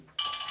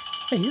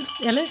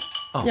Just, eller?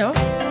 Ja. Ja.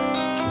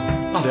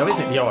 Ja, det har vi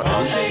till. Ja,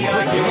 vi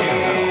får se vad som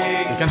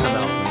händer. Det kan hända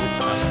allt.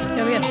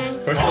 Jag vet.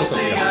 Först då så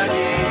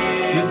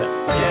Just det.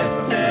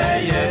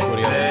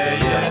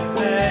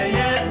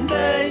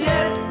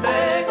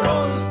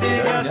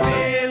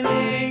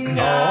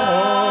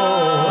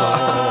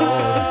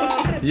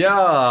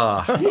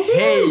 Ja,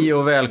 hej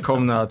och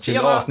välkomna till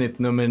avsnitt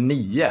nummer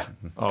 9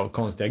 av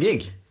Konstiga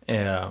gig.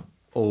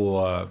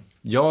 Och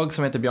jag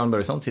som heter Björn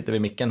Börjesson sitter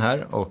vid micken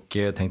här och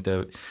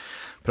tänkte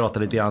prata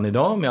lite grann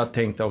idag. Men jag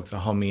tänkte också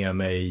ha med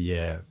mig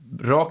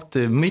rakt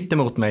mitt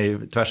emot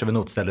mig, tvärs över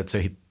notstället, så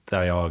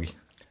hittar jag...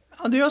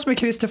 Ja, det är jag som är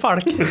Christer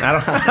Falk.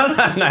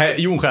 Nej,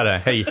 Jon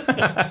Skärre, hej.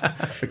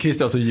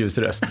 Christer har så ljus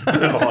röst. Ja,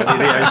 det är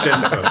det jag är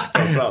känd för,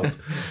 framförallt.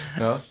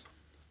 Ja.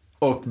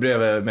 Och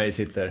bredvid mig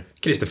sitter...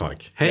 Christer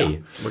Falk,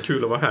 hej. Vad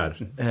kul att vara här.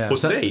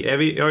 Hos dig,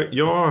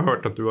 jag har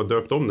hört att du har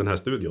döpt om den här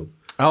studion.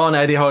 Ja,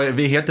 nej,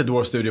 vi heter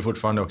Dwarf Studio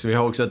fortfarande också. Vi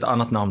har också ett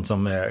annat namn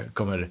som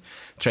kommer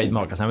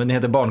trademarkas. Men det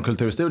heter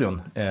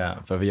Barnkulturstudion.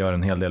 För vi gör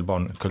en hel del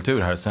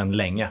barnkultur här sedan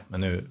länge.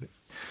 Men nu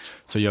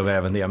så gör vi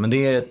även det. Men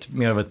det är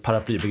mer av ett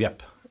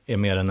paraplybegrepp. Är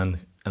mer än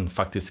en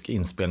faktisk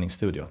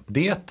inspelningsstudio.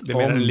 Det är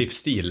mer en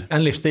livsstil.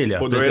 En livsstil, ja.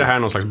 Och då är det här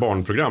någon slags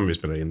barnprogram vi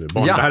spelar in nu.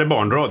 Ja. Det här är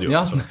barnradio. Ja,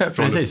 alltså.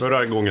 Från precis.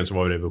 förra gången så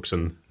var det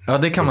vuxen. Ja,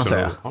 det kan man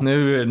säga. Ja.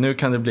 Nu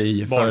kan det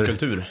bli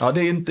barnkultur. Ja,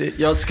 det är inte,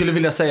 jag skulle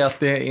vilja säga att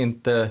det är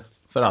inte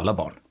för alla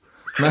barn.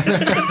 Men,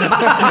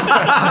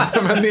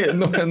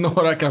 men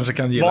några kanske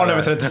kan gilla barn det.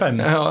 över 35.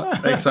 Ja,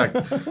 exakt.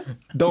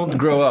 Don't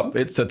grow up,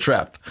 it's a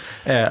trap.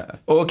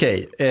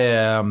 Okej.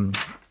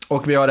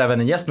 Och vi har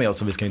även en gäst med oss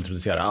som vi ska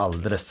introducera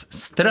alldeles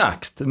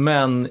strax.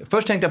 Men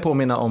först tänkte jag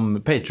påminna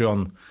om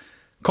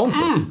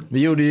Patreon-kontot. Vi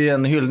gjorde ju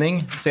en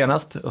hyllning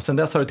senast. Och sen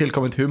dess har det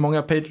tillkommit hur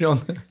många Patreon?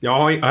 Jag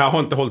har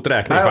inte hållit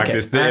räkning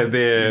faktiskt. Okay.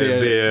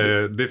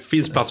 Det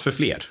finns plats för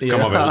fler,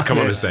 kan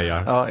man väl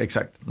säga. Ja,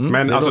 exakt.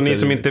 Men alltså ni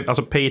som inte...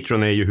 Alltså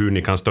Patreon är ju hur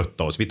ni kan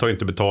stötta oss. Vi tar ju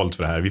inte betalt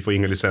för det här. Vi får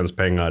inga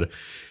licenspengar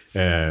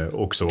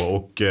också.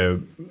 Och...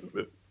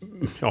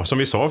 Ja, som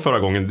vi sa förra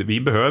gången,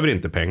 vi behöver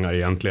inte pengar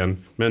egentligen.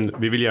 Men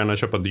vi vill gärna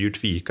köpa dyrt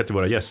fika till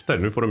våra gäster.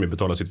 Nu får de ju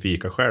betala sitt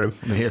fika själv.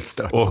 Det är helt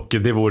stört. Och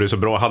det vore så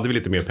bra. Hade vi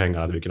lite mer pengar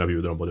hade vi kunnat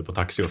bjuda dem både på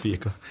taxi och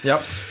fika. Ja.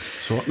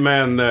 Så,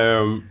 men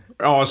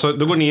ja, så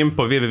då går ni in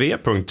på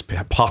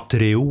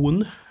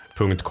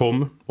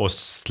www.patreon.com och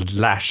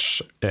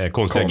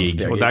 /konstiga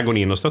gig. Och där går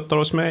ni in och stöttar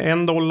oss med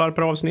 $1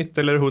 per avsnitt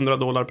eller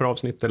 $100 per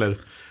avsnitt eller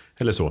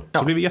så.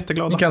 Så blir vi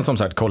jätteglada. Ni kan som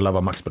sagt kolla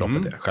vad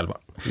maxbeloppet är själva.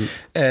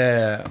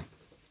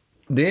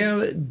 Det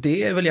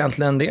är väl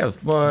egentligen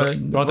det. Bra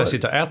att jag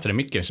sitter och äter i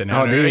micken sen.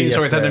 Ja, det är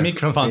insåg att den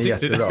mikron fanns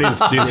inte. Det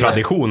är en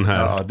tradition här.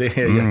 Ja, det är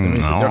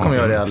jättemysigt. Jag kommer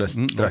göra det alldeles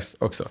strax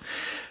också.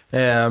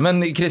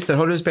 Men Christer,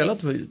 har du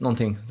spelat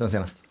någonting sen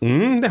senast?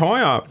 Det har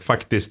jag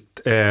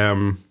faktiskt.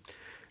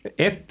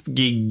 Ett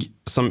gig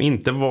som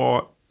inte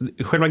var...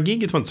 Själva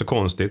giget var inte så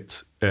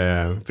konstigt.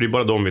 För det är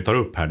bara de vi tar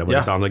upp här. Det var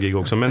lite andra gig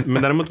också.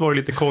 Men däremot var det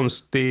lite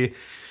konstig...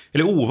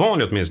 Eller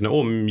ovanlig åtminstone,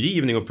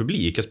 omgivning och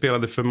publik. Jag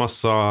spelade för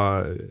massa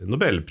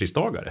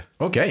Nobelpristagare.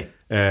 Okej.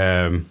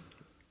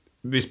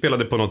 Vi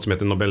spelade på något som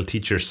heter Nobel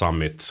Teachers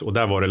Summit. Och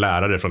där var det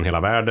lärare från hela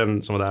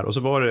världen som var där. Och så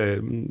var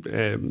det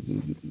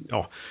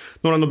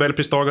några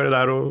Nobelpristagare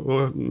där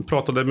och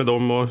pratade med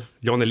dem. Och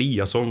Jan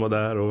Eliasson var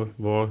där och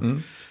var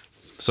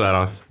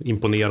sådär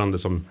imponerande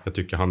som jag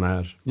tycker han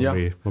är.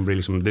 Man blir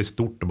liksom, det är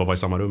stort att bara vara i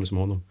samma rum som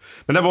honom.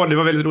 Men det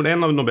var väldigt roligt.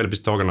 En av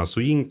Nobelpristagarna,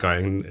 Soyinka,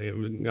 en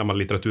gammal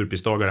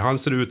litteraturpristagare, han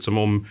ser ut som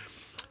om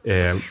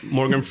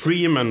Morgan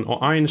Freeman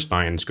och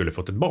Einstein skulle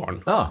fått ett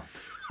barn.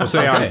 Och så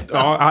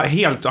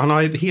är han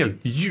har ett helt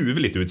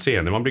ljuvligt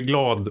utseende. Man blir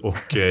glad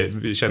och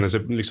känner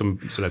sig liksom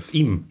sådär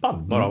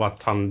impad bara av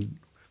att han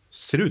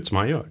ser ut som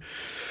han gör.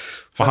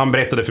 Och han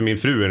berättade för min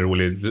fru en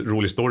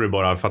rolig story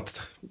bara för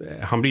att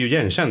han blir ju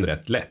igenkänd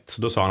rätt lätt.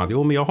 Då sa han att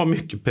men jag har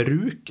mycket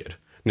peruker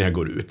när jag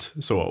går ut.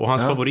 Så, och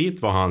hans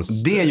favorit var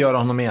hans... Det gör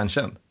honom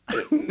igenkänd.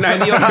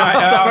 Nej,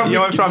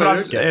 jag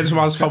framförallt som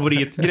hans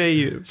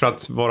favoritgrej för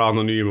att vara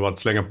anonym var att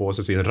slänga på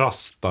sig sin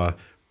rasta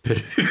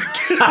peruk.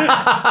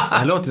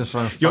 Det låter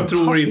som en jag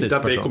tror inte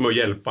att det person. kommer att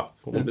hjälpa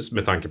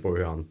med tanke på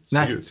hur han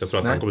ser ut. Jag tror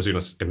att han kommer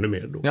synas ännu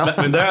mer då. Ja.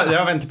 Men det har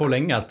jag väntat på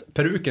länge, att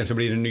peruken så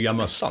blir den nya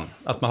mössan.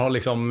 Att man har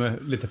liksom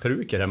lite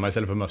peruker hemma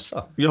istället för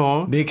mössa.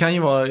 Ja. Det kan ju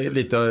vara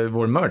lite av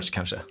vår merch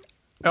kanske.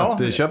 Ja.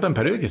 Att köpa en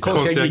peruk istället.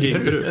 Konstiga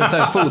gig-peruk. En sån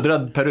här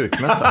fodrad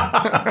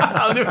perukmössa.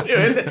 Det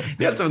är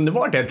helt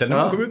underbart egentligen. När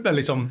man kommer ut med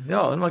liksom...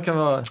 Ja, man kan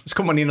vara... Så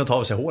kommer man in och tar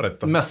av sig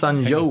håret.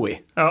 Mössan Joey.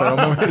 För om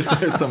man vill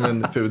se ut som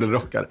en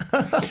pudelrockare.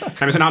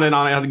 Men sen hade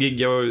jag ett gig,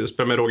 jag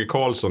spelade med Roger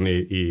Karlsson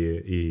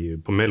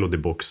på Melody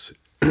Box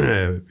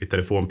i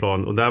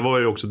telefonplan. Och där var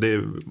ju också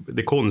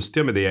det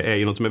konstiga med det är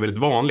ju något som är väldigt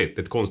vanligt.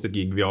 Ett konstigt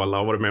gig vi alla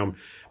har varit med om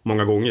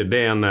många gånger. Det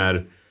är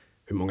när,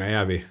 hur många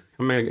är vi?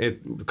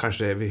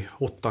 Kanske är vi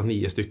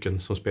 8-9 stycken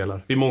som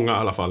spelar. Vi är många i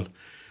alla fall.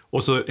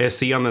 Och så är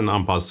scenen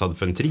anpassad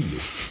för en trio.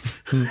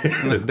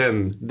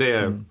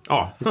 Det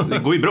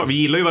går ju bra. Vi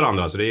gillar ju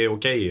varandra så det är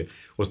okej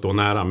och stå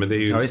nära. Men det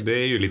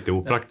är ju lite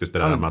opraktiskt det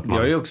där med att man...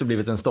 Det har ju också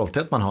blivit en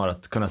stolthet man har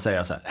att kunna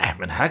säga så här, nej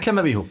men här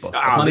klämmer vi ihop oss.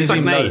 Ja, man är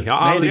sagt nej. Jag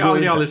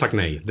har aldrig sagt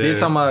nej. Det är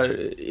samma,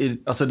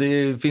 alltså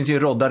det finns ju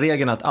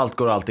rodda-regeln att allt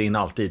går alltid in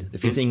alltid. Det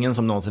finns ingen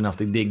som någonsin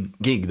haft ett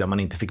gig där man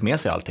inte fick med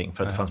sig allting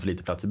för att det fanns för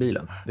lite plats i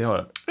bilen. Det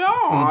har...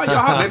 Ja, jag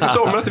hade ett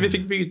somras där vi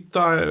fick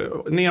byta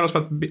ner oss för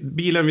att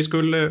bilen vi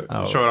skulle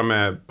köra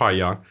med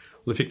paja.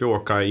 Och då fick vi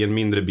åka i en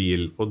mindre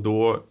bil och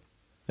då...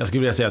 Jag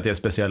skulle vilja säga att det är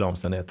speciella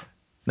omständigheter.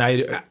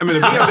 Nej, men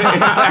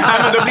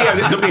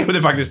då blev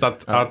det faktiskt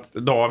att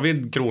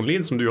David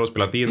Kronlind som du har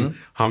spelat in,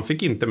 han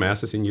fick inte med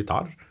sig sin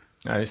gitarr.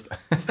 Ja, just det.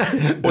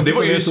 Och det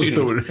var ju så synd.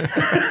 Stor.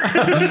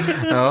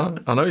 Ja,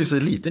 han har ju så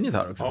liten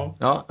gitarr också.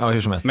 Ja,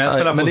 hur som helst. Men jag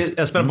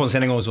spelade på en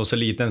scen en gång som var så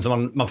liten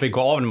så man fick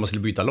gå av när man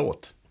skulle byta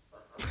låt.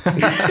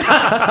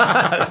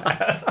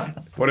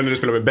 Var det när du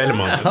spelade med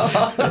Bellman?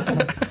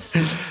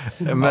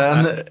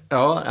 Men,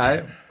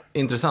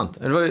 intressant.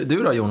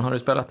 Du då, Jon, har du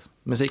spelat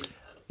musik?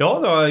 Ja,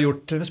 det har jag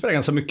gjort. Jag spelar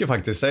ganska mycket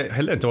faktiskt. Det har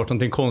heller inte varit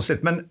någonting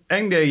konstigt. Men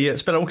en grej, jag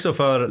spelar också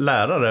för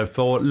lärare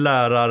på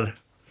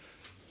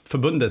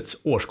Lärarförbundets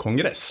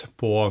årskongress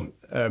på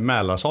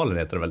Mälarsalen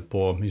heter det väl,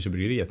 på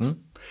Mysebryggeriet.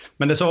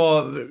 Men det som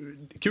var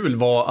kul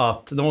var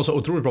att de var så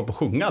otroligt bra på att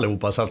sjunga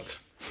allihopa så att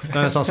det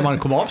är nästan som man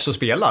kom av så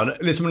spelar.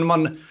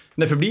 Liksom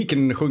när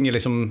publiken sjunger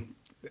liksom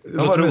det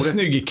var en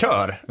snygg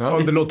kör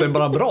och det låter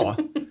bara bra.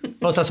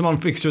 Det var så här som man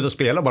fick sluta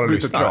spela bara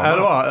lyssna.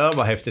 Det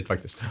var häftigt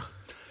faktiskt.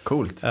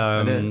 Coolt.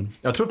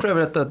 Jag tror på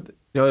övrigt att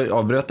jag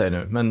avbröt dig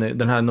nu, men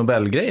den här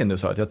Nobelgrejen du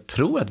sa, att jag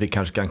tror att vi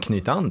kanske kan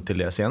knyta an till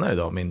det senare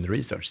idag, min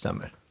research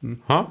stämmer.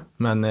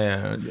 Men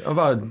jag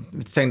bara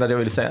tänkte att jag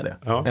ville säga det.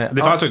 Ja.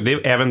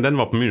 Även den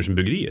var på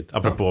Münchenbryggeriet,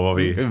 apropå vad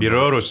vi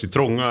rör oss i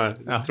trånga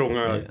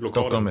lokaler.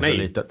 Stockholm är så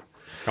litet.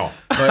 Ja.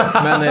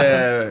 Men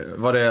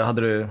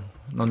hade du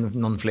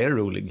någon fler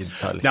rolig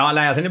detalj? Ja,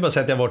 nej, jag tänkte bara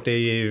säga att jag varit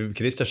i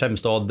Christers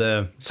hemstad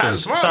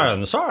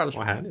Sundsvall.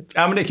 Vad härligt.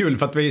 Ja, men det är kul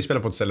för att vi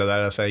spelar på ett ställe där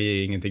jag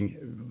säger ingenting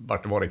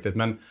vart det var riktigt.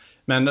 Men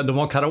de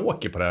har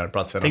karaoke på den här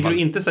platsen. Tänker du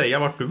inte säga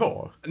vart du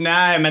var?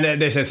 Nej, men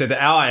det känns inte...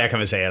 Ja, jag kan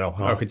väl säga då.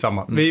 Ja,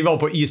 skitsamma. Vi var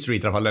på E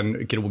Street i alla fall,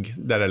 en krog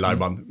där det är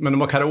liveband. Men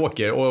de har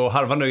karaoke och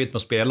halva nöjet med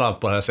att spela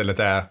på det här stället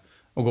är att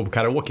gå på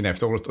karaoke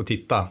efteråt och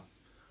titta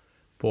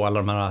på alla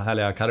de här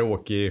härliga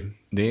karaoke...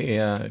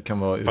 kan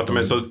vara... För att de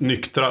är så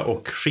nyktra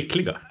och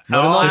skickliga.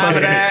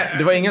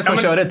 Det var ingen som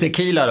körde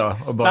tequila då?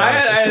 Och bara,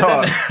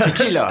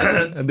 tequila,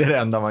 det är det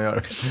enda man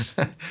gör.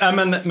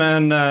 Men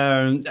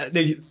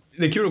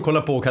det är kul att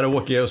kolla på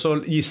karaoke och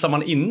så gissar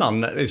man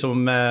innan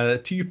liksom,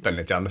 typen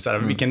lite grann. Såhär,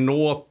 vilken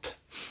låt...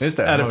 Just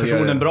det, är det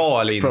personen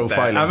bra eller inte?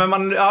 Profiling.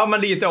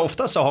 Men lite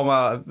ofta så har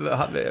man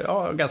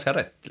ganska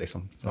rätt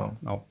liksom.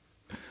 Ja.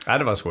 Nej,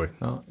 det var skoj.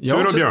 Ja. Jag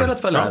har också spelat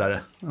för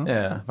lärare.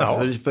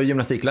 För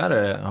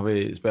gymnastiklärare har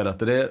vi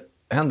spelat. Och det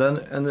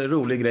hände en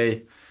rolig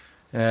grej.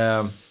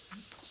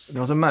 Det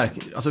var så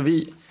märkligt. Alltså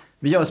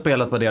vi har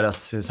spelat på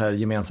deras så här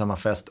gemensamma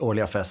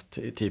årliga fest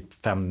i typ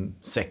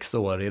 5-6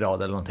 år i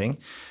rad eller någonting.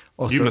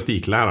 Och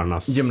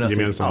Gymnastiklärarnas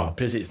gemensamma. Ja,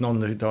 precis.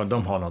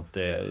 De har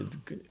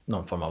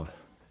någon form av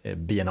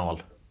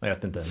biennal. Jag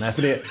vet inte. Nej,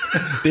 för det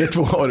är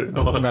 2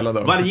 år mellan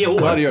dem. Varje år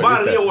har de en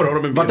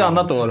biennal.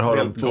 Vartannat år har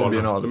de 2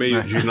 biennal. De är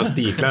ju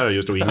gymnastiklärare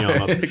just och inget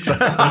annat.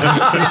 Exakt.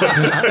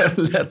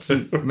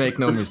 Let's make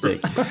no mistake.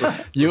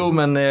 Jo,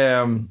 men...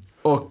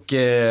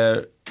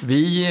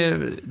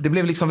 det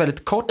blev liksom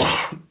väldigt kort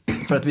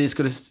för att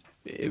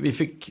vi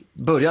fick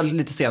börja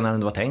lite senare än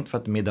det var tänkt för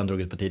att middagen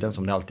drog ut på tiden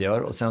som det alltid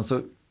gör. Och sen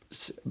så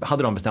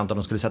hade de bestämt att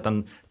de skulle sätta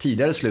en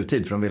tidigare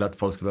sluttid för de ville att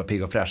folk skulle vara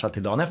pigga och fräscha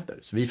till dagen efter.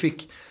 Så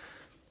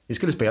vi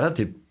skulle spela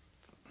typ,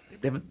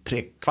 det blev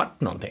 3/4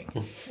 någonting.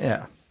 Ja.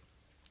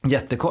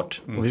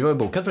 Jättekort. Och vi var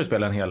bokat för att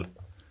spela en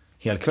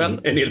hel kväll.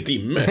 En hel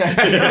timme.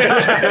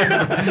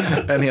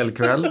 En hel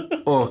kväll.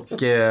 Och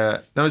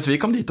så vi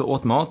kom dit och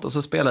åt mat och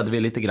så spelade vi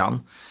lite grann.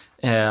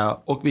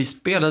 Och vi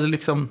spelade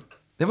liksom,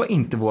 det var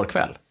inte vår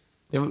kväll.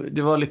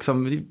 Det var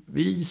liksom,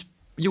 vi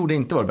gjorde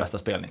inte vår bästa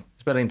spelning.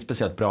 Vi spelade inte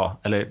speciellt bra.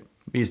 Eller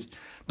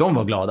de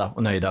var glada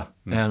och nöjda.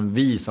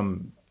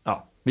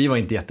 Vi var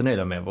inte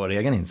jättenöjda med vår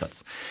egen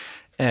insats.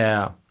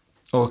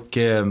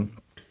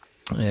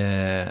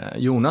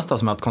 Jonas då,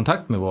 som har haft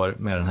kontakt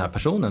med den här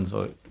personen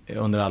så,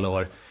 under alla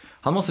år,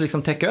 han måste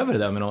liksom täcka över det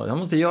där med något. Han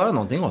måste göra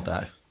någonting åt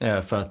det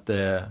här. För att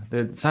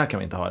så här kan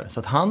vi inte ha det. Så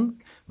att han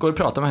går och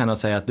pratar med henne och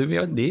säger att det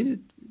är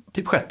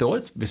typ 6:e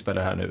året vi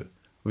spelar här nu.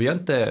 Och vi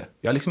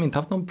har liksom inte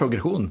haft någon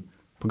progression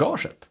på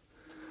gaget.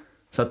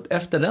 Så att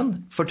efter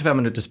den 45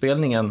 minuters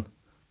spelningen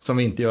som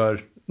vi inte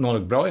gör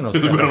något bra i något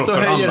spel, så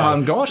höjer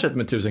han gaget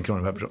med 1000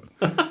 kronor per person.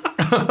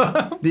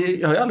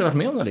 Jag har ju aldrig varit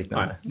med om något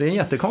liknande. Nej. Det är en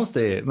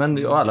jättekonstig,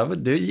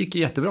 det gick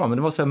jättebra, men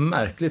det var så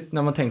märkligt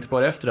när man tänkte på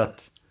det efter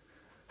att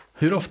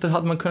hur ofta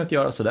hade man kunnat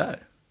göra så där?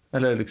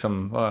 Eller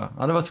liksom,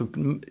 det var så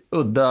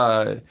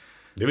udda.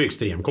 Det var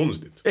extremt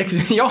konstigt.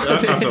 Ja,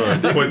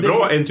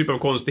 en typ av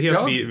konstighet.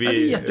 Ja, det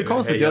är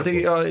jättekonstigt.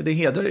 Det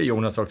hedrar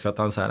Jonas också att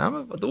han säger, nej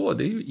men vadå,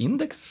 det är ju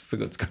index för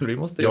guds skull. Vi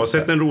måste jag har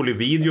sett en rolig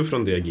video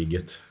från det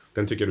gigget.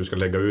 Den tycker jag du ska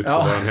lägga ut på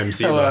vår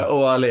hemsida.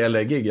 Och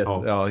Allé-gigget.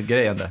 Ja,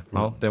 grejen där.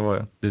 Ja, det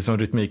var du som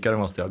rytmikare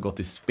måste ha gått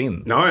i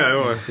spinn. Ja, jag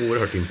var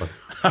oerhört impad.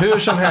 Hur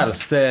som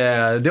helst,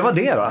 det var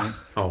det va?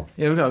 Ja.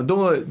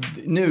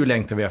 Nu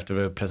längtar vi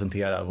efter att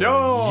presentera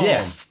vår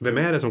gäst. Vem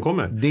är det som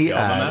kommer? Det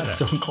är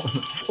som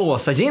kommer.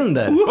 Åsa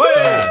Ginder.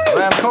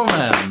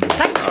 Välkommen.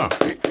 Tack.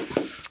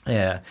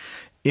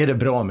 Är det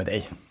bra med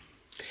dig?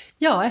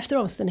 Ja, efter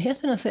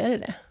omständigheterna så är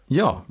det.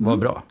 Ja, vad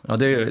bra. Ja,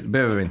 det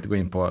behöver vi inte gå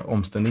in på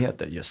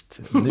omständigheter just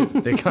nu.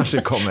 Det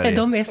kanske kommer.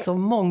 De är så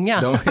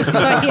många. Vi ska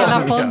ta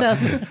hela podden.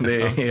 Men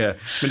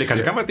det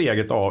kanske kan vara ett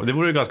eget av. Det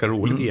vore ju ganska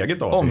roligt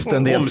eget av.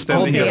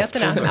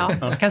 Omständigheterna.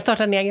 Ja, jag kan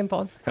starta en egen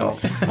podd. Ja.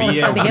 Vi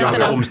är också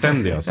ganska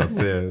omständiga så att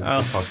det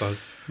passar.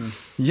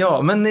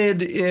 Ja, men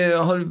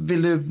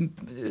vill du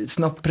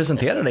snabbt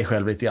presentera dig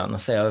själv lite grann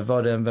och säga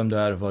vem du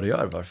är, vad du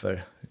gör,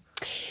 varför?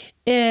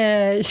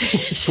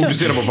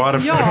 Fokusera på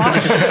varför. Ja.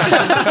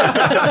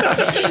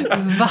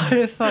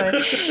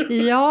 Varför?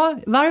 Ja,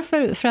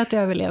 varför? För att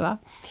överleva.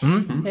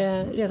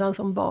 Redan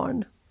som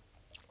barn.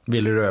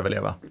 Vill du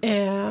överleva?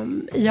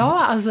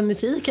 Ja, alltså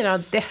musiken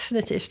har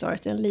definitivt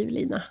varit en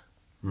livlina.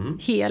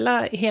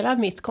 Hela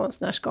mitt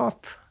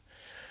konstnärskap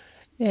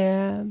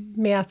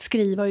med att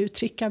skriva och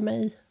uttrycka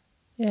mig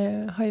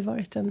har ju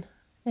varit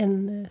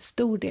en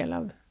stor del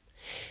av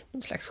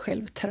någon slags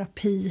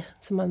självterapi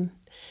som man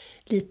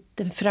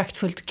lite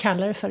föraktfullt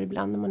kallar det för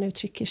ibland när man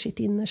uttrycker sitt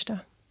innersta.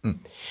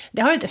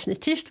 Det har det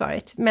definitivt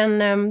varit.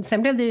 Men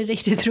sen blev det ju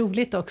riktigt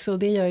roligt också och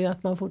det gör ju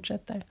att man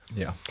fortsätter.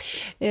 Ja.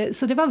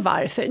 Så det var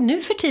varför.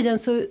 Nu för tiden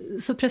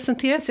så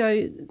presenteras jag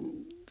ju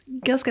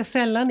ganska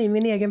sällan i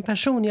min egen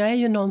person. Jag är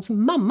ju någons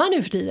mamma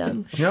nu för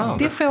tiden. Ja.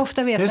 Det får jag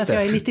ofta veta att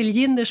jag är Little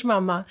Ginders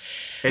mamma.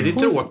 Är det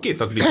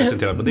tråkigt att bli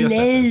presenterad på det sättet?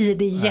 Nej,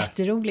 det är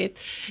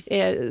jätteroligt.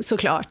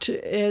 Såklart.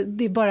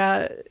 Det är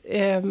bara...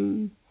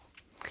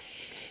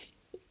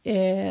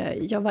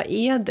 ja, vad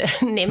är det?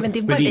 Nej, men det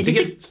är bara det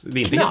är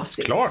inte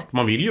helt klart.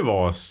 Man vill ju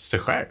vara sig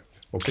själv.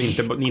 Och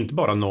inte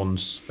bara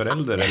någons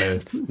förälder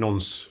eller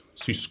någons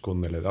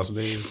syskon. Eller, alltså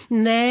det är...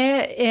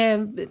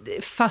 Nej,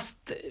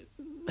 fast...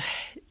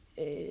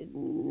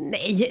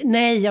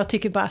 Nej, jag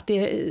tycker bara att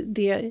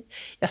det...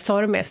 Jag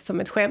sa det mest som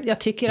ett skämt. Jag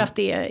tycker att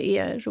det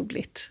är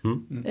roligt.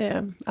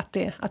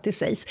 Att det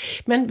sägs.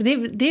 Men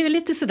det är ju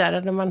lite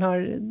sådär när man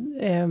har...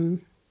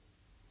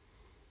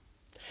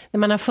 När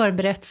man har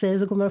förberett sig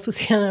så går man upp på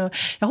scenen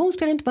och hon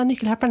spelar inte bara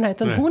nyckelharpa den här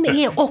utan hon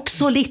är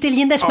också Little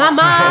Ginders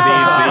mamma!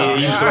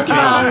 Det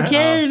är inte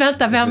okej,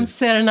 vänta, vem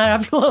ser den här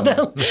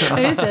applåden? Ja,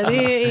 just det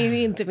är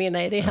inte min,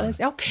 nej, det är hennes.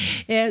 Ja.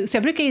 Så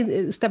jag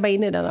brukar stämma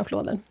in i den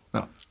applåden.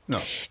 Ja.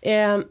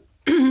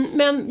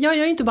 Men jag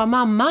är inte bara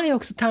mamma, jag är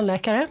också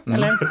tandläkare.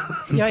 Eller,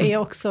 jag är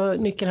också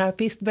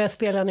nyckelharpist. Började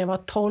spela när jag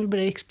var 12,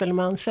 blev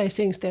riksspelman, Sveriges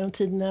yngsta genom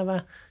tiden när jag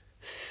var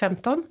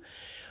 15.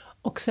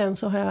 Och sen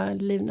så har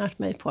jag livnärt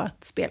mig på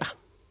att spela.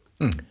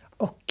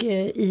 Och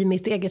i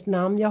mitt eget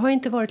namn. Jag har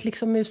inte varit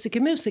liksom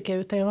musiker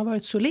utan jag har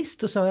varit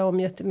solist och så har jag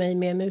omgett mig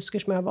med musiker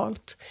som jag har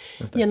valt.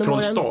 Från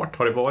åren. Start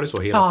har det varit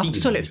så hela tiden?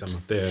 Absolut.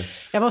 Liksom,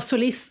 Jag var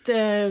solist.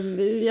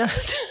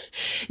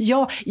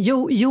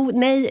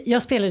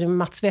 Jag spelade med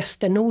Mats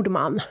Wester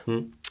Nordman.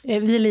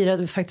 Vi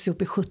lirade faktiskt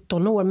upp i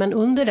 17 år, men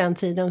under den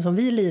tiden som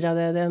vi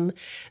lirade den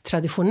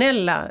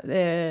traditionella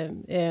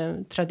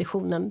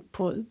traditionen,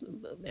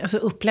 alltså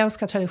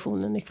uppländska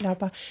traditionen,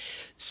 nyckelharpa,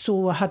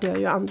 så hade jag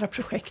ju andra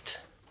projekt.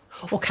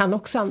 Och han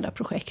också andra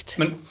projekt.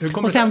 Men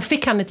och sen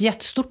fick han ett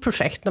jättestort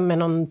projekt med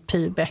någon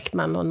Py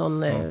Bäckman och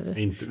någon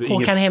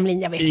Håkan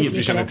Hemlin, jag vet inte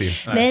vilka det.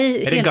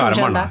 Nej, är det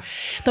Garmarna?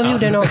 De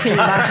gjorde någon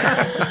skiva.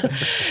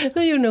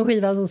 De gjorde någon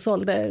skiva som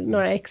sålde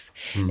några ex.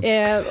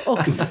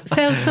 Och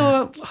sen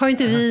så har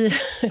inte vi...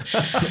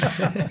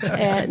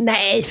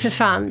 nej, för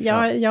fan.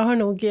 Jag har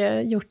nog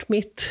gjort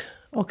mitt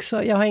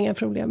också. Jag har inga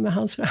problem med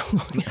hans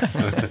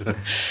framgångar.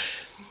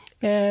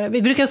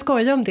 Vi brukar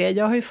skoja om det.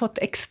 Jag har ju fått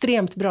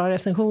extremt bra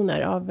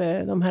recensioner av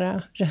de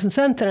här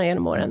recensenterna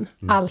genom åren.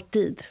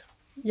 Alltid.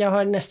 Jag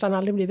har nästan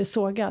aldrig blivit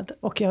sågad.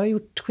 Och jag har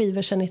gjort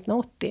skivor sedan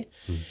 1980.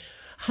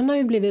 Han har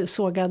ju blivit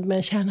sågad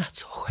men tjänat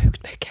så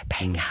sjukt mycket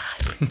pengar.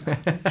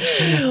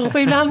 Och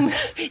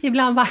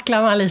ibland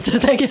vacklar man lite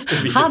och tänker,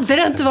 hade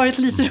det inte varit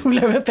lite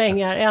roligare med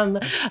pengar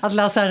än att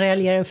Lasse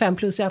raljerar en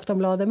 5+ i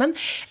Aftonbladet? Men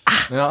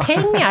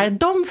pengar,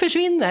 de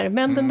försvinner.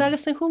 Men den där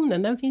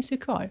recensionen, den finns ju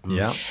kvar.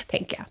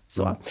 Tänker jag.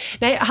 Så.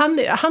 Nej,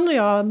 han och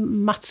jag,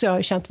 Mats och jag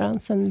har känt varandra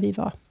sedan vi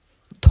var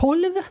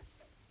 12.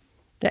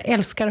 Jag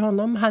älskar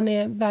honom. Han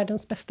är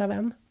världens bästa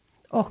vän.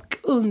 Och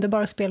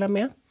underbar att spela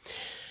med.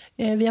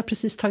 Vi har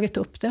precis tagit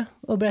upp det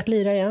och börjat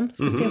lira igen.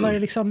 Ska se vad det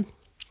liksom,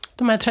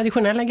 de här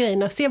traditionella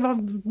grejerna, se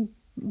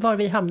var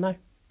vi hamnar.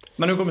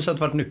 Men hur kommer det sig att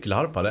det varit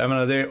nyckelharpa? Jag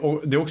menar,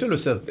 det är också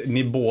lustigt att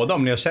ni båda,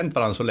 om ni har känt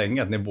varandra så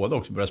länge, att ni båda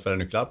också börjar spela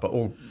nyckelharpa.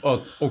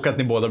 Och att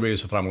ni båda blir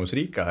så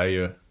framgångsrika är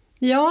ju...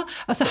 Ja,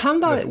 alltså han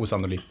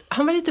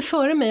var lite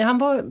före mig.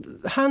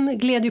 Han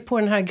gled ju på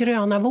den här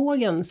gröna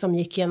vågen som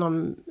gick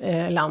genom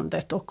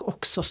landet och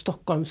också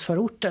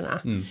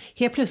Stockholmsförorterna.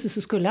 Helt plötsligt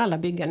så skulle alla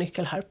bygga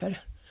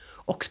nyckelharper.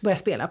 Och började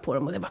spela på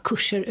dem och det var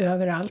kurser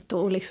överallt.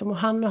 Och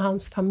han och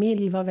hans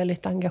familj var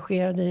väldigt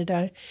engagerade i det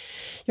där.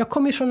 Jag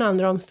kom ju från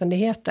andra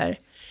omständigheter.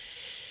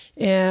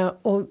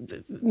 Och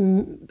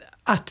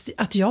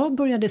att jag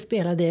började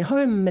spela det har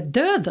ju med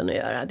döden att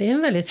göra. Det är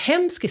en väldigt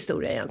hemsk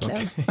historia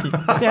egentligen.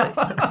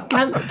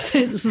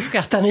 Så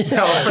skrattar ni.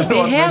 Ja, det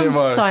är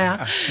hemskt, sa jag.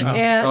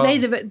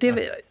 Nej,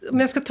 om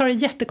jag ska ta det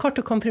jättekort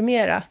och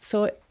komprimerat.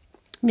 Så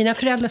mina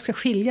föräldrar ska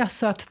skiljas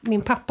så att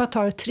min pappa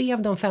tar 3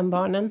 av de 5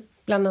 barnen,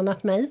 bland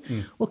annat mig,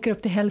 åker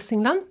upp till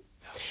Hälsingland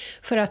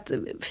för att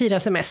fira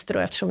semester då,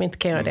 eftersom vi inte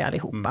kan göra det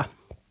allihopa.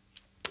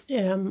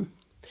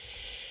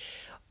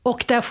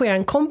 Och där får jag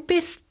en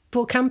kompis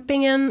på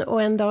campingen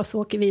och en dag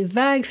så åker vi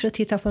iväg för att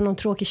titta på någon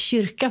tråkig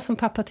kyrka som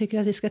pappa tycker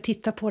att vi ska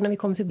titta på. När vi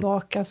kommer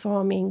tillbaka så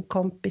har min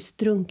kompis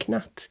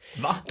drunknat.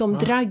 Va? De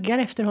draggar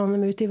efter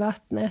honom ut i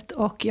vattnet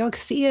och jag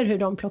ser hur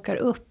de plockar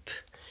upp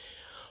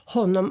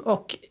honom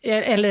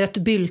eller ett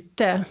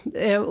bylte.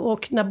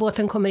 Och när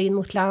båten kommer in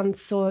mot land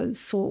så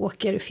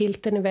åker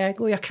filten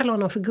iväg och jag kallar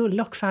honom för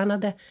Gullock för han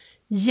hade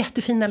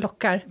jättefina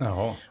lockar.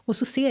 Jaha. Och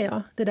så ser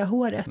jag det där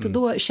håret. Och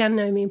då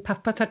känner jag min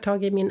pappa tar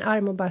tag i min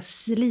arm och bara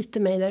sliter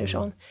mig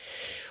därifrån.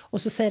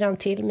 Och så säger han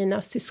till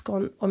mina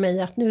syskon och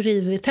mig att nu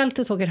river vi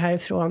tältet och åker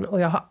härifrån.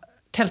 Och jag har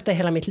tältat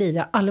hela mitt liv.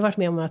 Jag har aldrig varit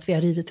med om att vi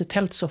har rivit ett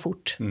tält så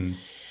fort.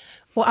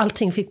 Och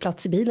allting fick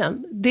plats i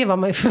bilen. Det var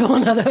man ju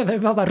förvånad över. Det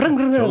var bara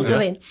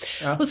rung in.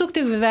 Ja. Och så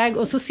åkte vi iväg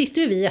och så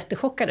sitter vi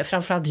jättechockade.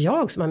 Framförallt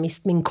jag som har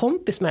mist min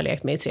kompis som jag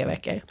lekt med i 3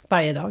 veckor.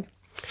 Varje dag.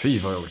 Fy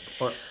vad jobbigt.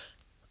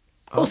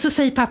 Och så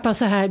säger pappa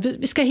så här,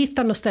 vi ska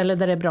hitta något ställe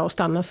där det är bra att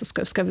stanna så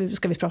ska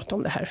vi prata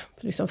om det här.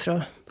 Liksom för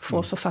att få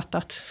oss att fatta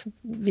att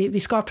vi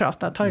ska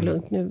prata, ta det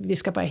lugnt nu, vi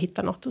ska bara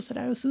hitta något och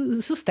sådär. Och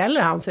så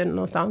ställer han sig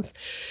någonstans.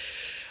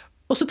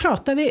 Och så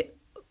pratar vi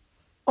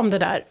om det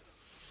där.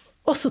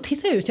 Och så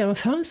tittar jag ut genom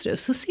fönstret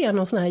så ser jag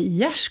någon sån här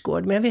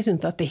gärdsgård, men jag vet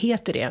inte att det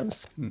heter det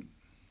ens.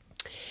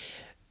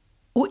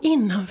 Och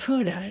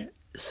innanför där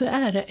så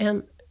är det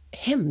en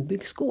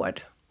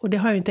hembygdsgård. Och det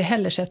har jag inte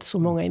heller sett så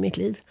många i mitt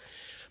liv.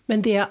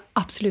 Men det jag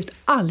absolut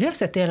aldrig har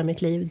sett i hela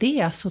mitt liv, det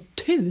är alltså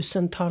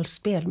tusentals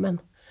spelmän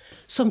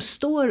som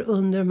står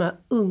under de här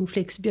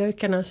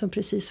ungflicksbjörkarna som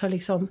precis har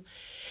liksom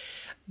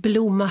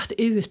blommat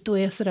ut och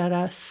är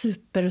sådär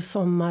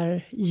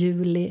supersommar,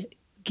 juli,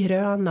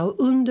 gröna. Och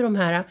under de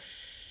här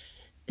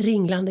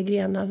ringlande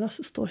grenarna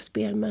så står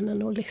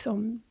spelmännen och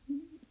liksom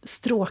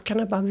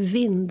stråkarna bara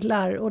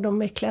vindlar och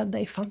de är klädda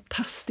i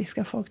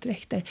fantastiska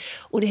folkdräkter.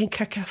 Och det är en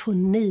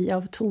kakafoni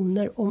av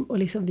toner. Och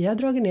liksom, vi har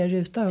dragit ner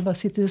rutan och bara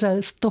sitter så här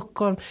i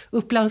Stockholm,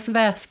 Upplands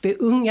Väsby,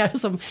 ungar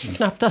som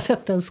knappt har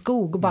sett en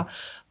skog. Och bara,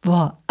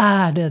 vad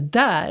är det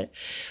där?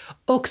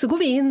 Och så går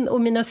vi in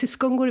och mina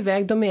syskon går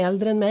iväg, de är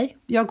äldre än mig.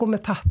 Jag går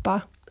med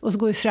pappa och så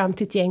går vi fram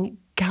till ett gäng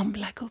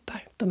gamla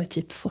gubbar. De är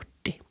typ 40.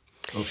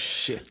 Oh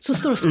shit. Så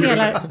står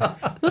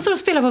och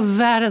spelar på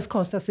världens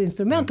konstigaste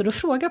instrument. Och då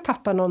frågar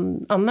pappa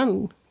någon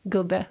annan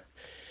gubbe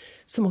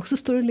som också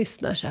står och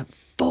lyssnar så här,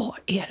 vad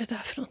är det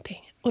där för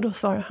någonting? Och då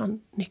svarar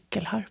han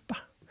nyckelharpa.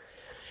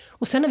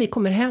 Och sen när vi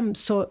kommer hem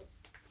så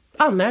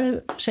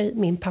anmäler sig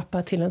min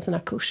pappa till en sån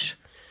här kurs.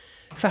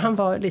 För han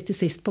var lite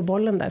sist på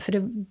bollen där. För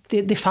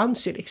det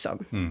fanns ju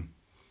liksom.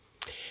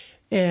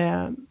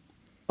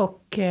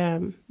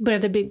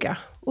 Började bygga.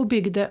 Och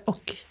byggde.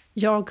 Och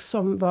jag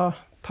som var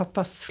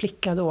pappas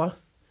flicka då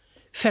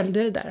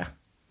följde det där.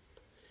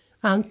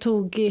 Han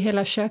tog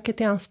hela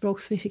köket i anspråk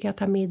så vi fick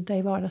äta middag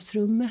i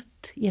vardagsrummet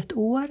i 1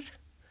 år.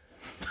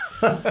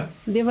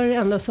 Det var det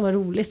enda som var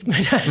roligt med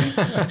det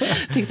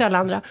där, tyckte alla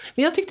andra.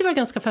 Men jag tyckte det var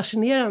ganska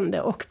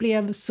fascinerande och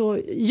blev så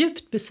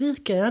djupt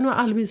besviken. Jag har nog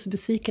aldrig blivit så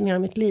besviken i hela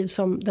mitt liv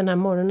som den här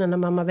morgonen när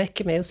mamma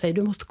väcker mig och säger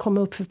du måste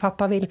komma upp för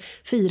pappa vill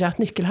fira att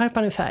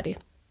nyckelharpan är färdig.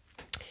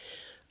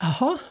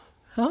 Jaha.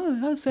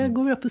 Ja, så jag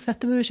går upp och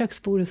sätter mig vid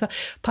köksbordet. Så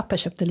pappa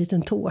köpte en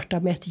liten tårta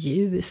med ett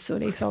ljus och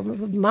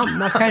liksom,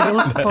 mamma skär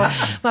upp.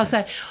 Och så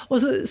här.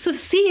 Och så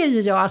ser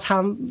ju jag att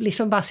han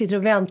liksom bara sitter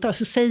och väntar. Och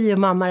så säger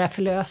mamma det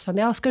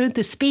förlösande. Ja, ska du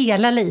inte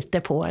spela lite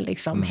på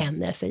liksom,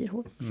 henne, säger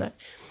hon. Så här.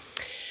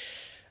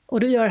 Och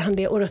då gör han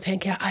det och då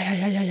tänker jag,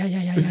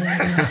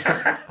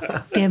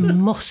 det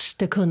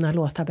måste kunna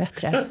låta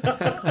bättre.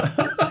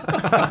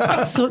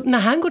 Så när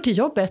han går till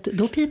jobbet,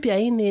 då piper jag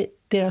in i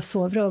deras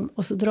sovrum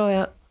och så drar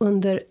jag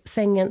under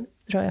sängen,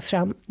 drar jag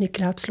fram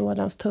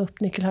nyckelharpslådan, så tar upp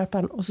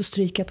nyckelharpan och så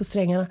stryker jag på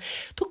strängarna.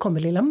 Då kommer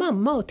lilla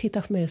mamma och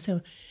tittar på mig och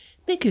säger,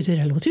 men gud,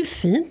 det låter ju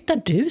fint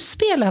när du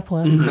spelar på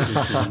den.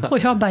 Och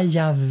jag bara,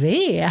 jag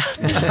vet.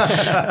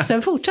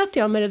 Sen fortsatte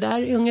jag med det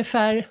där i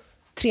ungefär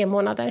 3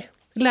 månader.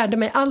 Lärde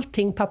mig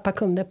allting pappa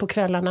kunde på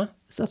kvällarna.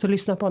 Så att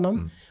lyssna på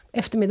honom.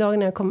 Eftermiddagen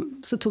när jag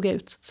kom så tog jag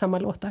ut samma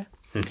låtar.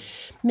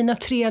 Mina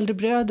 3 äldre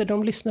bröder,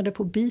 de lyssnade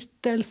på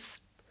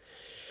Beatles,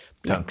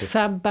 Black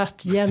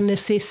Sabbath,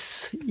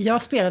 Genesis.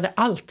 Jag spelade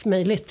allt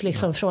möjligt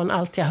liksom, från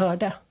allt jag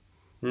hörde.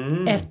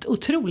 Ett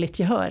otroligt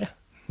gehör.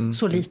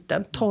 Så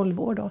liten, 12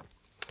 år då.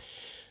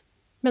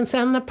 Men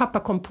sen när pappa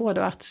kom på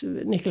då att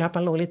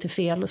nyckelharpan låg lite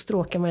fel och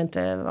stråken var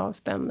inte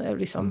avspänd.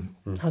 Liksom,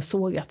 han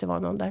såg ju att det var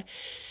någon där.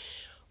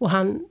 Och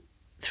han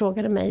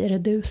frågade mig, är det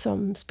du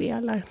som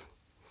spelar?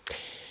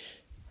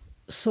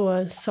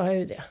 så sa jag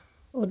ju det.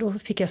 Och då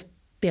fick jag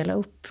spela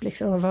upp.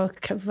 Liksom,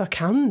 vad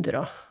kan du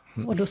då?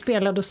 Och då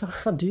spelade och sa,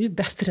 fan, du är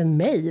bättre än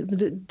mig.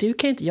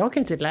 Jag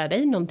kan inte lära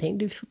dig någonting.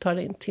 Du får ta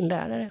dig till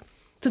lärare.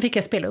 Så fick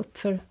jag spela upp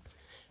för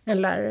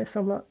en lärare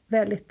som var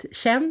väldigt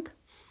känd.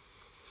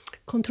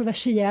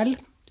 Kontroversiell.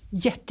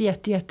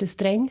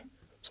 Jättesträng.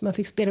 Som man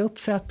fick spela upp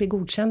för att bli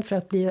godkänd, för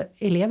att bli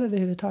elev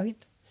överhuvudtaget.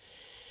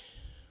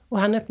 Och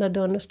han öppnade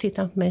dörren och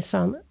tittade på mig och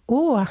sa,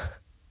 åh,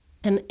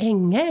 en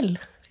ängel.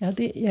 Jag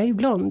är ju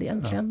blond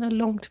egentligen, med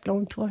långt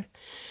blont hår.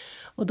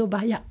 Och då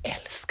bara, jag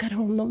älskar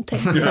honom,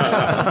 tänkte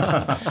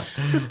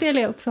jag. Så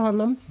spelade jag upp för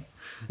honom.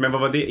 Men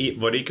vad var det?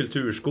 Var det i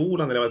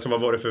kulturskolan? Eller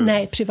vad var det för?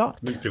 Nej,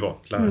 privat.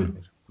 Privatlärare.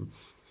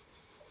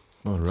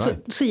 All right.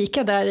 Så gick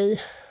jag där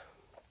i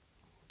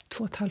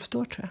 2,5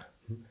 år, tror jag.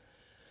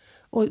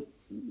 Och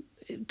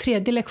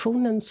tredje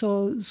lektionen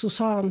så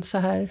sa han så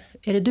här,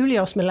 är det du eller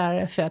jag som är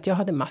lärare? För att jag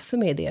hade massor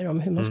med idéer om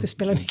hur man skulle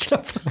spela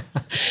nyckelharpa.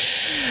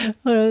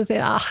 Och då tänkte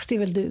jag, det är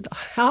väl du då.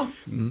 Ja,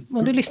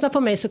 om du lyssnar på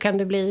mig så kan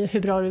du bli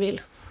hur bra du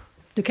vill.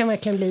 Du kan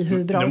verkligen bli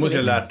hur bra du vill. Du måste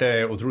ju ha lärt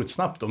dig otroligt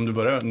snabbt. Om du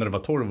började när du var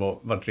 12 och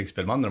var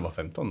riksspelman när du var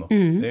 15 då.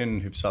 Det är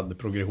en hyfsad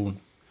progression.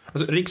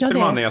 Alltså,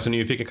 riksspelman är alltså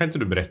nyfiken. Kan inte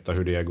du berätta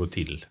hur det går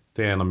till?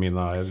 Det är en av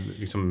mina,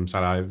 liksom,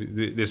 såhär,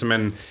 det är som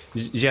en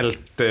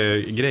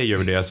hjältegrej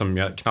över det som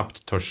jag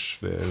knappt törs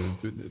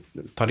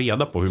ta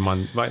reda på.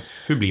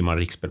 Hur blir man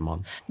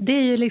riksspelman? Det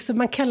är ju liksom,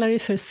 man kallar det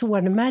för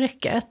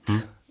Zornmärket.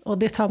 Och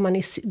det tar man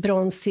i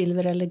brons,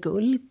 silver eller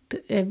guld.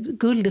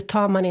 Guld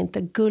tar man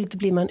inte. Guld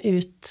blir man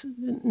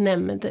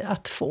utnämnd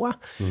att få.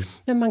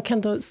 Men man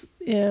kan då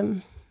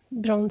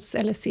brons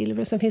eller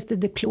silver. Sen finns det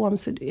diplom.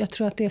 Så jag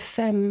tror att det är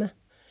 5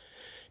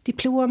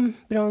 diplom,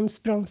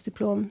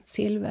 bronsdiplom,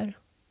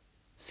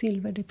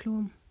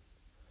 silverdiplom.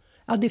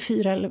 Ja, det är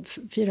 4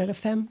 eller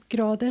 5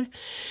 grader.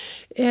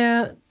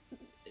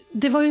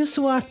 Det var ju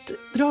så att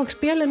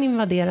dragspelen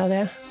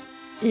invaderade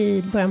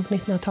i början på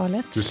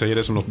 1900-talet. Du säger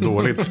det som något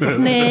dåligt.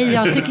 Nej,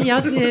 jag tycker...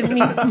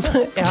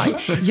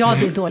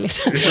 det är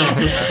dåligt.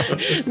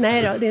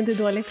 Nej då, det är inte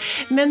dåligt.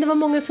 Men det var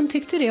många som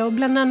tyckte det. Och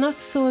bland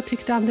annat så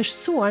tyckte Anders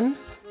Zorn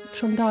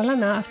från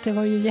Dalarna att det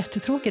var ju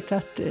jättetråkigt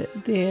att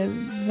det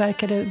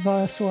verkade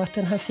vara så att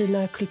den här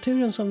fina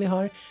kulturen som vi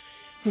har,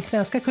 den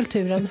svenska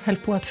kulturen, höll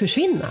på att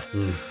försvinna.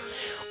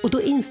 Och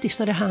då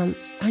instiftade han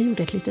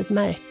gjorde ett litet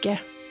märke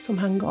som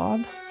han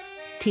gav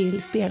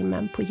till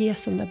spelmän på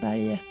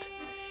Gesundaberget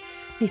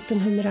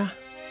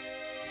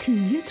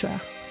 1910, tror jag.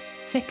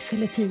 6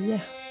 eller 10.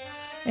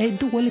 Jag är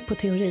dålig på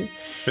teori.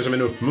 Men som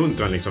en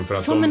uppmuntran liksom, för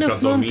att som en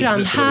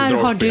uppmuntran. Här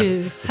har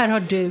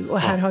du och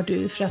här har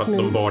du, för att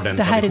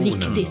det här är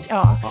viktigt.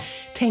 Ja.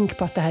 Tänk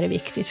på att det här är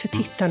viktigt, för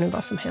titta nu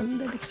vad som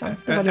händer liksom.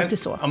 Det var lite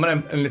så. Ja,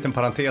 men en liten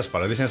parentes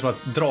bara. Det känns som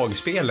att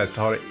dragspelet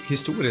har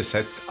historiskt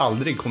sett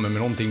aldrig kommit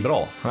med någonting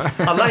bra.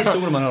 Alla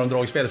historier man har om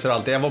dragspel så är det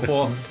alltid. Jag var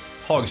på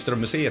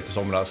Hagströmmuseet i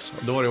somras.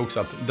 Då var det också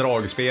att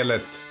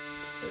dragspelet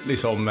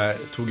liksom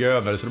tog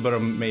över, så då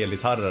började de med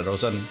elgitarrer och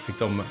sen fick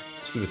de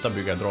sluta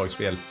bygga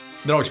dragspel.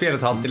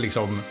 Dragspelet har alltid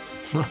liksom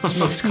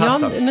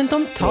smutskastats. Ja, men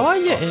de tar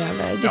ju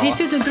över. Det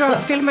finns ju inte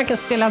dragspel man kan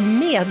spela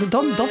med.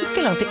 De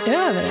spelar alltid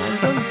över.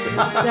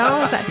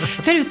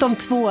 Förutom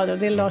 2 då,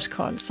 det är Lars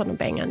Karlsson och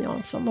Bengan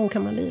Jansson. De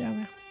kan man lira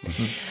med.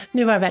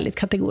 Nu var jag väldigt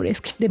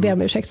kategorisk. Det ber jag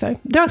om ursäkt för.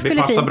 Dragspel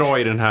det passar fint. Bra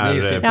i den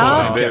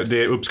här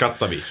det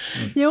uppskattar vi.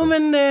 Jo,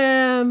 men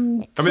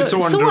så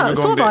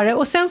var det.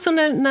 Och sen så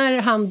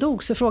när han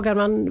dog så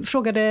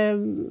frågade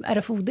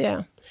RFOD,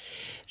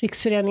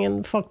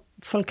 Riksföreningen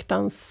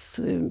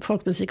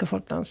Folkmusik och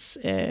folkdans,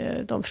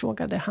 de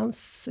frågade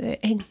hans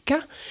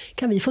änka,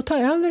 kan vi få ta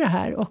över det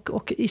här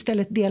och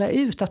istället dela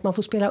ut, att man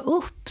får spela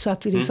upp så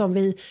att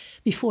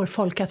vi får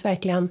folk att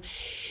verkligen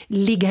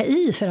ligga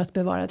i för att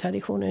bevara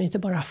traditionen, inte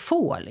bara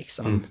få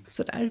liksom,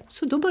 sådär.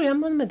 Så då börjar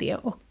man med det,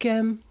 och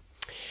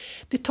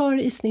det tar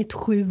i snitt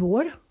 7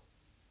 år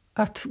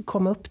att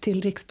komma upp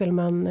till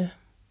riksspelman,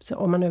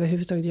 om man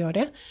överhuvudtaget gör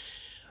det,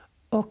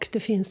 och det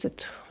finns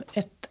ett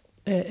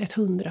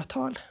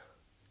 100-tal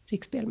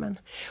riksspelmän.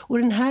 Och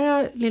den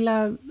här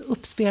lilla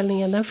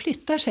uppspelningen, den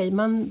flyttar sig.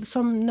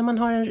 När man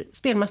har en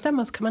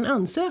spelmanstämma så kan man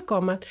ansöka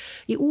om att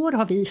i år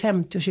har vi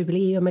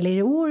 50-årsjubileum, eller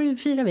i år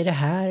firar vi det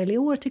här, eller i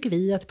år tycker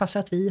vi att det passar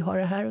att vi har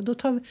det här. Och då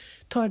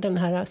tar den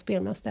här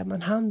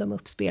spelmanstämman hand om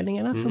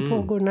uppspelningarna som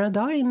pågår några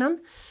dagar innan.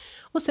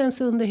 Och sen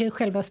så under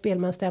själva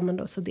spelmanstämman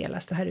då så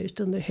delas det här ut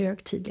under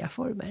högtidliga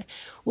former.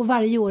 Och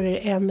varje år är det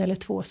 1 eller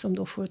 2 som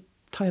då får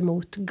ta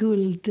emot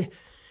guld.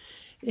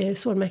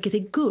 Zornmärket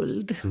är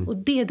guld. Och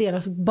det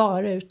delas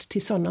bara ut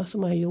till sådana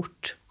som har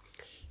gjort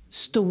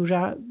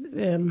stora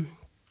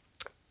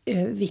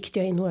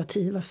viktiga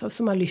innovativa,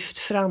 som har lyft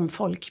fram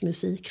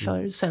folkmusik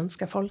för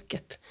svenska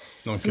folket.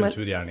 Någon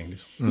kulturgärning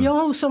liksom.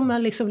 Ja, och som har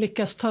liksom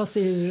lyckats ta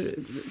sig ur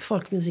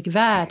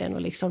folkmusikvärlden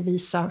och liksom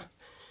visa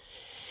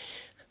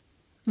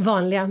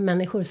vanliga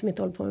människor som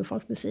inte håller på med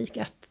folkmusik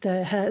att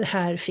det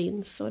här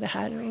finns och det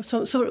här, och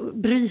så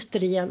bryter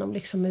det igenom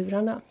liksom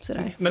murarna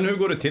sådär. Men hur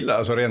går det till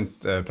alltså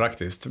rent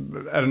praktiskt?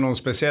 Är det någon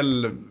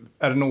speciell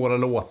är det några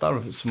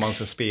låtar som man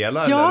ska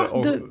spela? Ja,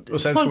 eller?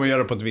 Och sen ska man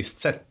göra det på ett visst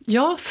sätt?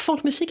 Ja,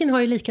 folkmusiken har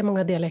ju lika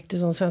många dialekter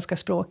som svenska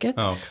språket.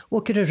 Ja.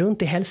 Åker du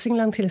runt i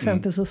Hälsingland till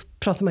exempel så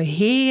pratar man ju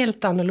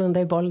helt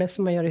annorlunda i Bollnäs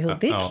som man gör i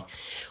Hudik. Ja.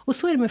 Och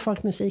så är det med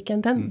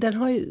folkmusiken.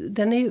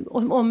 Den är ju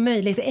om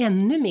möjligt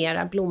ännu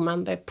mer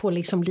blommande på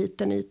liksom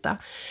liten yta.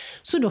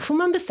 Så då får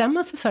man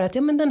bestämma sig för att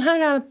men den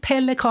här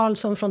Pelle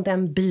Karlsson från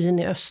den byn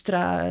i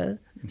östra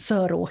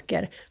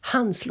Söråker,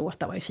 hans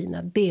låtar var ju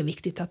fina. Det är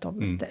viktigt att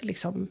de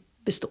liksom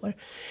består.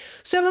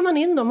 Så övar man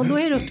in dem och då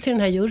är det upp till den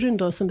här juryn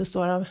då som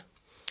består av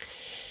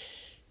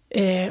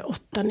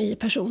 8-9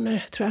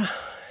 personer tror jag.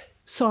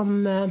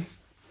 Som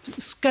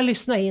ska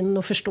lyssna in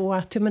och förstå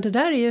att men det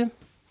där är ju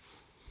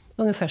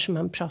ungefär som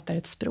man pratar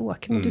ett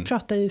språk. Men du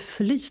pratar ju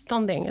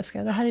flytande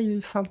engelska. Det här är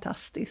ju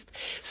fantastiskt.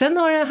 Sen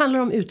handlar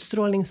det om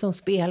utstrålning som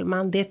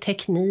spelman. Det är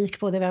teknik,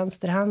 både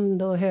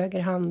vänsterhand och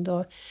högerhand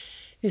och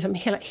liksom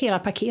hela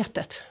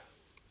paketet.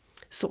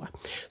 Så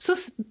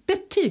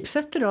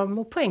betygsätter de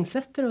och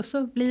poängsätter och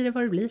så blir det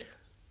vad det blir.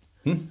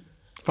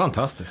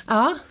 Fantastiskt.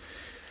 Ja.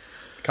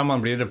 Kan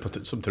man bli det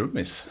som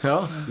trummis?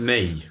 Ja.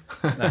 Nej.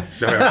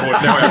 Det har jag.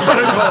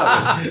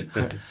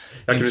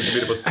 Jag kunde inte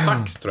bli det på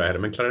sax tror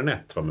jag, men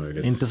klarinett var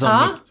möjligt. Inte som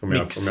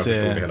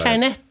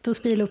klarinett och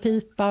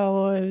spilopipa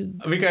och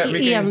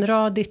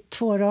enradigt,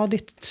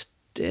 tvåradigt,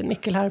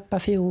 nyckelharpa,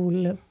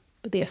 fiol.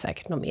 Det är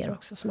säkert något mer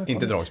också. Som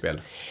inte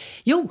dragspel?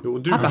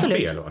 Jo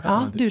absolut. Spel,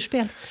 ja,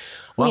 durspel.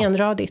 Och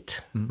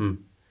enradigt.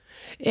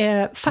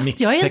 Fast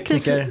jag är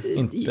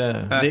inte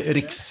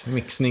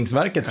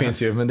Riksmixningsverket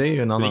finns ju, men det är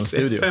ju en annan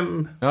studio.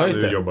 FM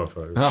just det. Du jobbar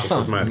för.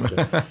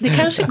 Det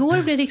kanske går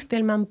att bli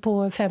riksspelman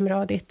på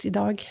femradigt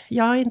idag.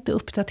 Jag är inte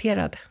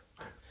uppdaterad.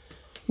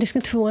 Det skulle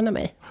inte förvåna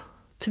mig.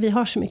 För vi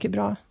har så mycket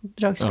bra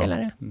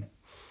dragspelare. Ja.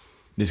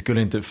 Det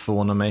skulle inte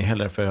förvåna mig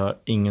heller, för jag har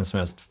ingen som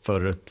helst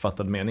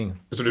förutfattad mening.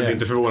 Så du blir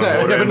inte förvånad?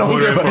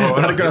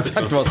 Jag hade kunnat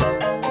sagt vad så.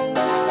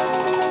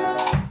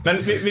 Men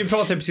vi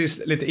pratade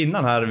precis lite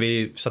innan här,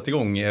 vi satte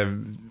igång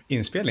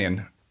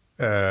inspelningen.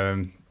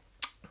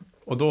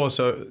 Och då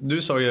så,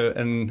 du sa ju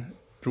en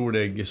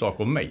rolig sak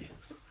om mig.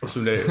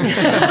 Som det...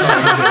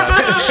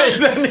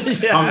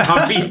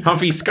 han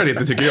fiskar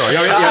lite tycker jag.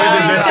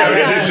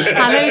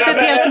 Han har ut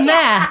ett helt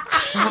nät.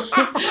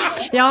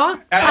 Ja,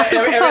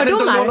 apropå fördomar. Jag vet inte om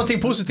det var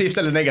någonting positivt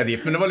eller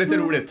negativt, men det var lite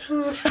roligt.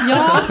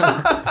 Ja.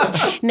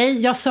 Nej,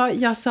 jag sa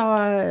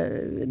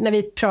när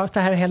vi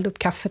pratade här och hällde upp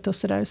kaffet och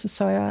sådär, så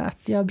sa jag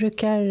att jag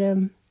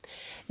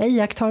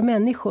iakttar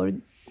människor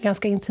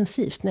ganska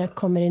intensivt när jag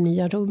kommer i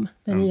nya rum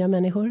med nya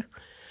människor.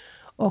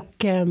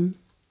 Och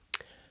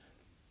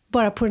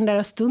bara på den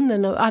där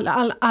stunden, och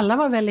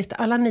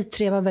alla ni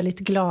tre var väldigt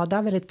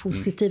glada, väldigt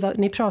positiva.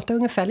 Ni pratade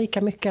ungefär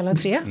lika mycket alla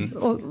tre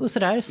och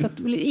sådär, så att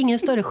ingen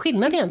större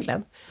skillnad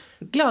egentligen.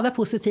 Glada,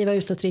 positiva,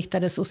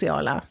 utåtriktade,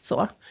 sociala,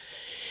 så.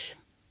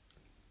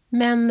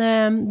 Men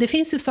det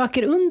finns ju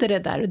saker under det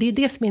där, och det är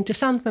det som är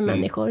intressant med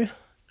människor.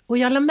 Och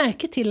jag lade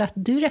märke till att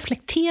du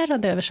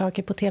reflekterade över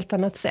saker på ett helt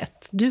annat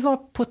sätt. Du var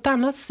på ett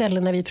annat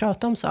ställe när vi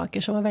pratade om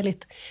saker som var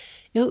väldigt...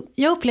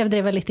 Jag upplevde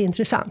det väldigt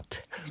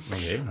intressant.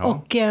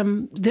 Och,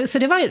 så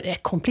det var en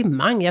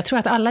komplimang. Jag tror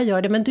att alla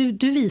gör det, men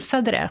du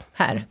visade det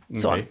här.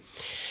 Så.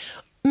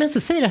 Men så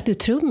säger du att du är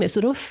trummis,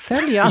 och då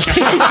följer jag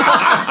allting.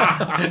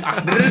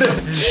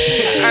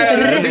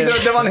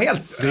 Det var en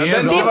helt... Det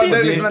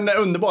är liksom en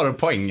underbar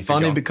poäng.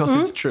 Funny because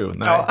it's true.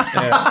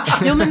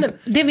 Jo, men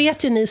det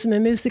vet ju ni som är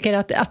musiker,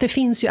 att det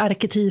finns ju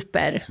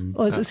arketyper.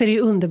 Och så är det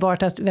ju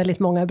underbart att väldigt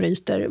många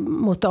bryter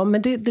mot dem.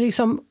 Men det är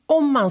liksom,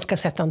 om man ska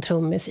sätta en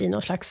trummis i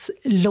någon slags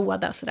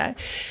låda sådär,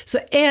 så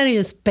är det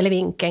ju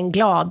spelevinken,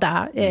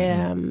 glada,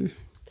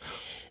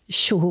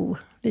 tjoho,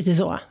 lite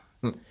så.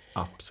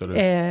 Absolut.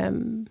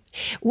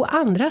 Å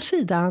andra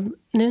sidan,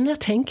 nu när jag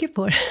tänker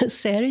på det,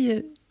 så är det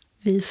ju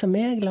vi som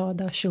är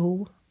glada,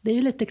 tjoho. Det är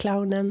ju lite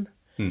clownen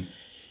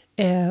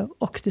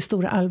och det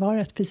stora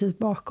allvaret precis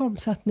bakom.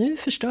 Så att nu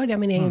förstörde jag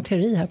min egen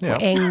teori här på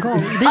en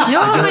gång. Det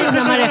gör man ju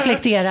när man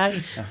reflekterar.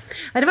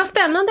 Ja, det var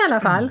spännande i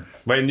alla fall.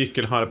 Vad är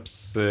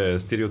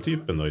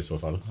nyckelharps-stereotypen då i så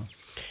fall?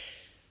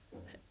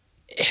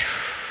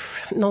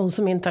 Någon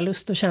som inte har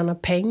lust att tjäna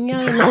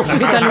pengar, någon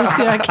som inte har lust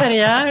att göra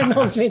karriär,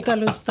 någon som inte har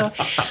lust att...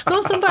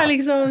 Någon som bara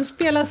liksom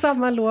spelar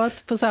samma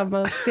låt på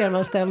samma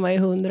spelmansstämma i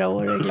 100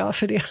 år och är glad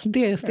för det.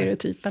 Det är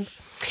stereotypen.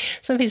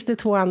 Sen finns det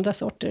 2 andra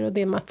sorter, och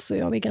det är Mats och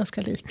jag, vi är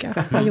ganska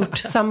lika. Vi har gjort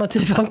samma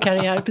typ av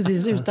karriär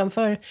precis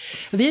utanför.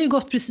 Vi har ju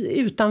gått precis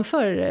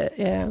utanför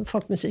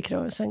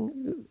folkmusikrörelsen.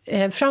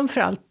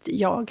 Framförallt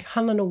jag.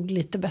 Han har nog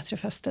lite bättre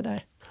fäste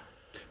där.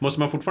 Måste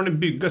man fortfarande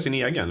bygga sin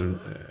egen?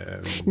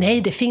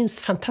 Nej, det finns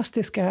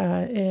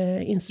fantastiska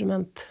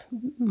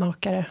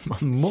instrumentmakare. Man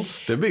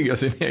måste bygga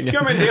sin egen.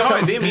 Ja,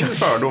 men det är min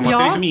fördom att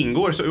det liksom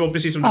ingår. Så, och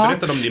precis som du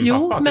berättade om din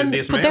pappa. Att men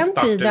det som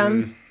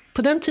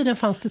på den tiden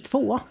fanns det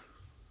 2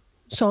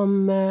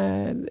 som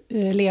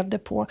levde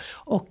på.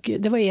 Och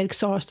det var Erik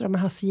Sarström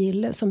och Hasse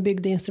Gille som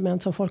byggde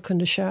instrument som folk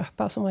kunde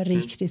köpa, som var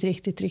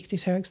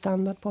riktigt hög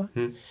standard på.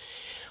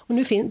 Och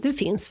nu det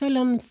finns väl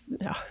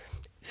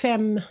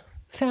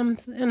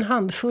en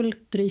handfull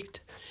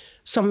drygt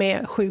som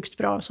är sjukt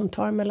bra, som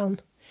tar mellan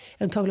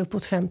Den tar väl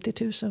uppåt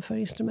 50 000 för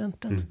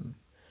instrumenten.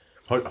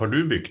 Har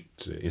du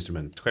byggt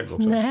instrument själv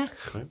också? Nej.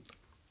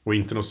 Och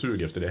inte något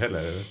sug efter det heller?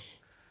 Eller?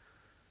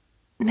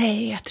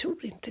 Nej, jag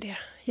tror inte det.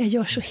 Jag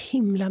gör så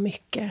himla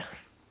mycket.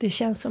 Det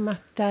känns som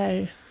att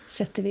där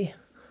sätter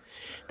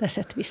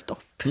vi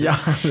stopp. Ja,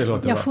 det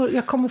låter bra.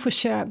 Jag kommer få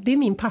köpa. Det är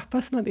min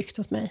pappa som har byggt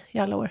åt mig i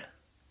alla år.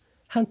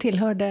 Han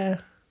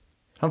tillhörde...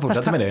 Han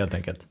fortsatte med det helt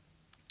enkelt.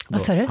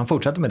 Vad sa du? Han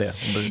fortsatte med det?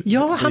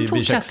 Ja, han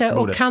fortsatte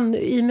och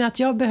i och med att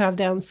jag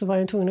behövde en så var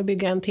jag tvungen att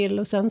bygga en till.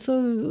 Och sen så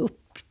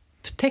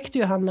upptäckte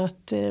ju han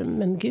att,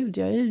 men gud,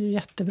 jag är ju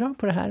jättebra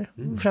på det här.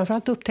 Och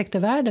framförallt upptäckte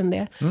världen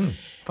det.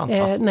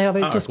 När jag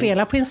var ute och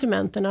spelade på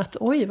instrumenten att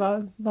oj,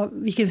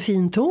 vilken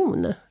fin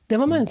ton. Det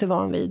var man inte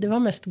van vid. Det var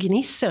mest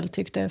gnissel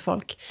tyckte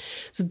folk.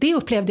 Så det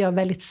upplevde jag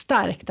väldigt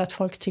starkt att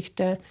folk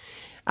tyckte,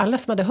 alla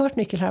som hade hört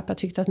nyckelharpa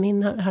tyckte att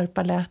min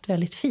harpa lät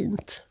väldigt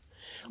fint.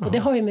 Och det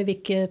har ju med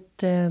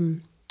vilket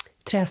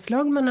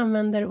träslag man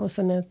använder och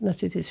sen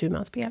naturligtvis hur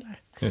man spelar.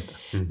 Just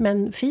det.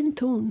 Men fin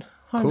ton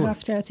har han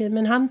haft hela tiden.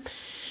 Men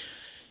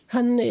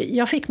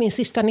jag fick min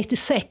sista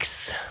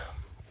 96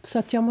 så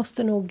att jag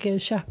måste nog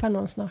köpa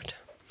någon snart.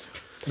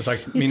 Det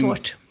är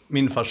svårt.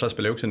 Min farsa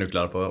spelar också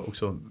nyckelharpa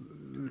också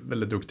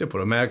väldigt duktig på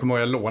det. Men jag kommer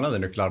ihåg att jag lånade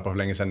nyckelharpa för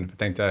länge sedan. Jag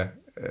tänkte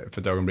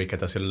för ett ögonblick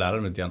att jag skulle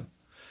lära mig lite igen.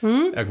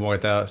 Jag kommer ihåg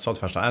att jag sa till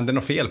farsan, det är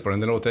något fel på den,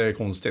 det låter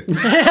konstigt. Men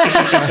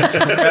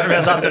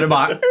jag satt där och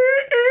bara...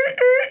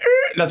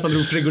 Lät som att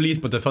drog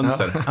frigolit mot ett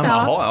fönster. Han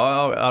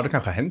bara, ja, det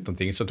kanske har hänt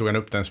någonting. Så tog han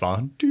upp den och så bara...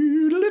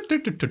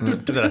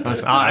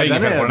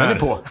 Den är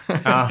på.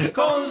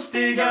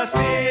 Konstiga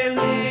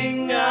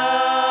spelningar.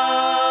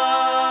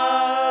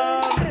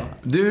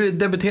 Du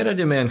debuterade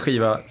ju med en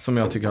skiva som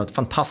jag tycker har ett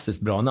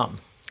fantastiskt bra namn.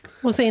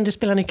 Åsa Jinder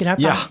spelar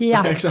nyckelharpa.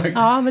 Ja, exakt.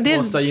 Ja, men det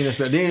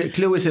är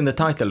Clue is in the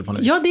title på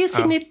något. Ja, det är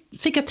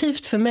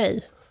signifikativt för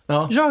mig.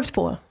 Ja. Rakt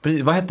på.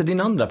 Precis. Vad hette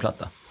din andra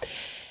platta?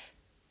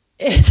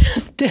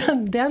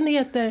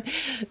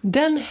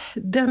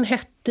 Den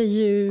hette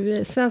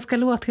ju Svenska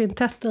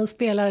låtkvintetten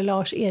spelar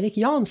Lars-Erik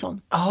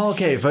Jansson.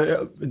 Okej,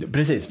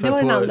 precis. Det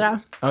var den andra.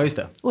 Ja, just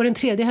det. Och den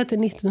tredje hette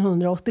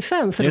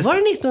 1985, för då var det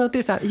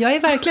 1985. Jag är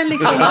verkligen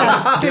liksom så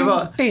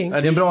här, det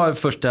är en bra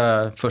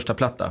första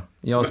platta.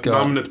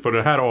 Namnet på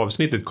det här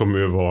avsnittet kommer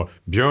ju vara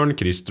Björn,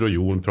 Christer och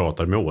Jon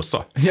pratar med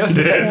Åsa. Just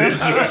det.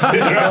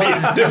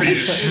 Det blir...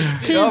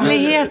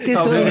 Tydlighet är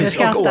så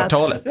underskattat. Och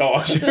årtalet.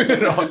 Ja,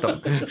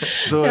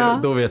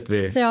 2018. Då vet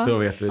vi. Ja. Då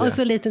vet vi det. Och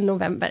så lite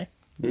november.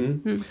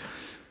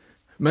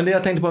 Men det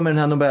jag tänkte på med den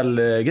här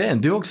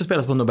Nobelgrejen, du har också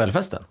spelat på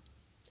Nobelfesten.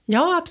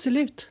 Ja,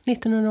 absolut.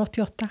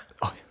 1988.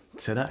 Oj,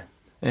 se där.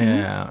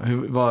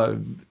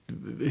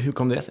 Hur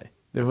kom det sig?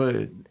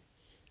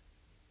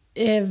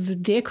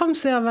 Det kom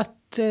sig av att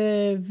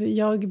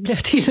jag blev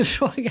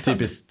tillfrågad.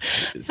 Typiskt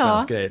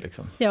svensk grej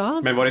liksom.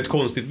 Ja. Men var det ett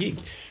konstigt gig?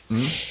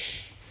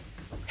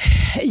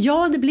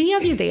 Ja, det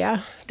blev ju det.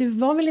 Det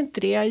var väl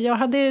inte det.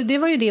 Det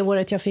var ju det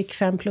året jag fick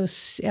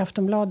 5+ i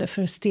Aftonbladet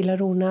för Stilla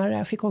Ronära.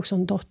 Jag fick också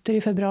en dotter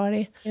i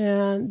februari.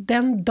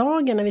 Den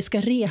dagen när vi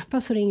ska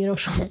repa så ringer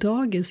oss från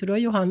dagis. För då har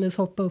Johannes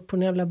hoppat upp på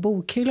en jävla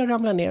bokhylla och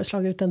ramlat ner och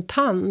slagit ut en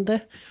tand.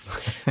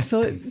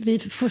 Så vi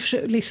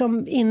får,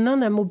 liksom, innan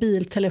den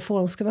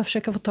mobiltelefon ska vi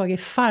försöka få tag i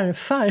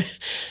farfar.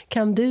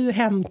 Kan du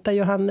hämta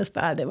Johannes?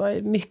 Det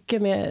var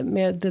mycket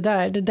med det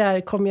där. Det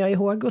där kommer jag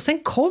ihåg. Och sen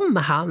kom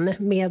han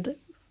med...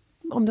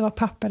 om det var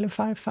pappa eller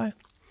farfar.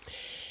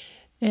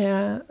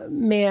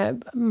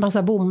 Med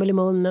massa bomull i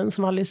munnen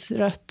som var alldeles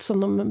rött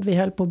som vi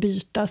höll på att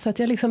byta. Så att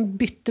jag liksom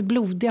bytte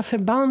blodiga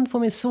förband på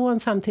min son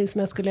samtidigt som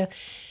jag skulle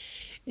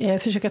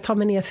försöka ta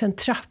mig ner för en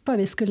trappa.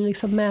 Vi skulle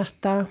liksom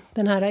mäta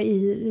den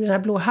här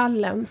blå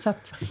hallen. Så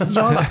att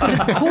jag skulle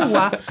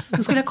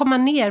då skulle jag komma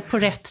ner på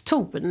rätt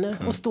ton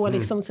och stå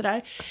liksom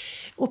sådär.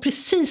 Och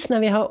precis när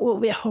vi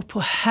har på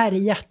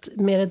härjat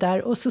med det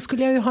där. Och så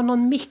skulle jag ju ha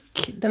någon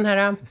mick, den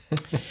där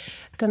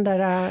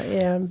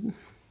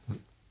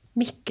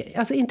micken,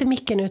 alltså inte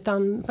micken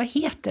utan vad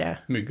heter det?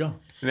 Mygga.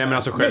 Nej, men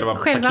alltså själva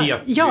paket.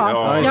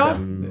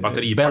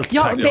 Batteribält.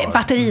 Ja,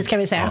 batteriet kan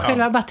vi säga. Ja.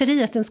 Själva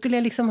batteriet, den skulle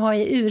jag liksom ha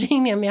i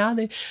urringningen, men jag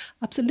hade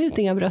absolut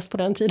inga bröst på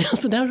den tiden,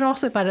 så den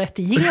rasade bara rätt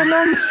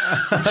igenom.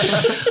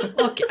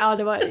 Och ja,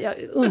 det var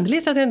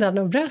underligt att jag inte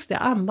hade någon bröst. Jag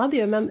ammade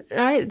ju, men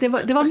nej, det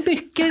var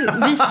mycket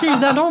vid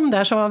sidan om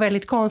där som var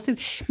väldigt konstigt.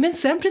 Men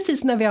sen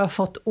precis när vi har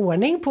fått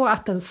ordning på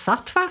att den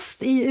satt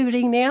fast i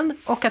urringningen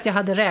och att jag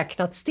hade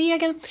räknat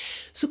stegen,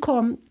 så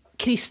kom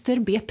Christer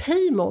B.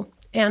 Peimo,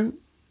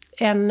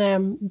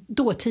 en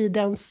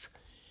dåtidens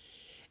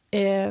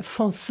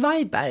von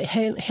Zweiberg.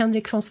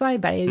 Henrik von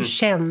Zweiberg är ju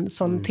känd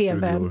som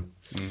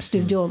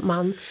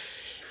tv-studioman.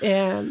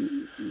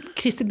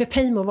 Christer B.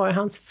 Peimo var ju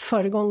hans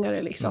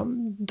föregångare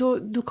liksom.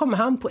 Då kommer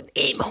han på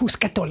men hon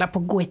ska inte hålla på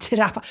och gå i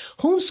trappa.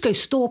 Hon ska ju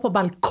stå på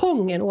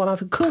balkongen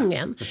ovanför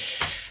kungen.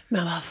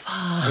 Men vad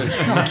fan,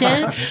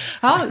 okej.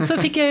 Ja, så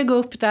fick jag ju gå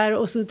upp där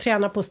och så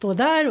träna på att stå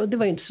där. Och det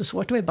var ju inte så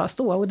svårt, det var ju bara att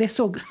stå. Och det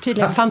såg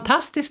tydligen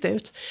fantastiskt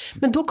ut.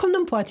 Men då kom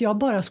de på att jag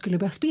bara skulle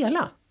börja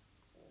spela.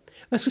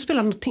 Jag skulle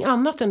spela någonting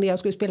annat än det jag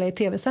skulle spela i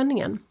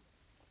tv-sändningen.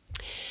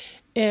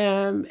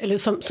 eller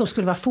som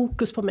skulle vara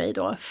fokus på mig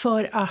då,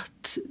 för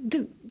att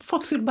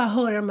folk skulle bara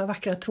höra de här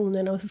vackra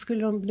tonerna och så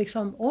skulle de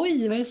liksom,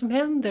 oj, vad är det som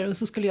händer? Och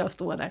så skulle jag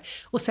stå där.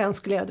 Och sen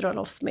skulle jag dra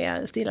loss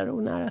med Stilla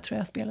ro nära, tror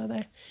jag spelade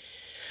där.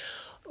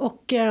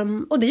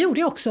 Och det gjorde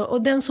jag också.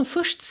 Och den som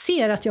först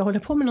ser att jag håller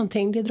på med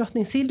någonting, det är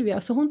drottning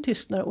Silvia. Så hon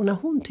tystnar, och när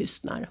hon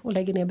tystnar och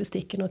lägger ner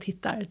besticken och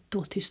tittar,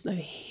 då tystnar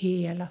ju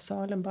hela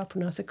salen bara på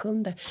några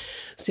sekunder.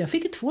 Så jag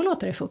fick ju 2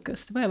 låtar i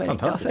fokus, det var jag väldigt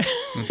glad för.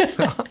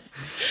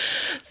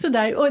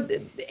 Sådär. Och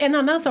en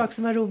annan sak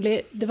som var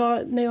rolig, det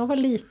var när jag var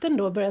liten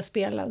då och började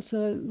spela,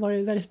 så var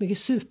det väldigt mycket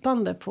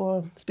supande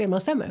på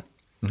spelmansstämmor.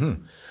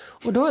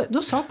 Och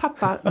då sa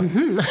pappa Det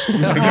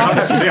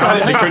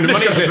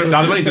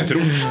hade man inte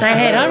trott.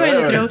 Nej, det hade man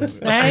inte trott.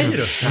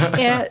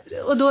 Nej.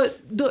 Och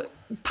då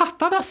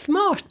pappa var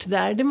smart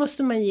där, det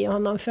måste man ge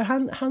honom. För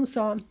han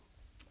sa,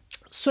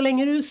 så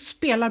länge du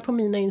spelar på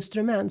mina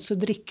instrument så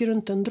dricker du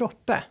inte en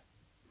droppe.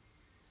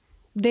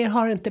 Det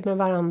har inte med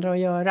varandra att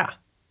göra.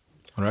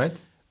 All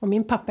right. Och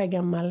min pappa är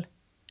gammal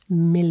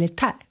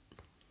militär.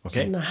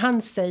 Okay. Så när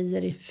han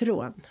säger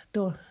ifrån,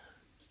 då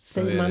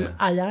säger man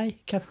aj,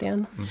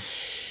 kapten.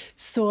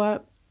 Så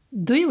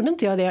då gjorde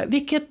inte jag det.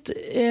 Vilket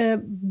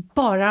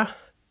bara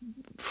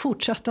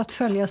fortsatte att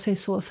följa sig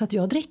så att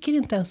jag dricker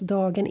inte ens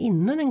dagen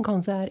innan en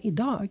konsert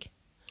idag.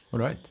 All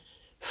right.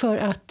 För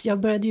att jag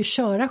började ju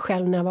köra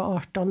själv när jag var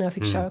 18, när jag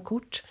fick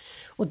körkort.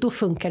 Och då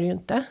funkar det ju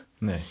inte.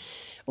 Nej.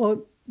 Och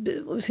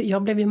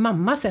jag blev ju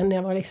mamma sen när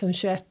jag var liksom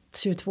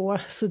 21-22,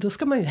 så då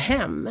ska man ju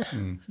hem.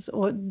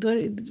 Och då,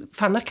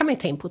 för annars kan man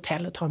ju ta in på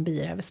hotell och ta en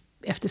bira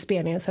efter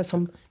spelningen, så här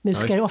som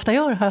musiker ofta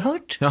gör, har jag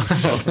hört.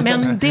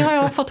 Men det har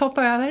jag fått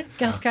hoppa över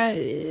ganska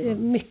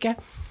mycket.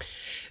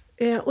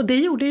 Och det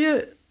gjorde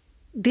ju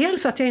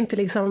dels att jag inte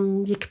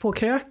liksom gick på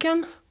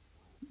kröken,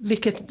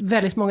 vilket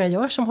väldigt många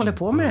gör som håller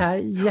på med det här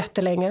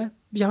jättelänge.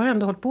 Jag har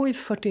ändå hållit på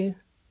i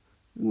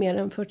mer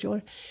än 40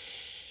 år.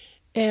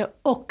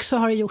 Och så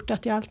har det gjort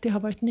att jag alltid har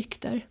varit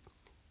nykter.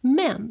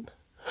 Men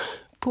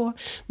på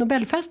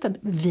Nobelfesten,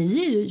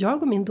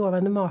 jag och min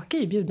dåvarande make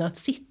är bjudna att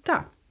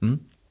sitta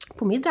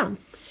på middagen.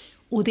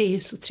 Och det är ju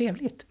så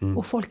trevligt.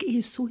 Och folk är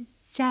ju så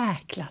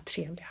jäkla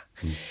trevliga.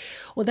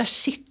 Och där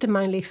sitter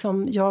man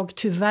liksom, jag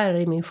tyvärr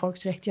i min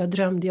folkdräkt, jag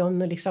drömde ju om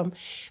någon liksom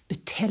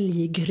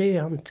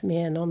buteljgrönt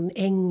med någon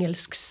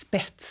engelsk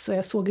spets. Och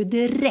jag såg ju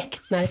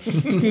direkt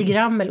när Stig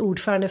Ramel,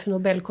 ordförande för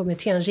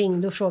Nobelkommittén,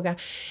 ringde och frågade,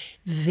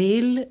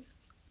 vill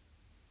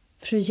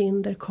fru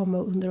Ginder komma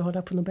och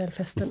underhålla på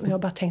Nobelfesten? Och jag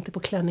bara tänkte på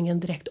klänningen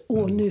direkt.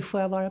 Nu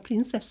får jag vara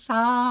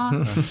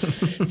prinsessa.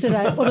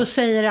 Sådär. Och då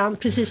säger han,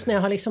 precis när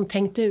jag har liksom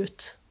tänkt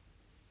ut,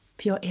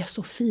 för jag är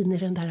så fin i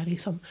den där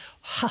liksom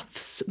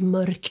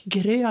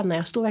havsmörkgröna.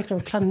 Jag står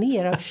verkligen och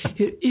planerar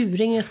hur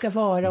urringen ska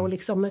vara och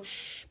liksom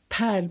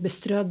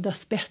pärlbeströdda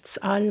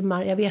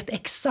spetsarmar. Jag vet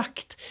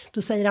exakt.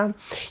 Då säger han,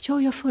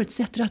 jag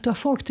förutsätter att du har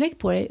folkdräkt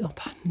på dig. Och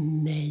bara,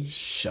 nej.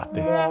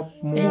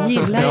 Jag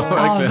gillar det.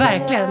 Ja,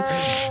 verkligen.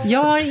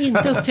 Jag har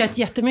inte uppträtt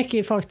jättemycket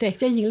i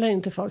folkdräkt. Jag gillar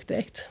inte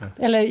folkdräkt.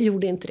 Eller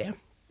gjorde inte det.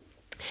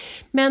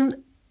 Men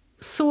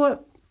så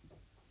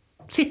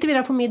sitter vi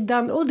där på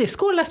middagen och det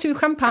skålas ju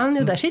champagne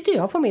och där sitter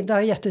jag på middag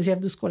och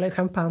jättetrevligt och skålar i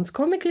champagne. Så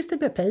kommer Christer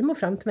B. Pejmo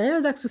fram till mig och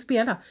det är dags att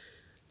spela.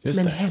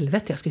 Men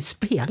helvete, jag ska ju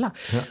spela.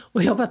 Ja.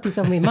 Och jag bara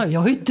tittar på min man, jag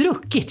har ju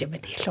druckit. Ja, men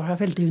det klarar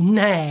väl du?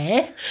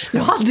 Nej,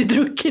 jag har aldrig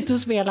druckit och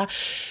spela.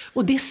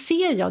 Och det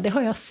ser jag, det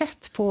har jag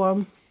sett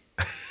på,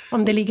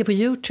 om det ligger på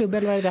YouTube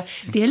eller vad det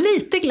är. Det är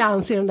lite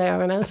glans i de där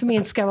ögonen som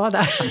inte ska vara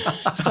där.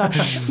 Så,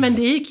 men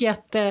det gick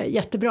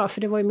jättebra,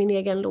 för det var ju min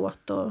egen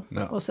låt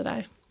och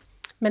sådär.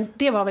 Men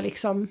det var väl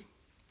liksom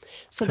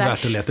sådär.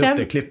 Värt att leta upp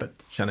det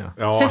klippet, känner jag.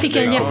 Ja, sen fick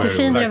jag en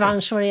jättefin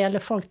revansch vad det gäller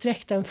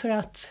folkdräkten, för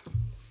att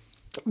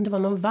om det var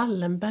någon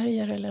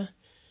Wallenbergare eller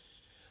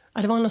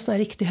det var någon sån här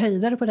riktig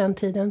höjdare på den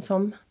tiden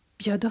som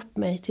bjöd upp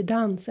mig till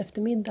dans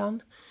efter middagen.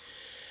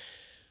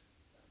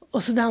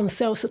 Och så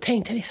dansade jag och så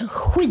tänkte jag liksom,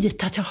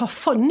 skit att jag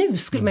har nu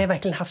skulle man ju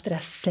verkligen haft det där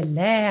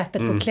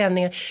släpet på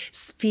klänningen.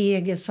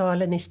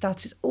 Spegelsalen i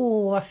Stadshuset.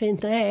 Vad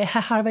fint. Nej,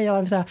 här var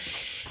jag så här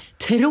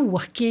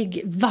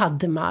tråkig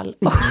vadmal.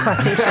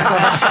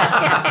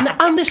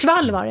 Anders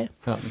Wall var det.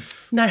 Ja.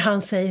 När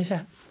han säger så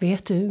här,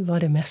 vet du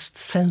vad det mest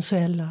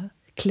sensuella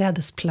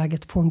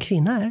klädesplagget på en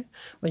kvinna är?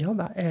 Och jag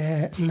bara,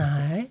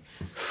 nej,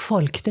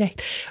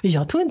 folkdräkt. Och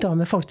jag tog inte av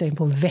mig folkdräkt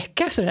på en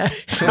vecka efter det där.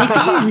 Jag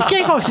gick till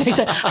Ica i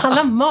folkdräkten,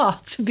 handlade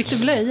mat, bytte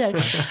blöjor.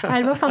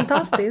 Det var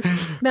fantastiskt.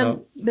 Men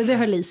det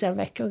höll i sig en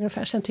vecka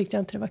ungefär, sen tyckte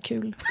jag inte det var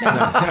kul.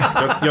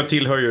 Jag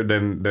tillhör ju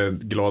den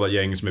glada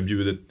gäng som är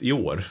bjudet i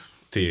år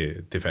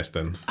till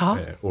festen.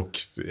 Och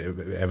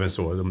även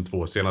så de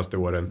 2 senaste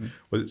åren.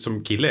 Och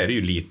som kille är det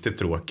ju lite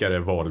tråkigare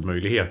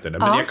valmöjligheter.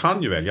 Men jag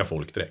kan ju välja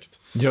folkdräkt.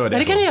 Gör det.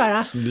 Det kan du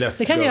göra.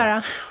 Det kan du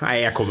göra.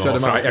 Nej, jag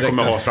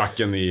kommer ha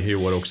fracken i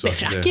år också. Men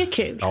frack är ju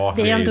kul.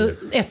 Det är ändå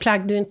ett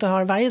plagg du inte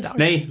har varje dag.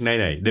 Nej.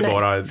 Det är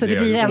bara så det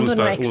blir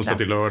ändå onsdag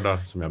till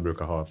lördag som jag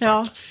brukar ha frack.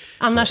 Ja,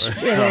 annars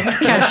är det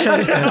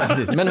kanske. Ja,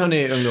 precis. Men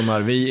hörni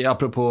ungdomar,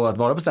 apropå att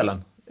vara på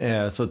ställen.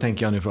 så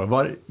tänker jag nu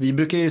fråga. Vi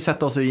brukar ju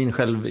sätta oss in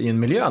själv i en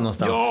miljö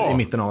någonstans i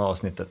mitten av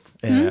avsnittet.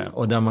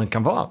 Och där man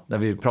kan vara, där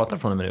vi pratar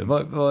från och med nu.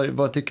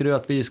 Vad tycker du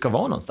att vi ska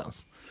vara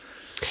någonstans?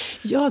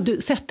 Ja, du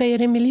sätter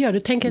er i miljö. Du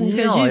tänker att ni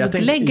ska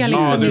ljudlägga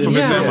liksom du får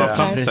bestämma miljön.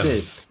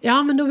 platsen.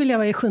 Ja, men då vill jag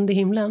vara i 7:e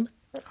himlen.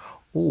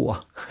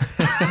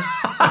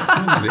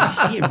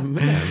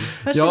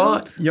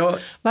 Varsågod.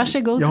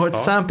 Varsågod. Jag har ett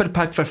sample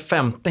pack för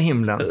 5:e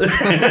himlen.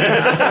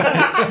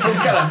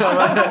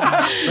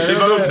 Vi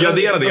bara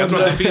uppgradera det. Jag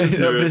tror att det finns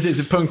nu. Ja,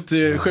 precis, punkt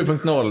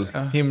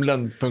 7.0.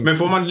 Himlen. Men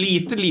får man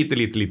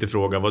lite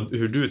fråga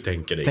hur du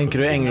tänker dig? Tänker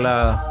du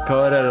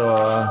änglakörer och...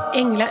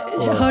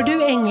 Hör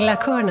du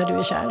änglakör när du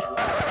är kär?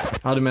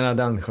 Ja, du menar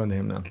den 7:e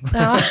himlen.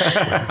 Ja.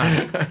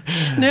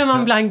 Nu är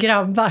man bland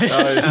grabbar.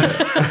 Ja, just det.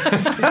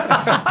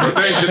 Jag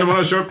tänkte när man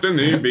har köpt en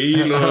ny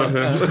bil och...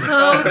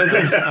 Ja,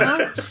 precis.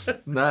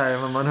 Nej,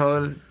 men man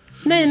hör...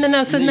 Nej, men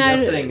alltså när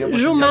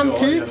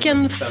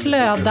romantiken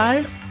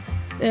flödar,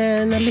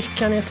 när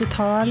lyckan är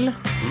total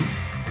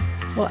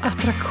och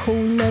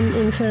attraktionen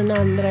inför den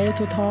andra är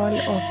total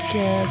och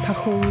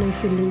passionen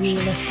för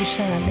livet och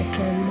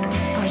kärleken och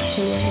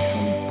allting är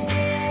liksom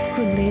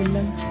på 7:e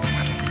himlen.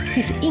 Det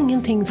finns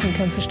ingenting som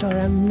kan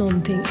förstöra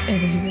någonting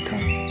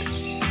överhuvudtaget.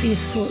 Det är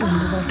så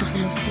underbart att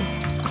finnas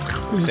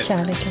i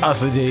kärleken.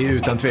 Alltså det är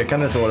utan tvekan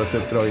det svåraste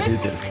uppdraget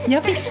hittills.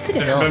 Jag visste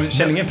det. Ja.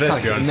 Känner ingen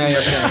press, Björn? Nej,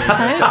 jag känner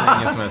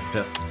ingen som helst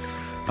press.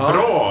 Ja.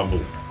 Bravo!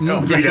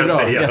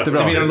 Jättebra.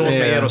 Det blir en låt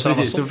med er och samma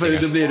precis, så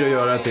då blir det att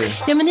göra till...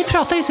 Ja, men ni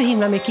pratar ju så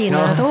himla mycket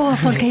innan att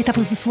folk kan hitta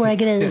på så svåra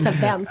grejer. Så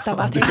vänta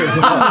bara till.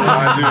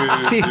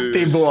 Sitt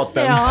i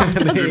båten. Ja,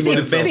 Det är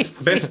både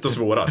bäst och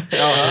svårast.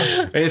 Ja,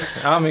 visst.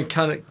 Ja, men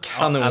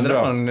kanon. Det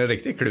var en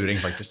riktig kluring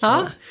faktiskt.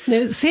 Ja,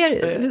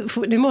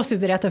 nu måste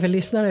vi berätta för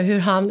lyssnare hur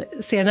han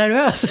ser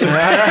nervös ut.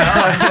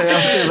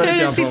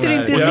 Jag sitter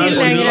inte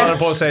still längre. Han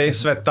på sig,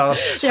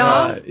 svettas.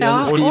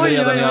 Jag skriver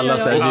redan i alla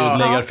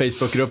ljudläggar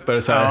Facebookgrupper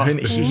så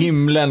här,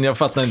 himlen, jag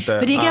fattar inte.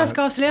 För det är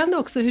ganska avslöjande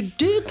också hur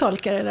du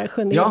tolkar det där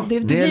 7:e. Ja, det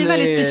blir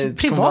väldigt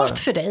privat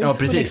för dig. Ja,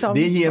 precis. Liksom,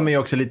 det ger mig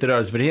också lite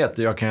rörelsefrihet.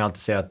 Jag kan ju alltid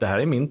säga att det här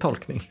är min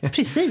tolkning.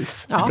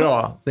 Precis. Ja.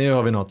 Bra, det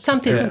har vi något.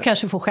 Samtidigt som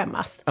kanske får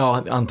skämmas.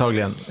 Ja,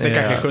 antagligen. Det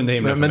kanske är 7:e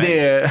himlen men det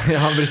är,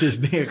 ja, precis.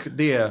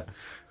 Det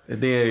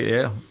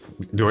är...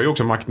 Du har ju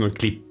också makten att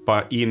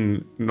klippa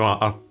in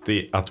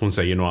att hon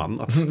säger något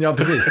annat. Ja,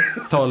 precis.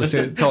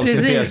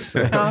 Talsyntes.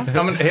 Ja.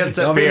 Ja, men helt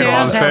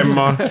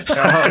Spegelstämma.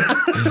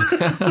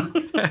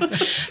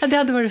 Ja, det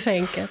hade varit för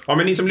enkelt. Ja,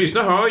 men ni som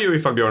lyssnar hör ju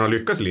ifall Björn har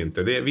lyckats eller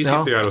inte. Vi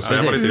sitter ju här och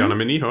svävar lite grann,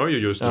 men ni hör ju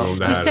just nu om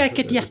det här. Det är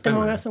säkert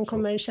jättemånga som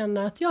kommer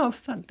känna att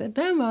fan,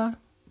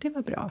 det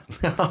var bra.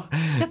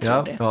 Jag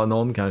tror det. Ja,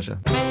 någon kanske.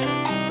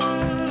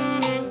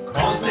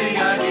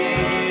 Konstiga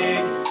gig.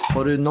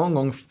 Har du någon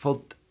gång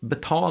fått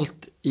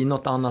betalt i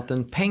något annat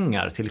än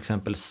pengar? Till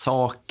exempel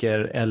saker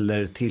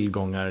eller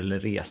tillgångar eller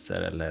resor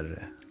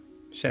eller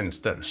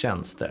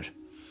tjänster?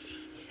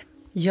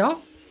 Ja.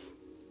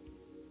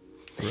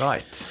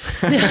 Right.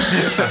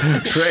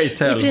 Pray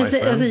tell, my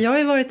friend. Alltså, jag har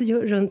ju varit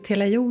runt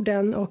hela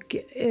jorden och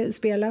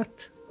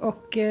spelat.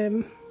 Och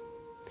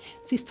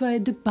sist var jag i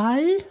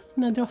Dubai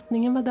när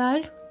drottningen var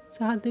där.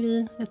 Så hade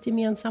vi ett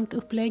gemensamt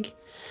upplägg.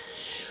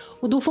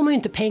 Och då får man ju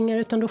inte pengar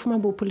utan då får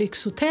man bo på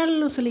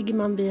lyxhotell och så ligger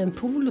man vid en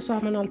pool och så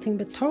har man allting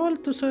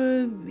betalt och så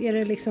är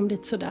det liksom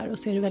lite sådär och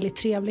så är det väldigt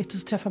trevligt och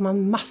så träffar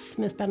man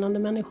massor med spännande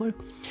människor.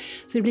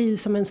 Så det blir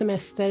som en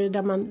semester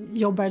där man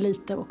jobbar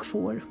lite och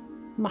får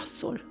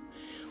massor.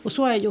 Och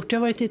så har jag gjort. Jag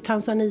har varit i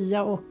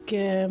Tanzania och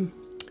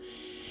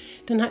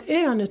den här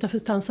ön utanför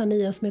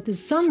Tanzania som heter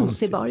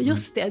Zanzibar.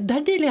 Just det,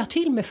 där delar jag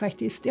till mig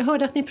faktiskt. Jag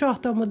hörde att ni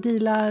pratade om att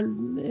deala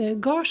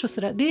gage och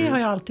sådär. Det har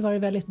jag alltid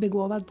varit väldigt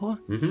begåvad på.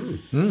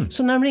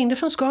 Så när de ringde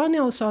från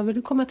Scania och sa, vill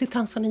du komma till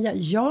Tanzania?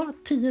 Ja,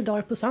 10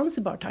 dagar på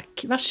Zanzibar,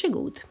 tack.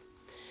 Varsågod.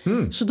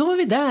 Så då var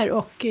vi där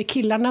och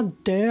killarna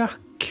dök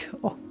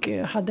och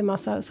hade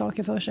massa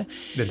saker för sig.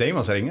 Det är dig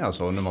man ska ringa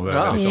alltså när man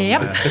behöver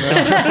Japp.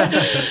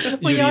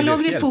 Och jag låg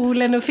vid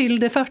poolen och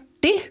fyllde 40.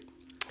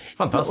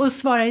 Fantastiskt. Och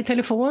svara i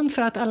telefon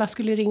för att alla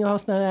skulle ringa och ha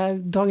såna där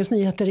Dagens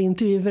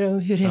Nyheter-intervjuer om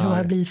hur det är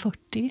att bli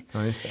 40.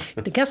 Ja, just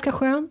det. Det är ganska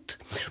skönt.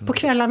 På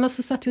kvällarna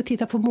så satt vi och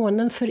tittade på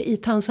månen, för i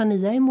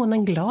Tanzania är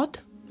månen glad.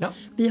 Ja.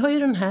 Vi har ju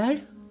den här,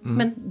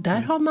 men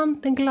där har man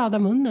den glada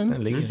munnen.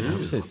 Den ligger,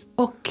 precis.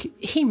 Och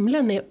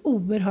himlen är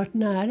oerhört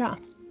nära.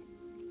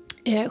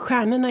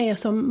 Stjärnorna är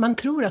som, man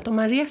tror att om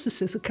man reser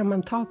sig så kan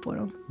man ta på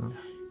dem.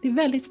 Det är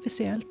väldigt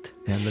speciellt.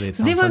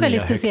 Så det var en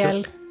väldigt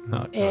speciell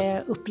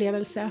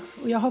upplevelse.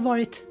 Och jag har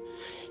varit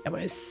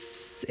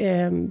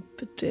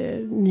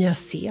Nya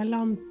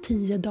Zeeland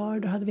 10 dagar.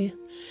 Då hade vi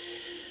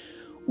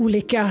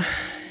olika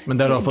Men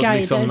där har du fått guider.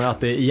 liksom att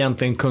det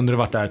egentligen kunde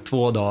varit där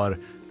 2 dagar,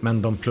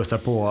 men de plussar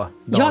på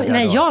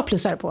dagar. Jag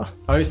plussar på.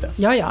 Ja, just det.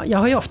 Ja, jag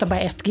har ju ofta bara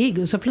ett gig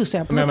och så plussar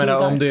jag på Men jag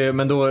menar, 10 dagar.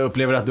 men då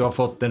upplever du att du har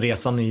fått den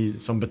resan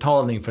som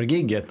betalning för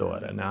gigget då,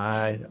 eller?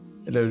 Nej.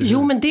 Eller,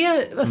 Jo, men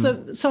det, alltså,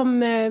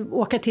 som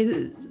åka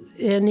till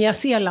Nya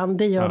Zeeland,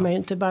 det gör man ju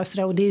inte bara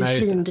sådär, och det är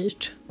ju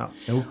svindyrt. Ja,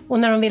 jo. Och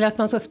när de vill att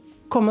man ska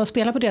komma och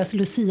spela på deras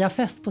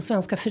Lucia-fest på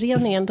Svenska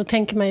föreningen, då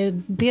tänker man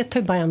ju, det tar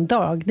ju bara en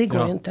dag, det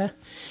går ju inte.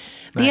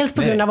 Dels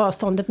på grund av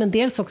avståndet, men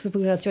dels också på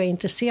grund av att jag är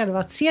intresserad av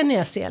att se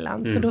Nya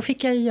Zeeland. Så då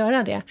fick jag ju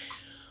göra det.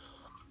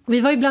 Och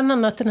vi var ju bland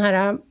annat den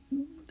här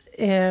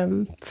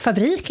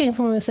fabriken,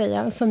 får man väl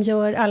säga, som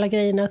gör alla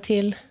grejerna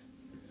till,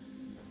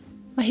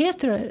 vad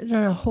heter det, de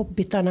här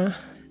hobbitarna?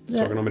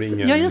 Sagan om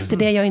ringen. Ja, just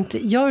det.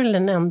 Jag är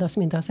den enda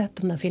som inte har sett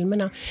de där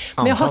filmerna.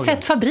 Men jag har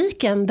sett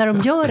fabriken där de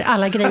gör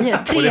alla grejer.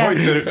 Och det har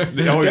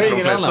ju inte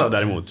de flesta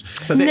däremot.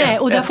 Så det Nej,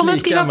 och där får man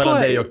skriva mellan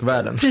på dig och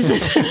världen.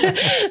 Precis.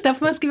 Där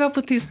får man skriva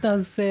på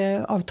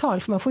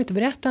tystnadsavtal, för man får inte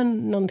berätta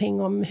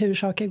någonting om hur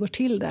saker går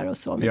till där och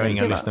så. Vi har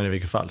inga lyssnare i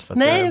vilket fall. Så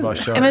Nej, bara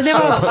men det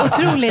var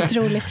otroligt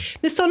roligt.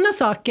 Det är sådana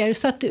saker,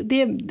 så att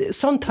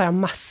sånt har jag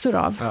massor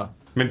av. Ja.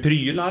 Men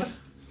prylar?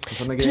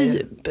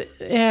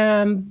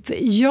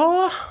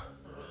 Ja,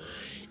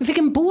 jag fick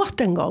en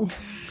båt en gång.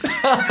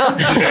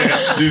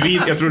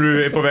 Jag tror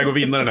du är på väg att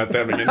vinna den här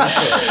tävlingen.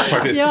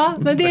 Faktiskt. Ja,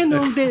 men det är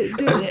nog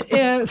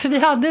för vi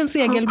hade en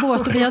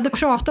segelbåt och vi hade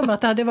pratat om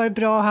att det hade varit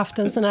bra att haft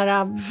en sån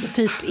här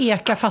typ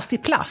eka fast i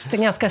plast,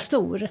 en ganska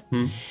stor.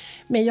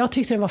 Men jag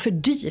tyckte det var för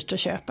dyrt att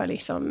köpa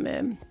liksom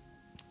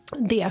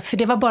det, för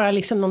det var bara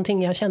liksom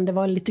någonting jag kände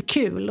var lite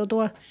kul, och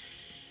då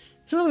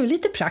så var det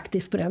lite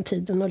praktiskt på den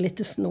tiden och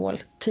lite snål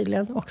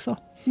tydligen också.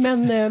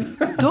 Men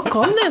då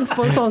kom det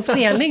en sån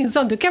spelning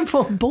så du kan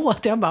få en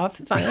båt. Jag bara,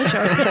 fan, jag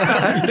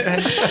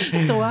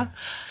kör. Så.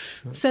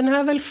 Sen har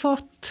jag väl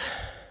fått...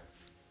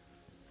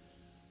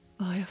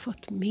 Jag har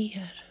fått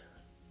mer.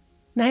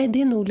 Nej,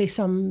 det är nog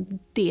liksom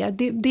det.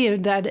 Det är ju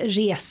där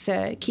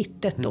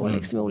resekittet då,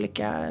 liksom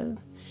olika...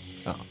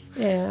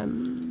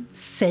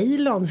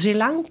 Ceylon, Sri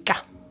Lanka.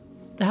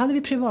 Där hade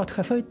vi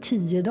privatchaufför i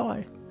 10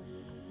 dagar.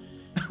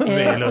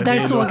 Och där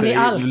såg vi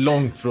allt.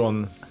 Långt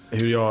från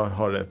hur jag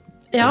har det.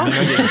 Ja.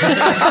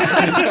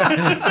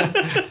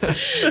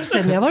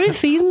 Sen jag var i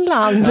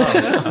Finland.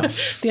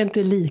 Det är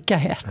inte lika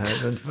hett.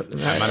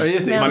 Man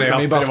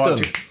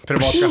är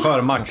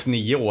privatchaufför max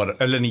 9 år.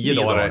 Eller 9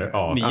 dagar.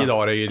 Ja. 9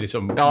 dagar är ju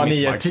liksom... Ja,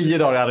 10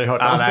 dagar har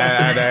jag aldrig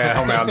hört. Nej, det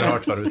har man aldrig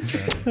hört förut.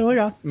 Jo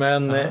då.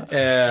 Men...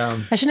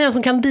 Jag känner en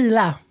som kan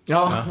deala.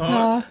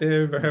 Ja. Det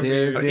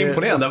är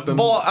imponerande.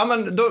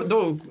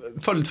 Då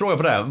följdfråga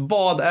på det.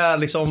 Vad är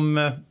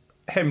liksom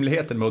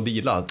hemligheten med att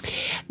deala?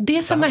 Det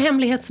är samma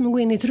hemlighet som att gå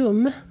in i ett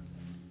rum.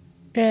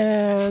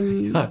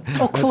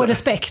 Och få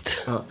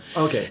respekt.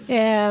 Okay.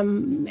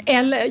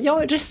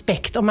 Eller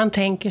respekt om man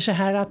tänker så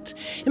här att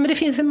men det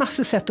finns en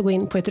massa sätt att gå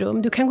in på ett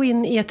rum. Du kan gå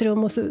in i ett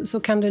rum och så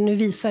kan du, nu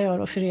visa jag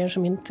då för er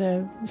som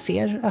inte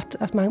ser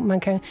att man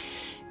kan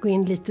gå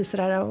in lite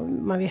sådär och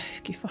man vet,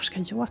 gud, var ska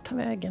jag ta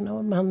vägen?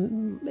 Och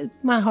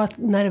man har ett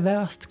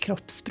nervöst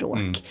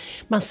kroppsspråk.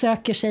 Man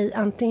söker sig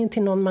antingen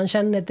till någon man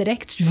känner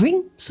direkt,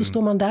 så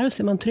står man där och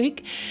så är man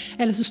trygg.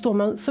 Eller så står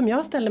man, som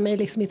jag ställer mig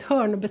liksom i ett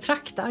hörn och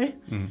betraktar.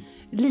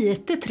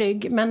 Lite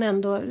trygg, men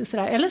ändå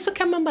sådär. Eller så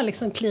kan man bara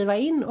liksom kliva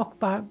in och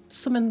bara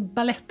som en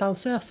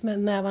balettdansös med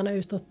nävarna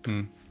utåt.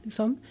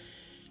 Liksom.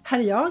 Här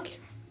är jag.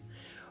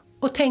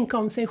 Och tänka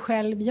om sig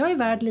själv. Jag är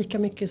värd lika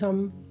mycket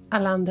som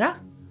alla andra.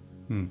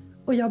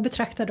 Och jag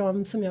betraktar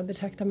dem som jag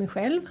betraktar mig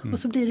själv. Och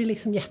så blir det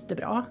liksom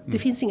jättebra. Det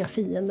finns inga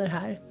fiender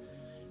här.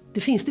 Det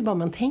finns det bara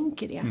man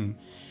tänker det.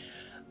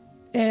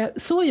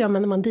 Så gör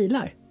man när man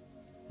dealar.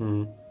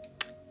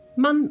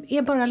 Man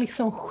är bara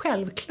liksom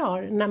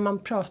självklar när man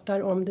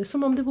pratar om det.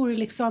 Som om det vore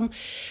liksom...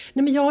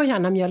 Nej, men jag har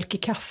gärna mjölk i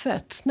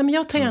kaffet. Nej, men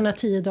jag tar gärna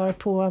 10 dagar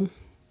på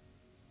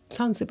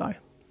Zanzibar.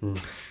 Men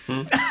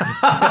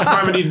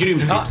det är ett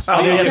grymt tips.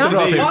 Ja, det är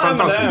jättebra tips.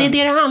 Fantastiskt.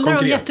 Det handlar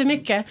konkret om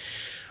jättemycket.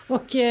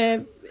 Och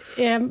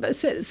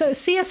så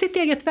se sitt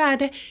eget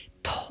värde.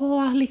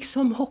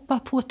 Hoppa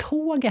på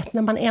tåget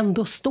när man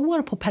ändå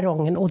står på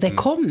perrongen och det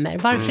kommer.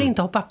 Varför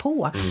inte hoppa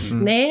på?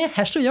 Nej,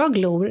 här står jag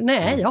glor.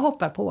 Nej, jag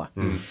hoppar på.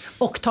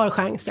 Och tar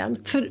chansen.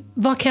 För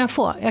vad kan jag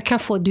få? Jag kan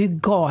få, du är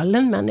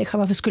galen människa.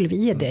 Varför skulle vi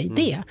ge dig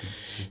det?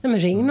 Nej, men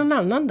ring någon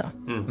annan då.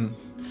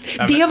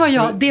 Det var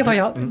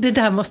jag. Det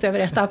där måste jag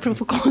berätta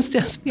apropå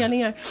konstiga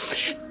spelningar.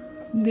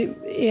 Det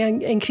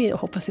är en kvinna, jag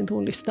hoppas inte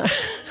hon lyssnar.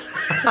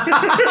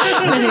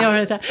 Men det gör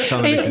det inte.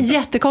 En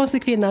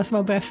jättekonstig kvinna som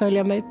har börjat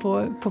följa mig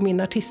på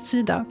min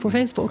artistsida på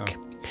Facebook.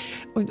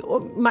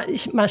 Och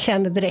man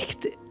känner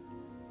direkt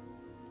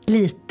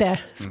lite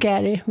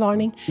scary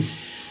varning.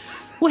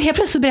 Och helt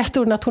plötsligt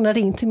berättar hon att hon har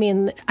ringt till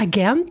min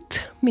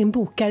agent, min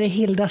bokare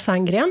Hilda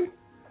Sandgren.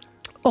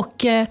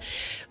 Och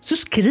så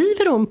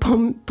skriver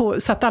hon på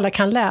så att alla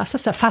kan läsa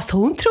så här, fast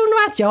hon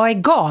tror nog att jag är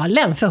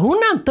galen för hon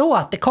har inte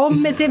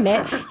återkommit till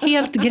mig.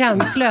 Helt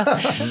gränslöst.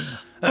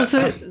 Och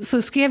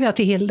så skrev jag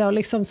till Hilda och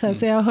liksom så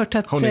jag har hört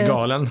att... Hon är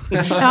galen.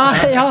 Ja,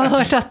 jag har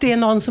hört att det är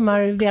någon som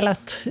har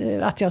velat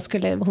att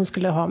hon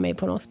skulle ha mig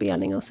på någon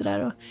spelning och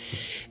sådär.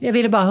 Jag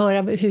ville bara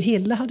höra hur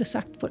Hilda hade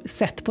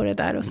sett på det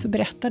där och så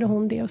berättade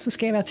hon det. Och så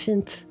skrev jag ett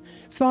fint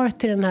svar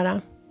till den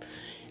här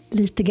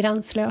lite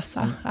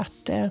gränslösa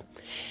att...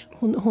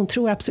 hon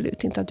tror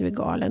absolut inte att du är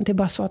galen. Det är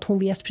bara så att hon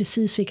vet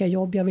precis vilka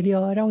jobb jag vill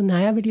göra och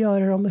när jag vill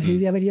göra dem och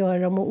hur jag vill göra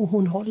dem. Och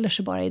hon håller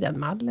sig bara i den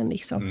mallen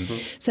liksom.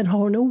 Sen har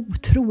hon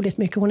otroligt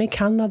mycket. Hon är i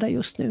Kanada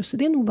just nu, så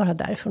det är nog bara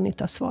därför hon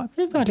inte har svar.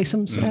 Det är bara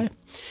liksom sådär.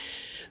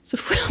 Så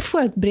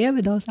får jag ett brev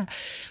idag så här.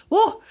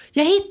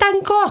 Jag hittade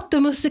en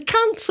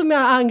gatumusikant som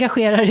jag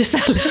engagerar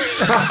istället.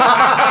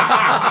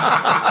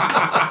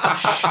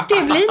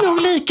 Det blir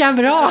nog lika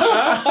bra.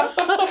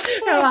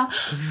 Jag bara,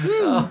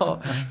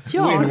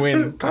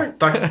 Win-win.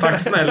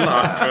 Tack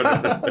snälla.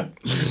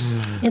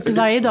 Inte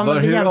varje dag man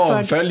blir Hur jämförd.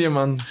 avföljer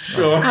man?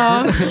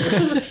 Ja.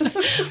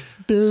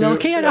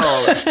 Blockera.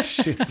 Ja,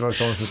 shit vad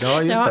konstigt.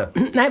 Ja, just det.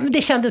 Nej, men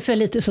det kändes väl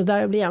lite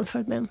sådär att bli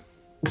jämförd med.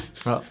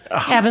 Ja.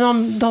 Även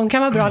om de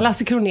kan vara bra.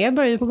 Lasse Kronér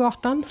börjar ju på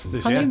gatan.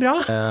 Han är ju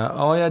bra.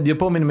 Ja, det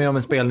påminner mig om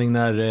en spelning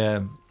när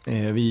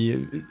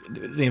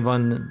det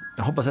var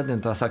jag hoppas att jag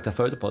inte har sagt det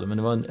förut på det, men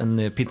det var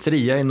en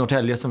pizzeria i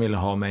Norrtälje som ville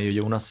ha mig och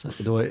Jonas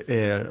då,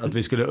 att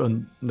vi skulle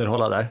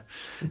underhålla där.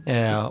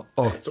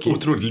 Och Så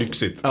otroligt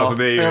lyxigt. Ja, Alltså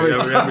det är ju... jag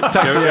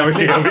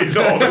blir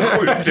så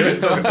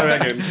avundsjuk.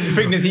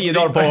 Fick ni 10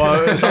 dagar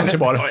på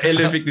Zanzibar?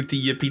 Eller fick ni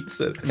 10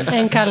 pizzor?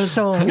 En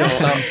calzone.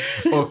 Ja,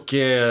 och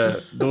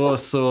då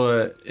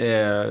så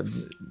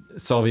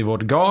sa vi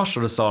vårt gage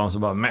och då sa de så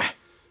bara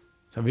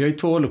så vi har ju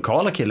 2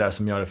 lokala killar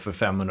som gör det för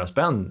 500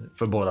 spänn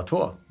för båda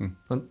 2.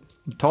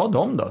 Ta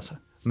dem då. Så.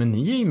 Men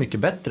ni är ju mycket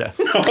bättre.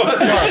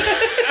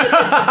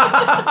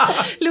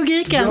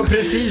 Logiken. Ja,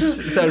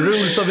 precis. Så här,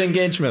 rules of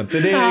engagement. Det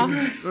är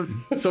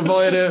det. Så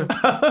vad är det?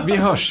 Vi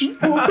hörs.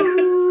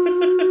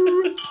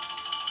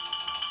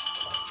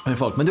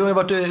 Folk. Men du har ju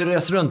varit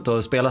rest runt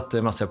och spelat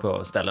massor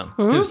på ställen.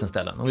 1000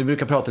 ställen. Och vi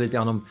brukar prata lite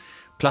grann om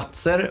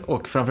platser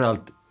och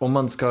framförallt om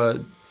man ska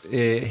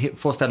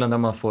få ställen där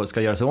man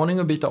ska göra sig ordning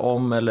och byta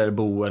om eller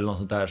bo eller något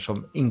sånt där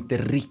som inte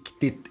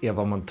riktigt är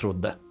vad man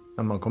trodde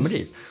när man kommer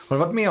dit. Har du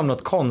varit med om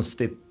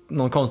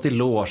någon konstig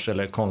loge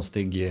eller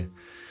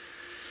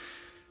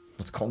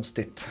något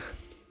konstigt?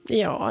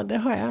 Ja, det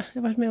har jag.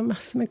 Jag har varit med om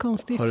massor med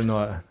konstigt. Har du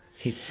några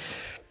hits?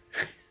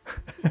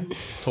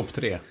 Topp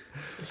 3.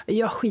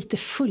 Jag skiter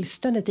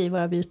fullständigt i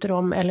vad jag byter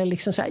om. Eller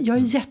liksom så här. Jag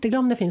är jätteglad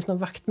om det finns någon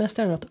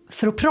vaktmästare eller något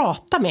för att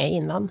prata med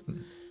innan.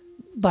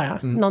 Bara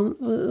någon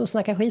att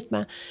snacka skit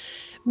med.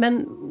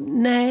 Men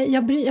nej,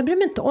 jag bryr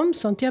mig inte om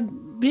sånt. Jag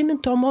bryr mig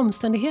inte om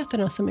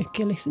omständigheterna så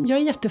mycket. Liksom. Jag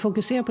är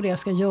jättefokuserad på det jag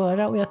ska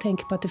göra och jag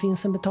tänker på att det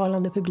finns en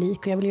betalande publik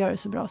och jag vill göra det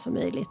så bra som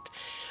möjligt.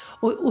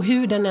 Och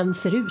hur den än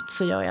ser ut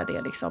så gör jag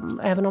det. Liksom.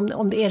 Även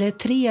om det är det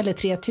 3 eller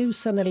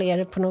 3000 eller är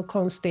det på något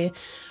konstigt,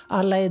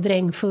 alla är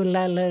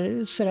drängfulla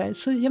eller sådär.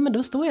 Så ja, men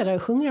då står jag där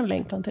och sjunger en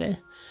längtan till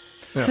dig.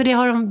 Ja. För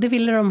det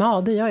ville de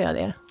ha, då gör jag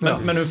det.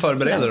 Men hur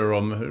förbereder du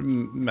dem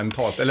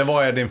mentalt? Eller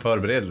vad är din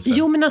förberedelse?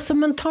 Jo, men alltså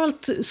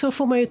mentalt så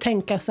får man ju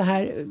tänka så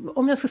här.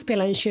 Om jag ska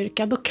spela i en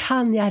kyrka, då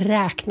kan jag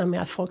räkna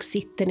med att folk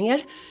sitter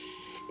ner.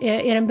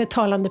 Är det en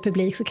betalande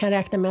publik så kan jag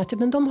räkna med att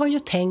men de har ju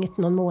tänkt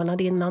någon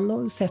månad innan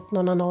och sett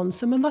någon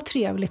annons. Men vad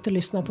trevligt att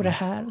lyssna på det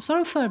här. Och så har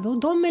de förberett. Och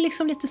de är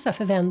liksom lite så här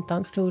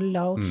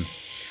förväntansfulla och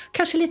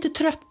kanske lite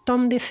trötta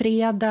om det är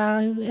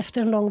fredag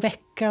efter en lång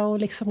vecka. Och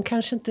liksom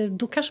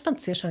då kanske man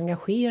inte ser så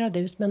engagerad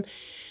ut. Men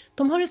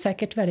de har det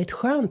säkert väldigt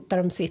skönt där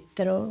de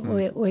sitter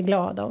och är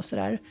glada och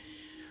sådär.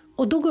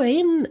 Och då går jag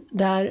in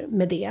där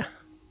med det.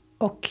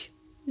 Och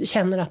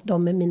känner att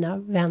de är mina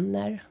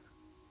vänner.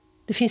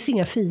 Det finns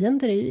inga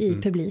fiender i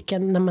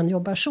publiken när man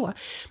jobbar så.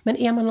 Men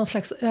är man någon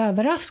slags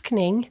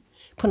överraskning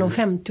på någon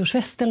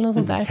 50-årsfest eller något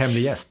sånt där.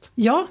 Hemlig gäst.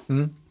 Ja,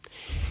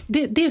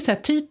 det är ju så här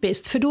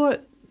typiskt. För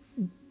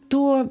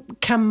då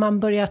kan man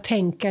börja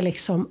tänka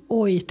liksom,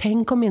 oj,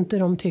 tänk om inte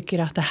de tycker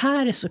att det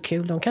här är så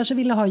kul. De kanske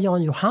ville ha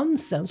Jan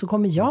Johansen, så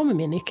kommer jag med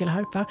min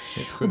nyckelharpa.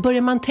 Och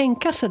börjar man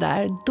tänka så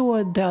där,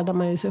 då dödar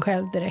man ju sig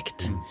själv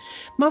direkt.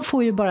 Man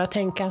får ju bara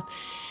tänka att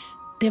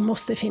det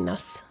måste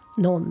finnas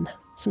någon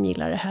som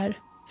gillar det här.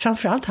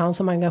 Framförallt han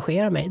som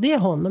engagerar mig. Det är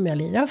honom jag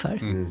lirar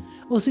för.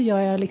 Och så gör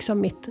jag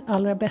liksom mitt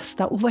allra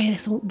bästa. Och vad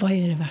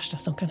är det värsta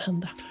som kan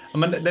hända? Ja,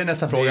 men det är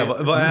nästa fråga.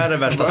 Vad är det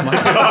värsta som har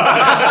hänt?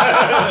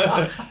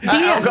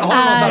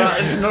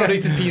 Har du någon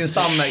riktigt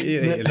pinsamma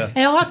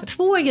Jag har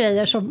 2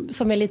 grejer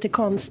som är lite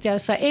konstiga.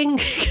 Så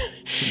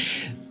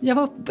jag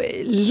var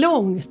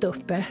långt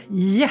uppe,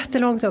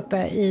 jättelångt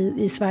uppe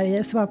i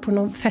Sverige. Så var jag på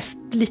någon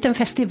liten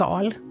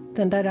festival.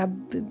 Den där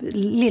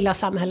lilla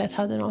samhället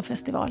hade någon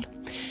festival.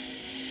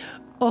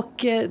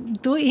 Och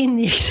då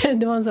ingick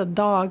det var en sån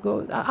dag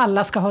och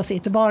alla ska ha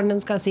sitt,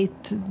 barnen ska ha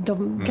sitt,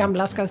 de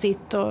gamla ska ha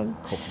sitt och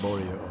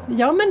Koppborg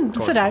ja men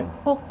sådär,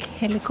 och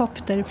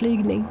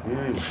helikopterflygning.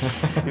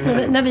 Så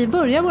när vi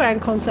börjar våran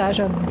konsert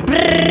så och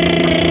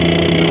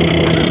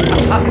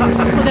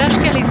där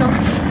ska liksom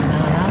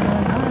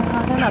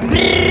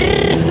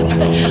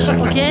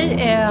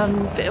okej,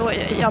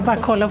 jag bara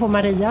kollar på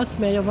Maria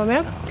som jag jobbar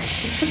med.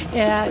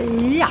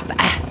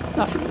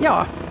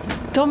 Ja.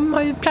 De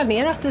har ju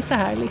planerat det så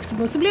här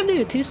liksom. Och så blev det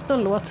ju tyst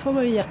någon låt, så var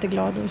man ju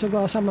jätteglad och så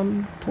gasade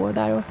man på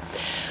där.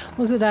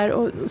 Och så där.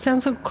 Och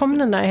sen så kom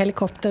den där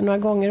helikoptern några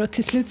gånger och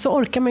till slut så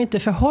orkar man ju inte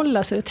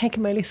förhålla sig. Då tänker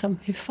man liksom,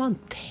 hur fan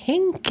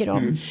tänker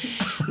de?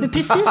 Men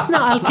precis när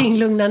allting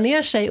lugnar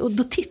ner sig och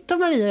då tittar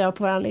Maria och jag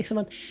på varandra liksom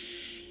att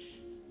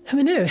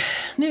men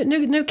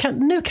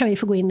nu kan vi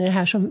få gå in i det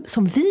här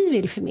som vi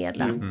vill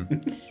förmedla.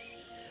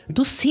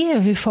 Då ser jag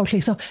hur folk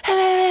liksom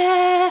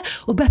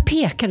och börjar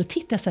peka och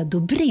titta så här, då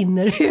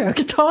brinner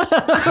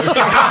högtalarna.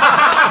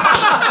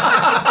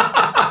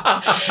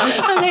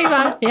 Jag tänkte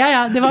bara,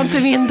 ja, det var inte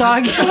min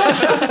dag.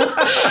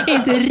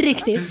 Inte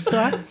riktigt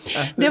så.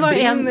 Det var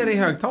brinner i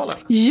högtalaren?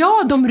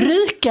 Ja, de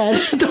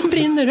ryker. De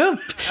brinner upp.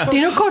 Det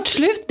är någon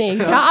kortslutning.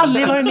 Jag har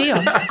aldrig varit med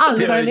om.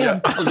 Aldrig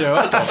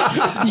hört om.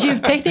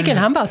 Ljudtekniken,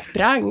 han bara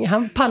sprang.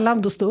 Han pallade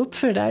inte att stå upp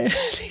för det där.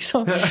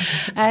 Liksom.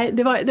 Nej,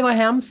 det var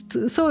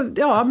hemskt. Så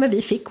ja, men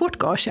vi fick vårt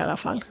gage i alla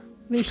fall.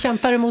 Vi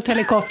kämpade mot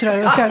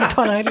helikoptrar och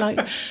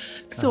högtalare.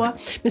 Så.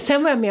 Men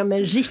sen var jag med om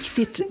en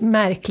riktigt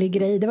märklig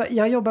grej.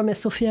 Jag jobbade med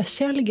Sofia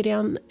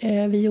Källgren.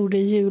 Vi gjorde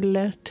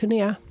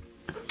julturné.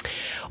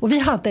 Och vi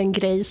hade en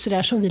grej så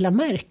där som vi lade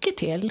märke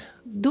till.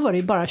 Då var det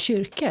ju bara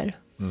kyrkor.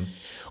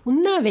 Och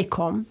när vi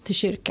kom till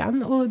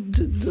kyrkan och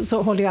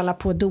så håller ju alla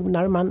på och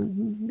donar och man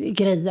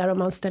grejar och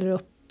man ställer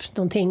upp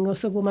någonting och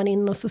så går man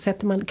in och så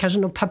sätter man kanske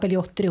några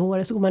papiljotter i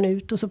håret, så går man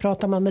ut och så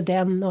pratar man med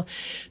den och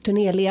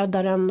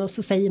turnéledaren och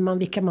så säger man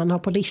vilka man har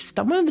på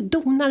listan. Man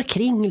donar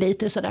kring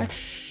lite sådär.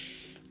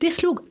 Det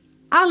slog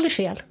aldrig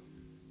fel.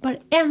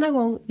 Varenda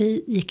gång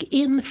vi gick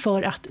in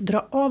för att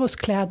dra av oss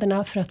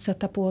kläderna för att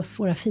sätta på oss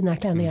våra fina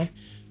klänningar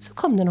så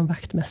kom det någon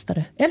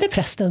vaktmästare eller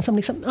prästen som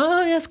liksom,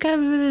 jag ska...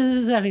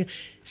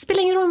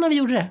 Spelar ingen roll när vi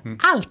gjorde det.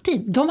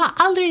 Alltid. De var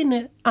aldrig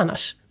inne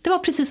annars. Det var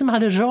precis som man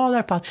hade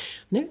radar på att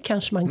nu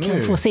kanske man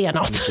kan få se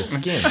något.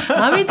 Jag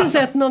har inte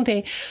sett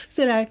någonting.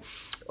 Sådär.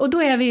 Och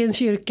då är vi i en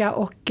kyrka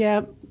och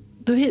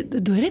då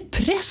är det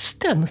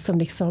prästen som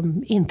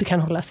liksom inte kan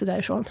hålla sig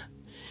därifrån.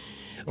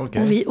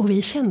 Okay. Och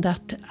vi kände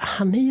att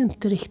han är ju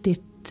inte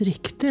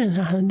riktigt den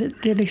här.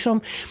 Det är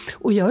liksom,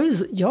 och jag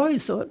är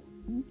så...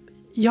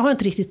 Jag har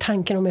inte riktigt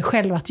tanken om mig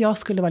själv att jag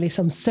skulle vara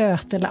liksom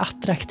söt eller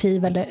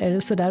attraktiv eller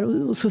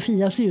sådär. Och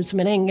Sofia ser ut som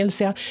en ängel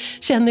så jag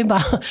känner ju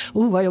bara,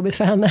 vad jobbigt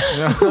för henne.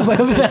 Vad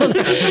jobbigt för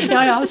henne.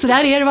 Ja, så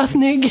där är det, var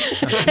snygg.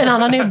 En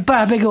annan är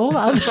bara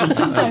begåvad.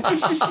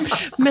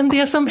 Men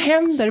det som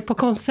händer på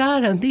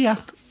konserten det är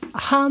att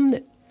han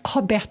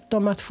har bett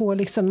om att få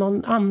liksom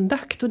någon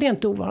andakt och det är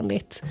inte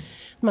ovanligt.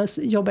 Man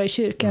jobbar i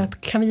kyrkan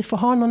att kan vi få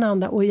ha någon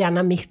andakt och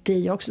gärna mitt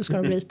i också ska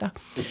de bryta.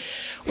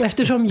 Och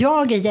eftersom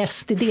jag är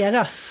gäst i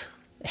deras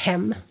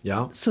hem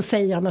så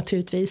säger jag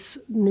naturligtvis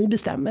ni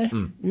bestämmer.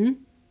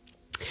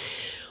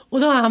 Och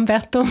då har han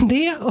bett om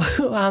det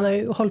och han har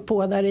ju hållit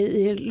på där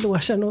i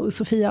logen och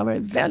Sofia har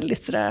varit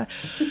väldigt sådär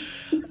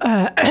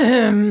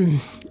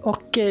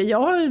och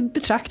jag har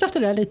betraktat det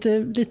där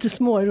lite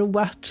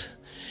småroat.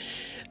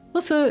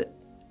 Och så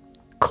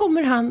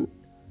kommer han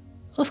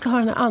och ska ha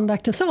den här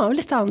andakten, så har han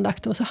lite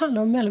andakt och så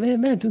handlar det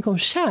väldigt mycket om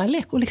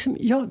kärlek och liksom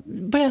jag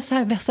börjar så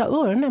här vässa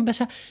öronen, börjar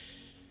så här,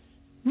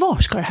 var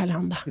ska det här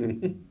landa?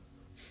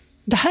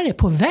 Det här är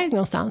på väg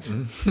någonstans.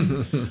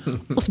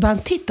 Och så börjar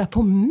han titta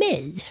på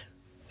mig.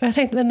 Och jag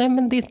tänkte,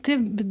 men det är inte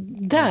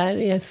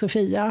där är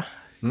Sofia.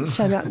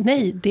 Känner jag,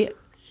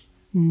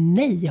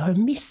 nej, jag har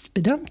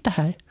missbedömt det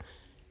här.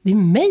 Det är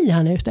mig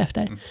han är ute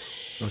efter.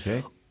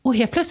 Okay. Och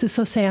helt plötsligt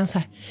så säger han så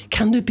här,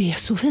 kan du be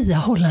Sofia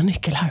hålla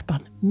nyckelharpan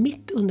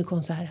mitt under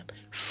konserten?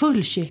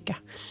 Full kyrka.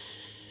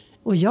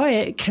 Och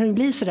jag kan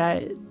bli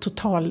sådär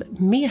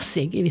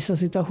totalmesig i vissa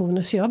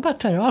situationer så jag bara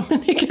tar av mig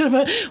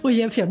nyckelharpan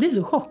för jag blir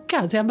så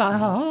chockad. Så jag bara,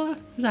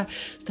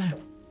 så här.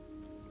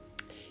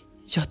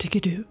 Jag tycker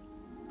du,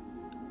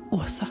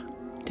 Åsa,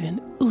 du är en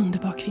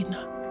underbar kvinna.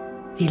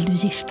 Vill du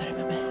gifta dig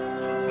med mig?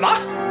 Va?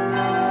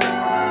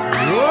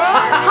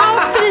 Han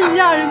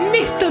friar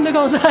mitt under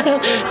konserten.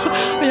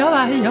 Och jag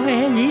bara, jag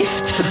är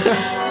gift.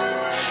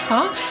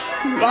 Ja.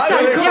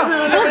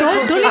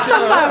 Då liksom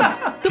bara...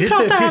 Då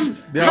pratar han...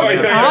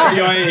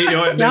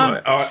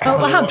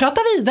 Och han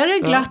pratar vidare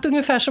glatt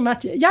ungefär som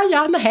att...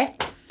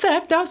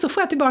 Så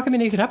får jag tillbaka min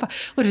nyckelharpa.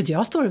 Och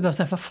jag står och bara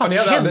så här, vad fan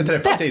hände? Ni hade aldrig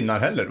träffats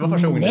innan heller? Det var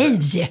första gången. Nej!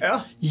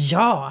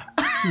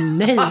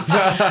 Nej.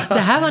 Det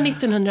här var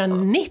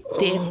 1990.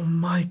 Oh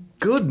my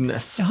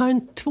goodness. Jag har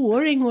en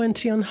 2-åring och en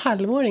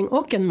 3,5-åring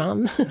och en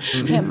man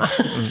hemma.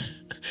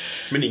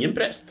 Men ingen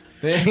präst?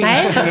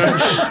 Nej.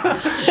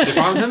 Det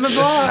fanns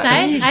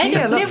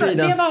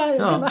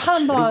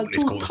han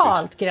var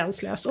totalt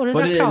gränslös. Och det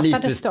var där det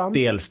lite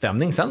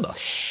delstämning sen då?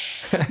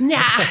 Nej,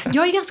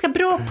 jag är ganska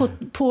bra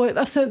på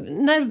alltså,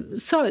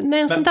 när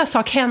en sån där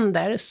sak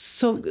händer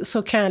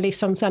så kan jag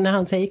liksom så när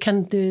han säger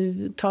kan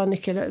du ta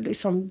nyckel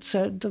liksom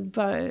så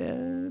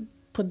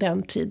på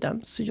den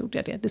tiden så gjorde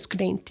jag det. Det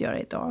skulle jag inte göra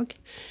idag.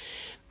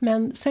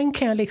 Men sen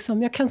kan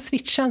jag kan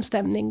switcha en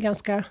stämning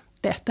ganska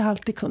lätt. Det har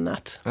alltid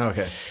kunnat.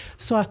 Okay.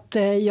 Så att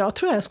jag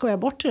tror jag skojar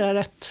bort det där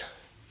rätt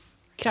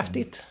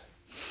kraftigt.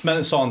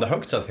 Men sa han det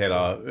högt så att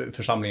hela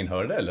församlingen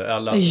hörde? Eller?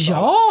 Alla,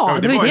 ja,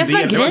 det var det som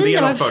var grejen.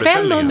 Det var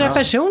 500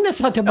 personer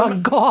så att jag bara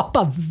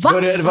gapade. Va?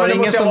 Var det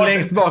ingen som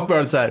längst bak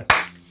började så här?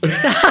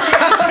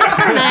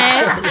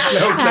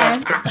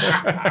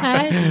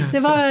 Nej, det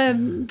var...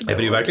 Det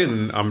är ju verkligen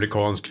en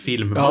amerikansk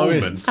film Ja,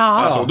 moment. visst. Ja.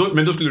 Alltså,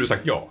 men då skulle du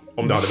sagt ja.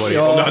 Om det hade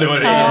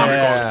varit en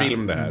amerikansk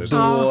film det här.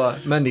 Så.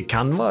 Men det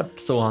kan vara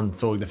så han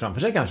såg det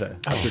framför sig kanske.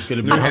 Att det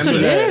skulle bli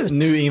Absolut.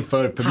 nu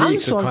inför publik Han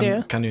så såg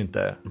det. kan ju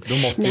inte... Då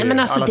måste Nej, ju men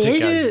alltså, alla det är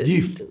tycka, ju-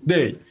 gift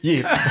dig,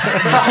 gift.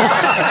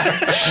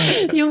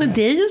 Jo, men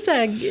det är ju så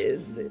här...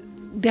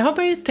 Det har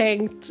man ju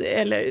tänkt,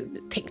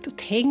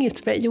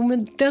 men jo,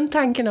 men den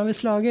tanken har vi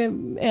slagit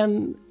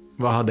en...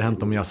 Vad hade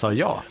hänt om jag sa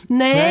ja?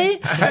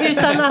 Nej,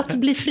 utan att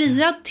bli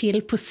friad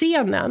till på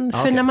scenen. För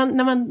okej.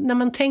 när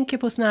man tänker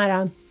på såna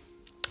här...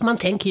 Man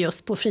tänker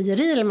just på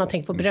frieri, eller man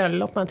tänker på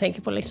bröllop, man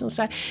tänker på liksom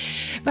så här,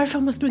 varför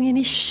har man sprungit in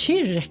i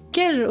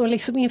kyrkor och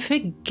liksom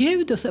inför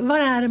Gud och så, var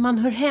är det man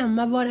hör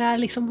hemma, vad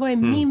är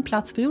min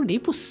plats på jorden? Det är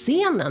på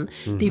scenen.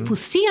 Det är på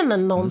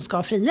scenen någon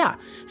ska fria.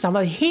 Så han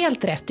var ju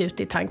helt rätt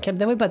ute i tanken.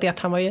 Det var ju bara det att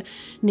han var ju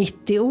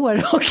 90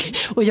 år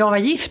och jag var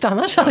gift,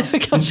 annars hade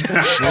jag kanske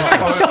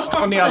sagt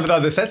ja. Och ni aldrig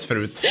hade setts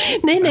förut?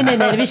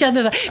 Nej, vi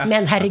kände så här,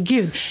 men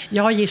herregud,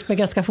 jag har gift mig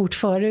ganska fort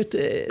förut.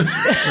 Det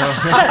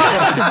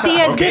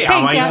Okej,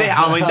 han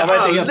var inte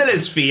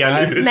alldeles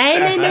fel ut.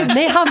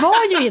 Nej, han var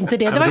ju inte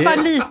det. Det var ju bara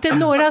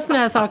några sådana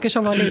här saker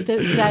som var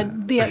lite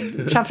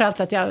sådär, framförallt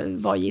att jag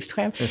var gift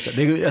själv. Just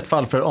det är ju ett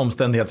fall för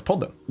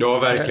omständighetspodden. Ja,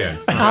 verkligen.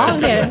 Ja,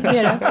 det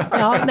är det.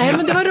 Ja, nej,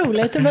 men det var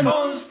roligt. Men...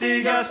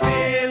 Konstiga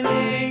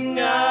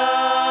spelningar.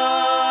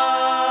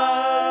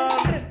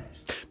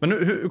 Men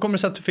hur kommer det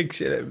sig att du fick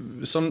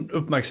sån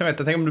uppmärksamhet?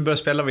 Jag tänker om du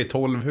började spela vid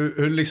 12.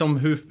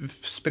 Hur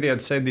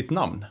spred sig ditt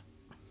namn?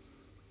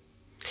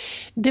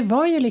 Det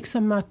var ju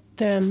liksom att...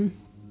 för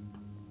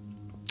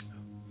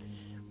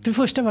det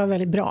första var jag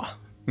väldigt bra.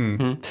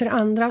 För det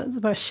andra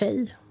var jag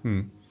tjej.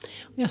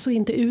 Och jag såg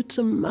inte ut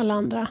som alla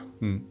andra.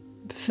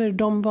 För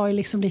de var ju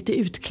liksom lite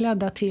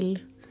utklädda till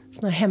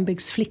såna här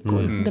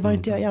hembygdsflickor. Det var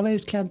inte jag var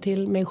utklädd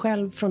till mig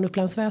själv från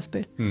Upplands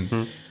Väsby.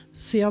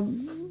 Så jag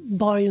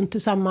bar ju inte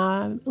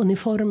samma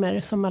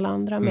uniformer som alla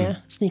andra med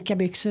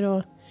snickarbyxor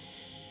och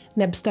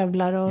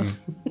näbbstövlar och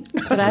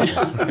sådär.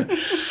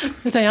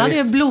 Utan jag hade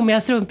ju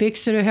blommiga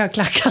strumpbyxor och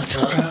högklackat.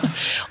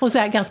 Och så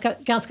här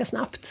ganska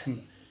snabbt.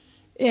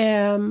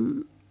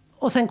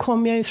 Och sen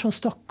kom jag ju från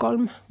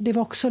Stockholm. Det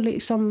var också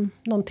liksom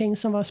någonting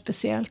som var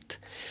speciellt.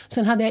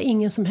 Sen hade jag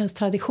ingen som helst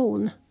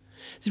tradition.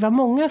 Det var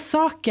många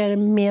saker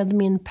med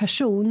min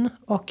person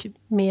och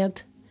med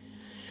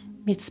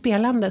mitt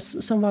spelande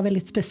som var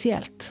väldigt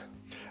speciellt.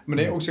 Men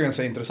det är också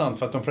ganska intressant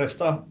för att de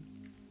flesta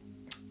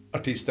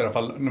artister i alla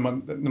fall,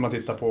 när man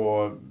tittar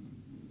på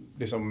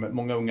liksom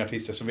många unga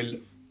artister så vill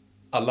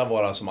alla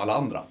vara som alla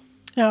andra.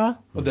 Ja.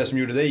 Och det som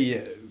gjorde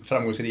dig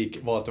framgångsrik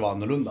var att du var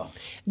annorlunda.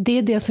 Det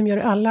är det som gör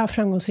alla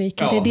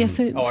framgångsrika. Ja. Det är det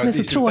som är i så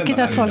slutändan tråkigt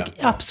är att det folk... det.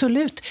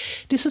 Absolut.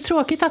 Det är så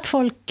tråkigt att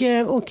folk...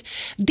 Och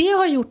det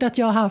har gjort att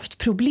jag har haft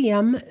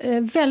problem,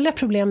 väldigt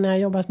problem när jag har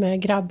jobbat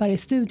med grabbar i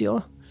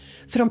studio.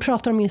 För de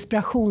pratar om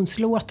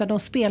inspirationslåtar, de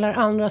spelar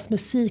andras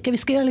musik. Vi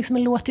ska göra liksom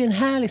en låt i den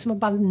här liksom, och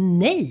bara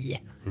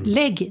nej!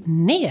 Lägg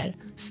ner!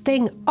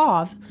 Stäng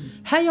av!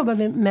 Här jobbar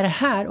vi med det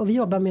här och vi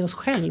jobbar med oss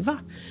själva.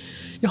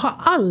 Jag har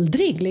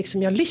aldrig,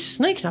 liksom, jag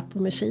lyssnar ju knappt på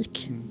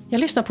musik.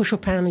 Jag lyssnar på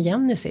Chopin och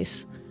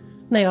Genesis.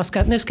 Nu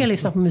ska jag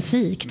lyssna på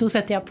musik. Då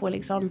sätter jag på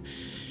liksom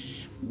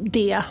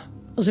det.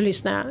 Och så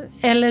lyssnar jag.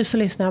 Eller så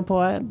lyssnar jag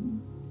på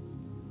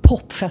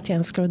pop för att jag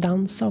älskar att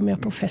dansa om jag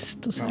är på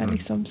fest och så här,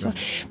 liksom. Så.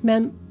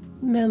 Men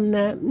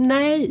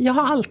nej, jag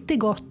har alltid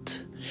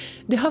gått...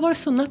 Det har varit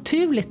så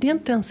naturligt. Det är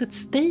inte ens ett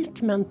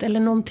statement eller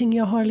någonting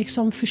jag har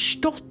liksom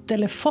förstått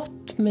eller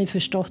fått mig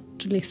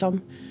förstått.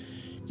 Liksom.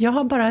 Jag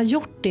har bara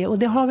gjort det och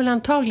det har väl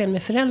antagligen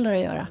med föräldrar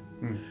att göra.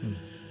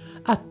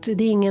 Att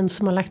det är ingen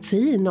som har lagt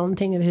sig i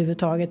någonting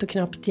överhuvudtaget och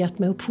knappt gett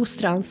mig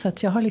uppfostran. Så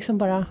att jag har liksom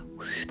bara...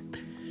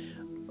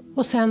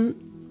 Och sen...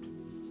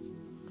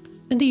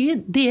 Men det är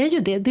ju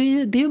det. Det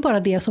är ju bara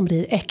det som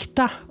blir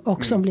äkta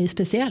och som blir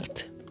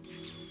speciellt.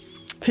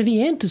 För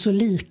vi är inte så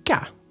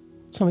lika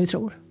som vi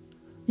tror.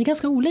 Vi är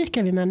ganska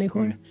olika, vi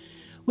människor.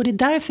 Och det är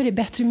därför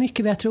det är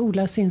mycket bättre att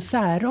odla sin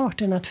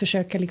särart än att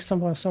försöka liksom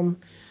vara som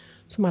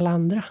alla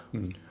andra.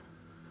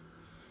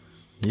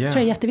 Det tror jag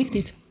är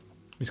jätteviktigt.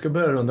 Vi ska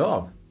börja runda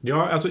av.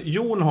 Ja, alltså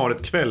Jon har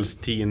ett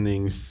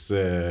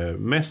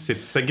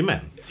kvällstidningsmässigt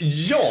segment.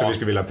 Ja! Som vi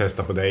skulle vilja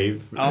testa på dig.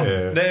 Ja,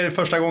 det är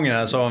första gången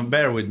här, så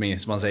bear with me,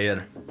 som man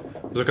säger.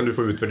 Så kan du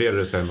få utvärdera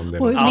det sen om det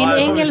är Och något. min det får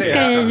vi engelska se.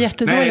 är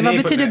jättedålig. Nej, Vad ni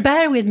är på betyder det.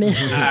 bear with me?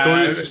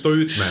 Stå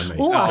ut med mig.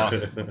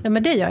 Ja,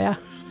 men det gör jag.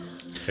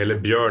 Eller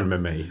björn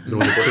med mig.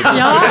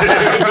 Ja,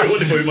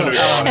 Beroende på hur man nu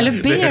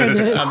eller bear,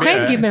 du.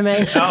 Skägg med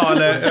mig. Ja,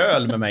 eller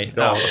öl med mig.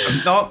 Ja.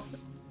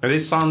 Men det är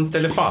sant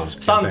eller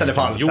falskt. Sant eller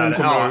falskt, Jon där.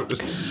 kommer Ja.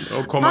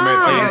 att komma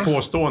med ett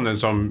påståenden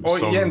som... Och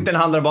egentligen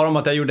handlar det bara om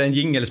att jag gjorde en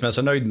jingle som jag är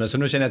så nöjd med. Så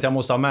nu känner jag att jag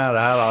måste ha med det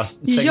här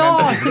segmentet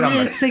Ja, i så blir det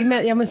programmet. ett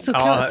segment. Ja, men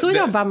såklart. Ja, Så det-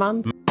 jobbar man.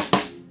 Är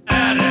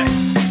det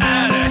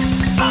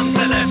sant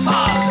eller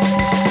falskt?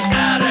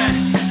 Är det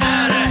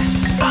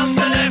sant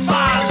eller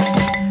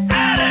falskt?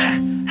 Är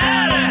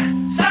det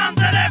sant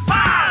eller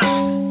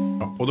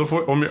falskt? Och då får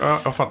om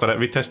jag fattar det,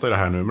 vi testar det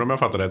här nu, men om jag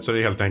fattar det så är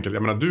det helt enkelt,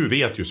 jag menar, du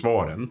vet ju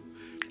svaren.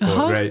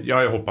 Ja,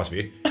 jag hoppas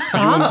vi.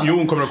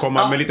 Jon kommer att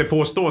komma med lite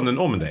påståenden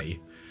om dig.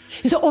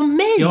 Så om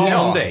mig?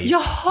 Ja, om dig.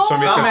 Jaha! Som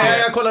vi ska se.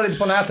 Jag kollar lite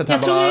på nätet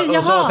här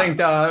och så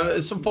tänkte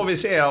jag, så får vi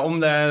se om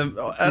det är Men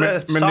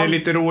det det är sant?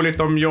 lite roligt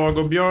om jag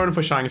och Björn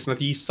får chansen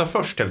att gissa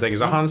först helt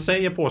enkelt. Så han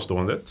säger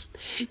påståendet.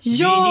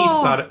 Ja! Vi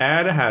gissar,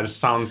 är det här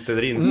sant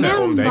eller inte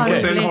Men om dig? vad Och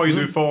sen roligt. har ju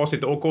du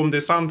facit. Och om det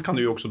är sant kan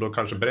du ju också då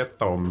kanske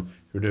berätta om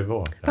hur det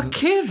var. Vad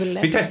kul!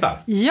 Vi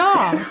testar.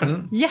 Ja!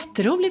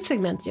 Jätteroligt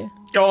segment ju.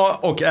 Ja,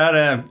 och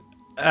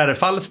är det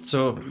falskt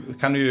så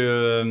kan du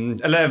ju...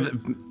 Eller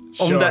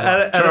om det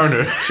är...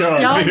 Kör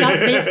nu.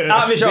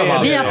 Ja, Vi kör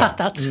bara. vi har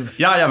fattat.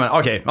 Jajamän,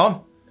 okej.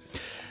 Ja.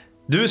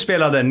 Du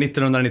spelade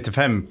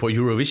 1995 på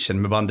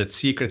Eurovision med bandet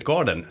Secret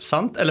Garden.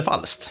 Sant eller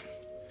falskt?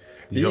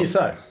 Vi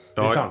gissar.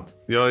 Det är sant.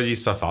 Jag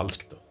gissar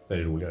falskt då. Det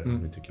är roligare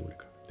om vi tycker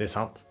olika. Det är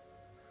sant.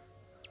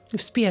 Du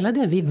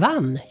spelade, vi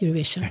vann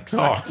Eurovision.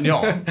 Ja.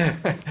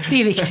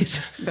 Det är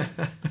viktigt.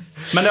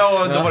 Men då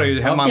var det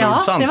ju hemma Ja,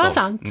 sant det var då.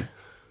 sant.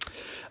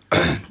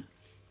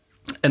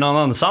 En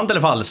annan, sant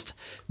eller falskt?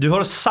 Du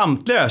har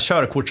samtliga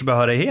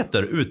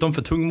körkortsbehörigheter utom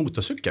för tung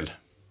motorcykel.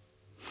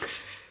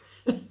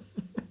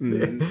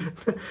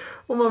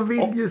 Och man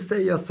vill ju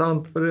säga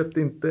sant för att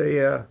det inte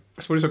är...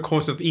 Så är det så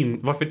konstigt att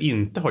varför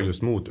inte ha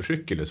just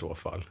motorcykel i så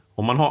fall?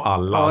 Om man har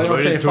alla, Ja, då jag är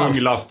det säger tung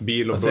falskt.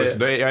 lastbil och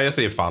jag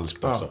säger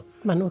falskt också.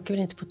 Man åker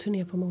väl inte på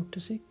turné på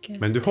motorcykel?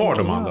 Men du har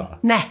tänker de jag. andra?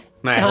 Nej.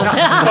 Nej. Ja.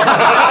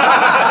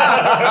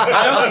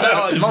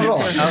 Det var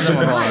bra.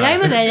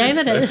 Jag är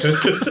med dig.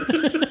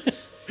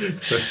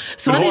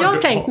 Så hade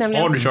jag tänkt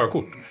nämligen. Har du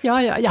körkort?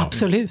 Ja,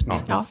 absolut.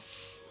 Ja.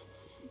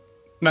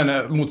 Men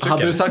motorcykel?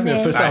 Hade du sagt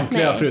nu för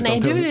samtliga förutom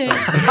nej, tung? du är...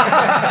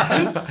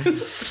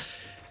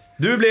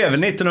 Du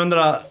blev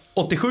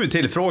 1987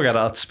 tillfrågad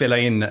att spela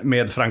in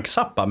med Frank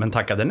Zappa, men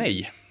tackade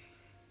nej.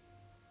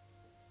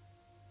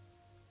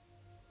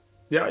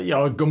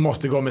 Jag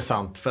måste gå med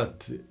sant för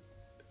att...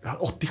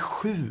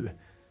 87?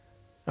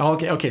 Ja,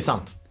 okej,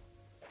 sant.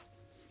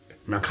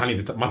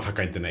 Man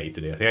tackar inte nej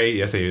till det.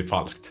 Jag säger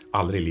falskt.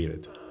 Aldrig i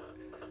livet.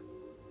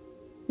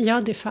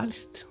 Ja, det är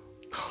falskt.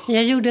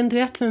 Jag gjorde en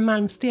duett med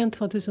Malmsten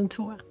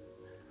 2002.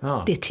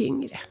 Ja. Det är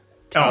tyngre.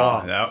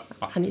 Ja.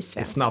 Han är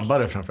svensk.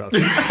 Snabbare framförallt.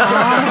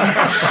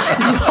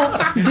 Ja,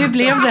 det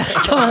blev det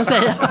kan man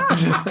säga.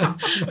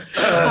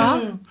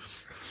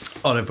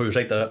 Ja, det får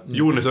ursäkta det.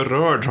 Jon är så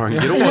rörd så han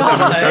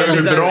gråter över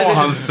hur bra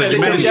hans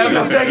segment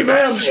Jävla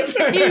segment!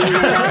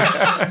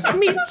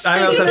 Mitt Nej,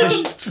 men alltså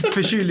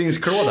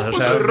förkylningsklåda här.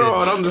 Så här.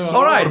 rörande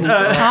All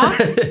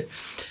right.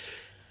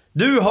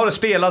 Du har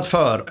spelat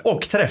för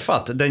och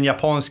träffat den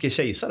japanske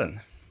kejsaren.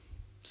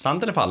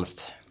 Sant eller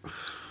falskt?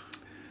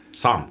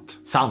 Sant.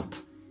 Sant.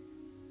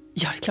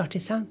 Ja, det är klart det är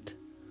sant.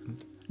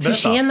 Berätta.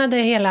 Försenade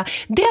hela...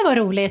 Det var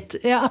roligt,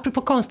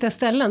 apropå konstiga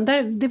ställen.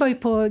 Det var ju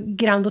på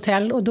Grand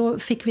Hotel och då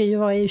fick vi ju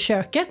vara i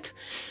köket.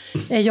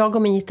 Jag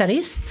och min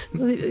gitarrist.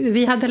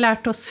 Vi hade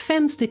lärt oss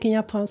 5 stycken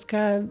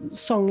japanska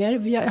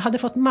sånger. Jag hade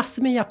fått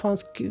massor med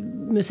japansk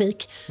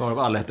musik. Varav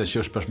alla hette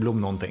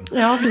körsbärsblom någonting.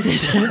 Ja,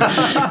 precis.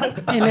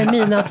 Eller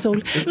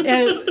midnattssol.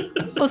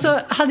 Och så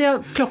hade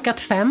jag plockat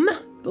 5.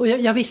 Och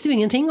jag visste ju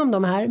ingenting om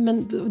de här,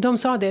 men de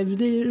sa det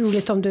är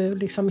roligt om du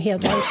liksom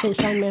hedrar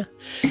kejsaren med.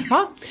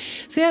 Ja,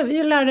 så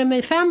jag lärde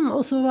mig 5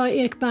 och så var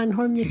Erik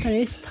Bernholm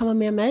gitarrist, han var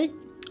med mig.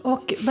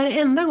 Och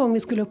varenda gång vi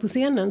skulle upp på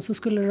scenen så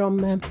skulle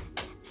de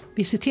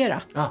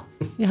visitera. Ja.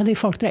 Vi hade ju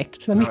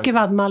folkdräkt, så det var mycket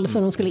vadmall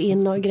som de skulle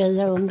in och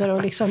greja under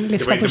och liksom Det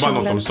lyfta var på inte bara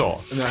något kjolen. de sa.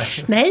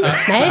 Nej.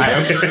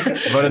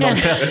 Var det någon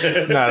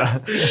präst nära?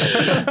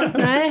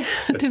 Nej,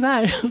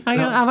 tyvärr.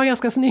 Han var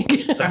ganska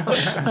snygg.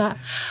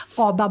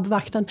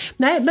 ABAB-vakten.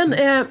 Nej, men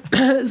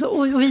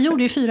och vi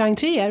gjorde ju 4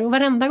 entréer och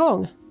varenda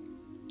gång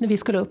när vi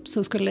skulle upp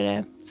så skulle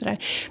det sådär.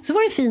 Så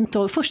var det fint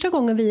då. Första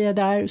gången vi är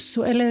där,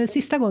 eller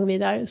sista gången vi är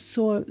där,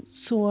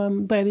 så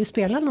började vi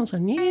spela någon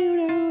sån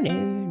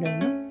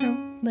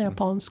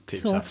japansk. Typ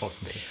Så. så här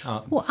folkmusik.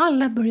 Ja. Och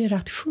alla började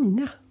att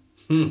sjunga.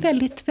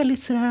 Väldigt,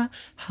 väldigt sådär...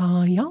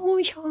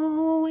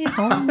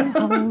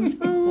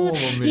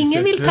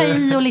 Ingen vill ta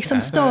i och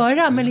liksom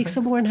störa, men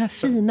liksom på den här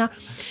fina...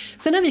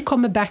 Sen när vi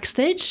kommer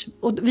backstage,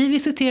 och vi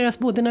visiteras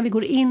både när vi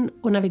går in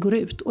och när vi går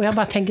ut. Och jag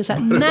bara tänker så här,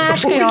 när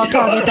ska jag ha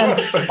tagit en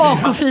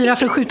AK4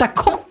 för att skjuta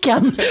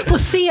kocken på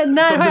scen?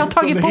 När har jag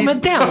tagit på mig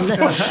den?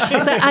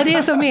 Så, det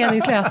är så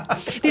meningslöst.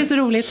 Det är så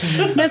roligt.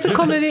 Men så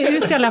kommer vi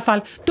ut i alla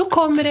fall. Då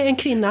kommer det en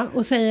kvinna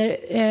och säger...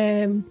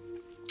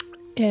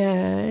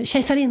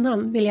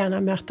 kejsarinnan vill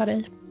gärna möta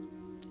dig.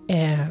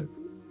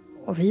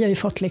 Och vi har ju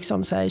fått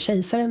liksom så här,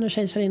 kejsaren och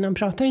kejsarinnan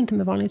pratar inte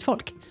med vanligt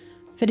folk.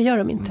 För det gör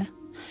de inte.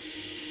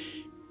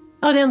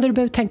 Ja, det enda du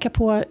behöver tänka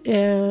på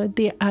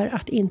det är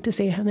att inte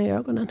se henne i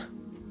ögonen.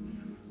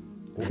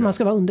 För man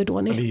ska vara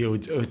underdånig. Det är ju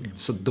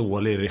så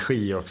dålig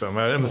regi också.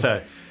 Men så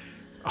här,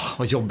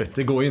 Vad jobbigt,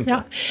 det går ju inte.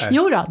 Ja.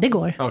 Jo då, det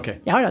går. Okay.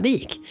 Ja då, det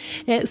gick.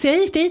 Så jag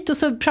gick dit och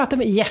så pratade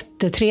med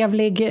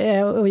jättetrevlig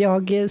och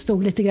jag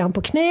stod lite grann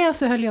på knä och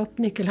så höll jag upp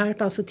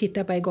nyckelharpan och så tittade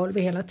jag på i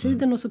golvet hela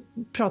tiden och så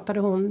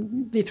pratade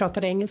vi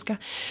pratade engelska.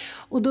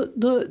 Och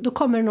då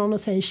kommer någon och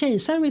säger,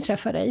 kejsaren vill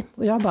träffa dig.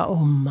 Och jag bara,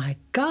 oh my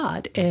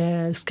god,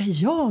 ska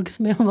jag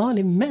som är en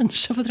vanlig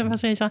människa få träffa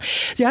kejsaren?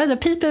 Så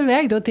jag piper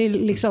iväg då till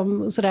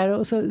liksom sådär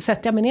och så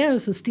sätter jag mig ner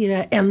och så stirrar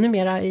jag ännu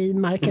mera i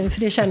marken för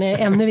det känner jag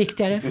är ännu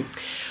viktigare.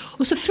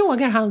 Och så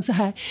frågar han så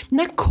här,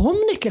 när kom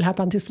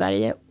nyckelharpan till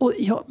Sverige? Och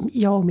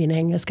jag och min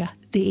engelska,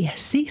 det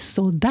är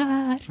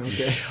sådär.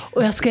 Okay.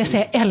 Och jag skulle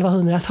säga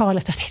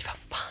 1100-talet. Jag tänkte, vad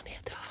fan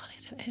heter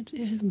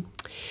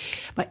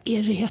vad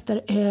är det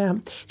heter?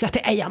 Så jag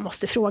tänkte, jag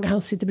måste fråga,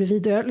 han sitter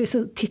bredvid. Och jag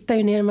liksom tittar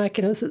ju ner i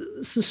marken och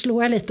så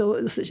slår jag lite och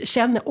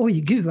känner, oj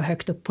gud vad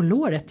högt upp på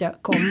låret jag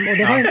kom. Och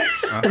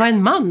det var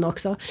en man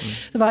också.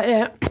 Det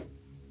var...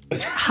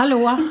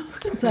 hallå,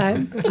 så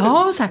här,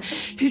 ja, så här,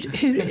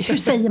 hur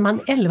säger man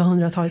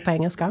 1100-talet på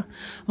engelska?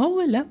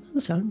 11th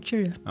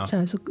century.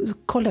 Så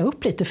kollade jag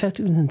upp lite för att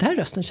den där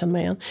rösten kände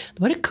mig igen.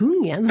 Då var det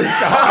kungen.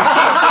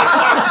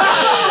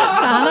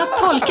 Han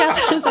har tolkat.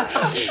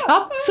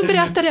 Så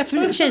berättade jag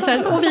för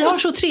kejsaren och vi har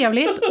så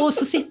trevligt och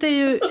så sitter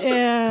ju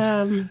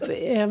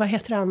vad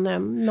heter han,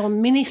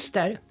 någon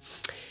minister.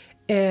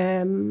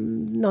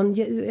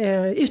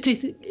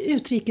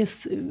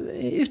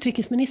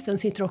 Utrikesministern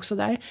sitter också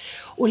där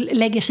och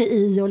lägger sig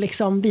i och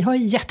liksom, vi har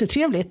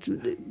jättetrevligt,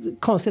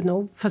 konstigt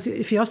nog,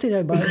 för jag stirrar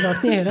ju bara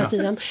rakt ner hela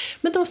tiden,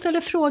 men de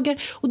ställer frågor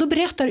och då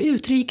berättar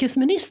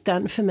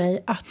utrikesministern för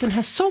mig att den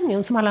här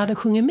sången som alla hade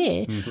sjungit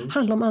med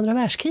handlar om andra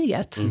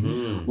världskriget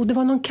och det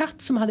var någon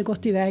katt som hade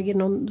gått iväg i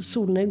någon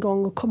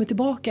solnedgång och kommit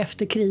tillbaka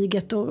efter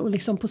kriget och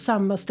liksom på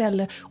samma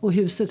ställe och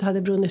huset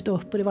hade brunnit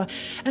upp och det var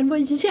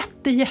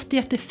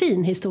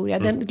jättefin historia.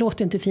 Den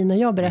låter inte fin när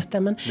jag berättar,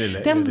 men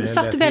den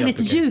satt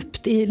väldigt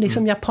djupt i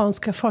liksom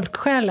japanska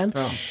folksjälen.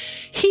 Ja.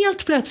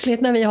 Helt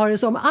plötsligt när vi har det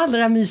som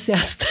allra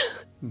mysigast,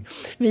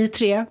 vi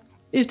tre,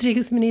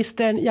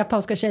 utrikesministern,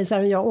 japanska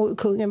kejsaren, jag och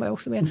kungen var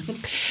också med.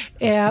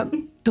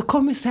 Då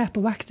kommer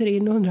Säpo-vakter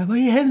in och undrar vad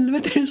i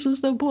helvete är det som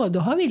står på. Då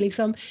har vi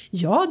liksom,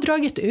 jag har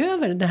dragit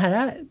över den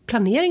här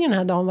planeringen den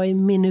här dagen var ju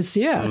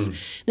minutiös.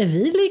 När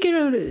vi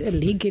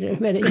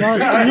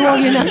jag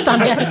låg ju nästan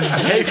där.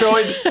 Hej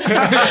Freud!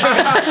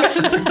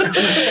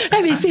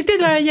 Vi sitter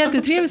där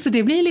jättetrevligt så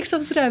det blir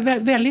liksom sådär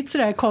väldigt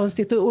sådär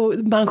konstigt och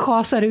man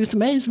chasar ut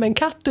mig som en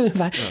katt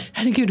ungefär.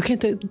 Herregud, du kan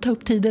inte ta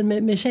upp tiden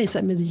med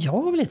kejsaren. Men jag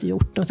har väl inte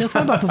gjort något, jag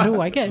svarar bara på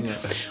frågor.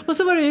 Och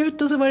så var det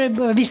ut och så var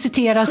det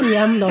visiteras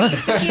igen då.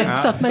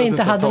 Så att man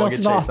inte hade något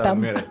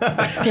vapen.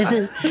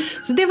 Precis.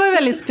 Så det var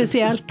väldigt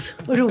speciellt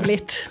och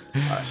roligt.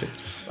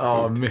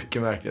 Ja,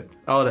 mycket märkligt.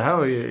 Ja, det här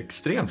var ju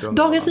extremt underbart.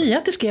 Dagens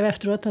Nyheter skrev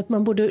efteråt att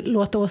man borde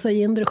låta Åsa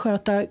Ginder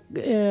sköta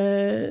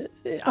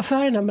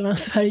affärerna mellan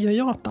Sverige och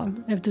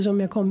Japan.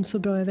 Eftersom jag kom så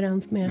bra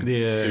överens med dem.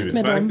 Det är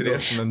utmärkt, det är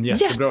som en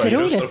jättebra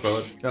jätteroligt.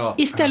 Ja.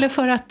 Istället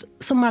för att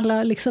som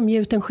alla liksom ge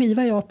ut en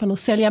skiva i Japan och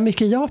sälja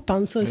mycket i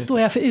Japan så står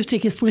jag för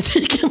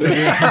utrikespolitiken.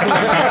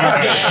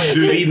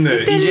 Du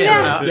vinner igen.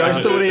 Jag är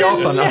stor i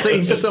Japan, alltså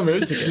inte som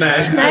musiker.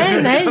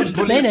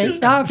 Nej.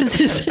 Ja,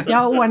 precis.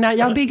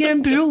 Jag bygger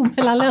en bro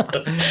mellan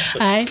länder.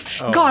 Nej,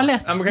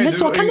 galet. Ja, men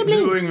så kan det bli.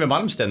 Du och Yngve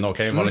Malmsten då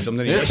kan ju vara liksom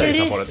den nya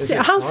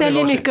kejsarparet. Han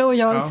säljer mycket och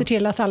jag ser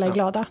till att alla är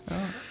glada.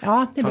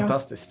 Ja, det är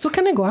fantastiskt. Bra. Så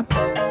kan det gå.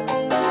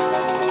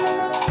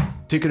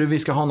 Tycker du vi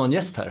ska ha någon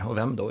gäst här? Och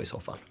vem då i så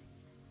fall?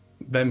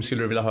 Vem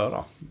skulle du vilja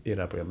höra i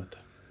det här programmet?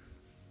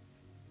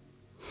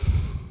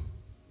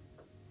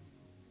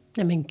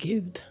 Nej men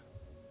gud.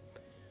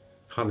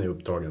 Han är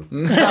upptagen.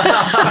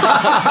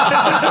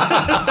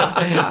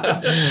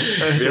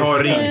 Vi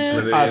har ringt,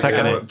 men det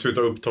är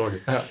tuta upptagen.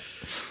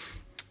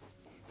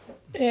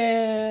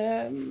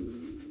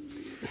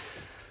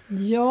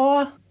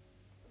 Ja,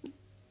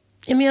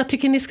 men jag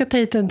tycker ni ska ta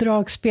hit en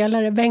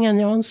dragspelare, Bengan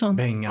Jansson.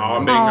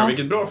 Bengan,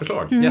 vilket bra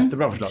förslag.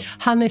 Jättebra förslag.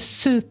 Han är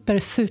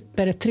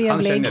super trevlig.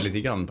 Han känner jag lite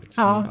grann faktiskt.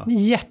 Ja,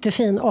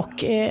 jättefin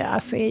och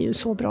alltså är ju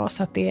så bra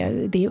så att det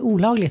är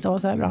olagligt att vara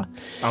så här bra.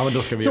 Ja, men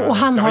då ska vi så, och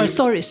han har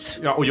stories.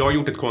 Ja, och jag har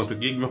gjort ett konstigt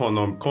gig med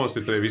honom.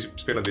 Konstigt, vi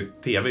spelade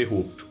tv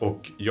ihop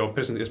och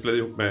jag spelade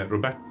ihop med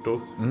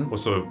Roberto och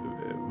så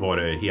var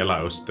det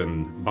hela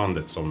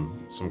Östenbandet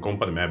som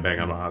kompade med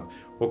Bengan.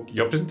 Och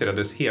jag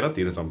presenterades hela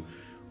tiden som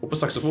och på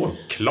saxofon,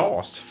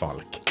 Claes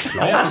Falk.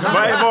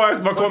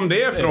 Var kom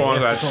det ifrån?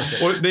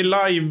 Och det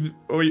är live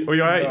och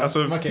jag är,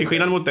 alltså, till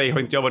skillnad mot dig har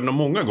inte jag varit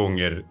många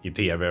gånger i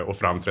tv och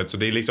framträtt, så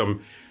det är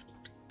liksom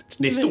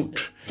det är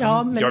stort.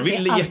 Ja, men jag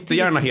ville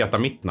jättegärna heta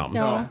mitt namn.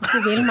 Ja,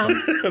 det vill man.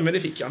 Men det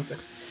fick jag inte.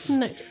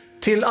 Nej.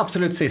 Till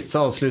absolut sist så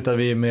avslutar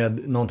vi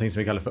med någonting som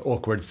vi kallar för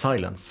awkward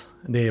silence.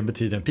 Det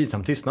betyder en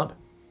pinsam tystnad.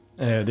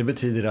 Det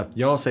betyder att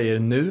jag säger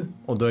nu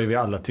och då är vi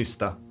alla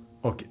tysta.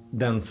 Och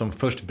den som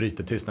först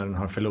bryter tystnaden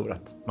har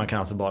förlorat. Man kan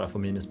alltså bara få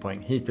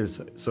minuspoäng.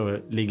 Hittills så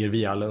ligger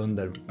vi alla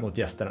under mot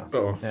gästerna.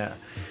 Ja.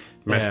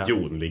 Mest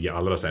Jon ligger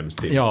allra sämst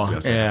till. Ja,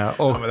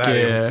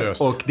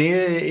 och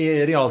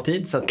det är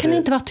realtid. Så att, kan ni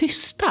inte vara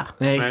tysta?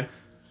 Nej.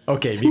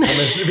 Okej,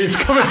 vi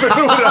kommer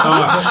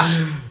förlora.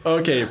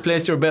 Okej,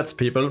 place your bets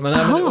people. Men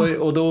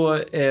och då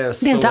så... Det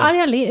är inte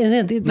arga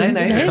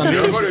Nej, Utan så gör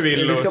vad du tyst.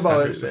 vill Vi ska och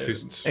bara...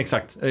 tyst.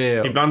 Exakt.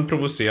 Ibland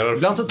provocerar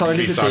Ibland så tar det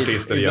lite vissa tid.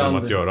 artister genom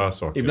att göra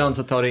saker. Ibland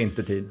så tar det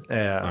inte tid,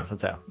 så att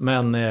säga.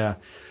 Men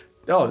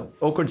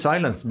awkward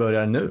silence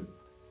börjar nu.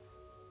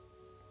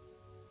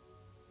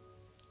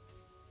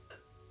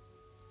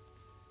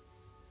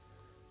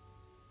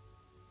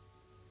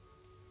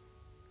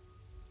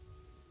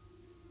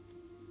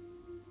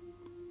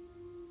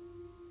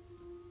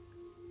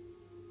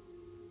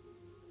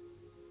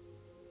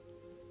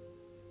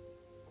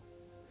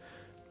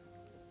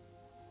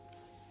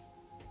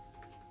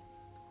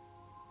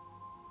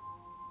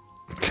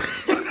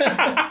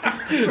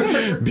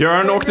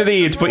 Björn åkte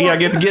dit på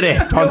eget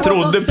grepp. Han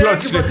trodde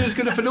plötsligt... att du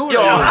skulle förlora.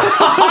 Ja.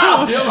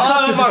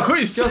 det var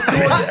schysst.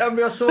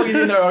 Jag såg i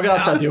dina ögon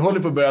att du håller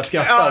på att börja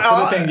skratta. Så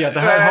då tänkte jag att det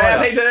här har jag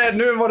jag. tänkte,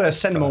 nu var det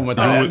sen moment.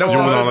 Jon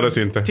andades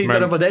inte.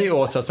 Tittade på dig,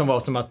 Åsa, som var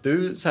som att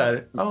du så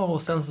här,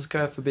 och sen så ska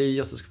jag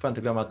förbi och så får jag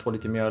inte glömma att få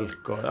lite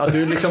mjölk. Och, att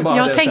du liksom bara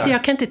Jag tänkte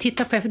jag kan inte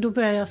titta på er för då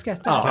börjar jag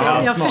skratta.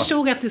 Ja, jag smart.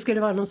 förstod att det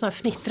skulle vara någon sån här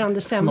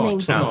fnittrande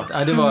stämning. Smart.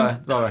 Ja, det var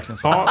verkligen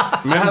så. Ja,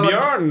 men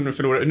Björn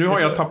förlorade. Nu har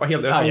jag tappat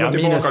helt... Jag får gå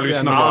tillbaka och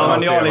lyssna.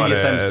 men jag ligger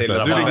sämst till.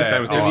 Du ligger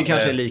sämst till. Vi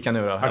kanske är lika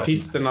nu då.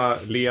 Artisterna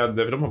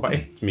leder, för de har bara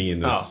 1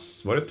 minus. Ja.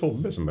 Var det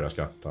Tobbe som började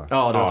skratta?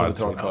 Ja, det var Tobbe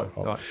Trollkarl.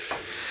 Ja.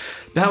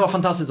 Det här var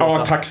fantastiskt, Åsa.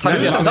 Ja, tack snälla.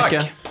 Tack så Tack.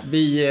 mycket.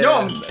 Vi...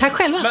 Ja, Tack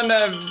själva. men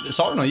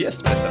sa du någon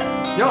gäst förresten?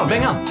 Ja,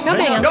 Bengan. Ja,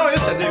 Bengan. Ja,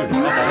 just det, det gjorde du.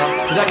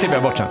 Det där klipper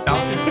jag bort sen. Ja.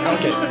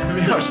 Okej,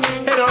 vi hörs.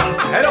 Hej då!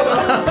 Hej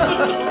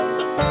då!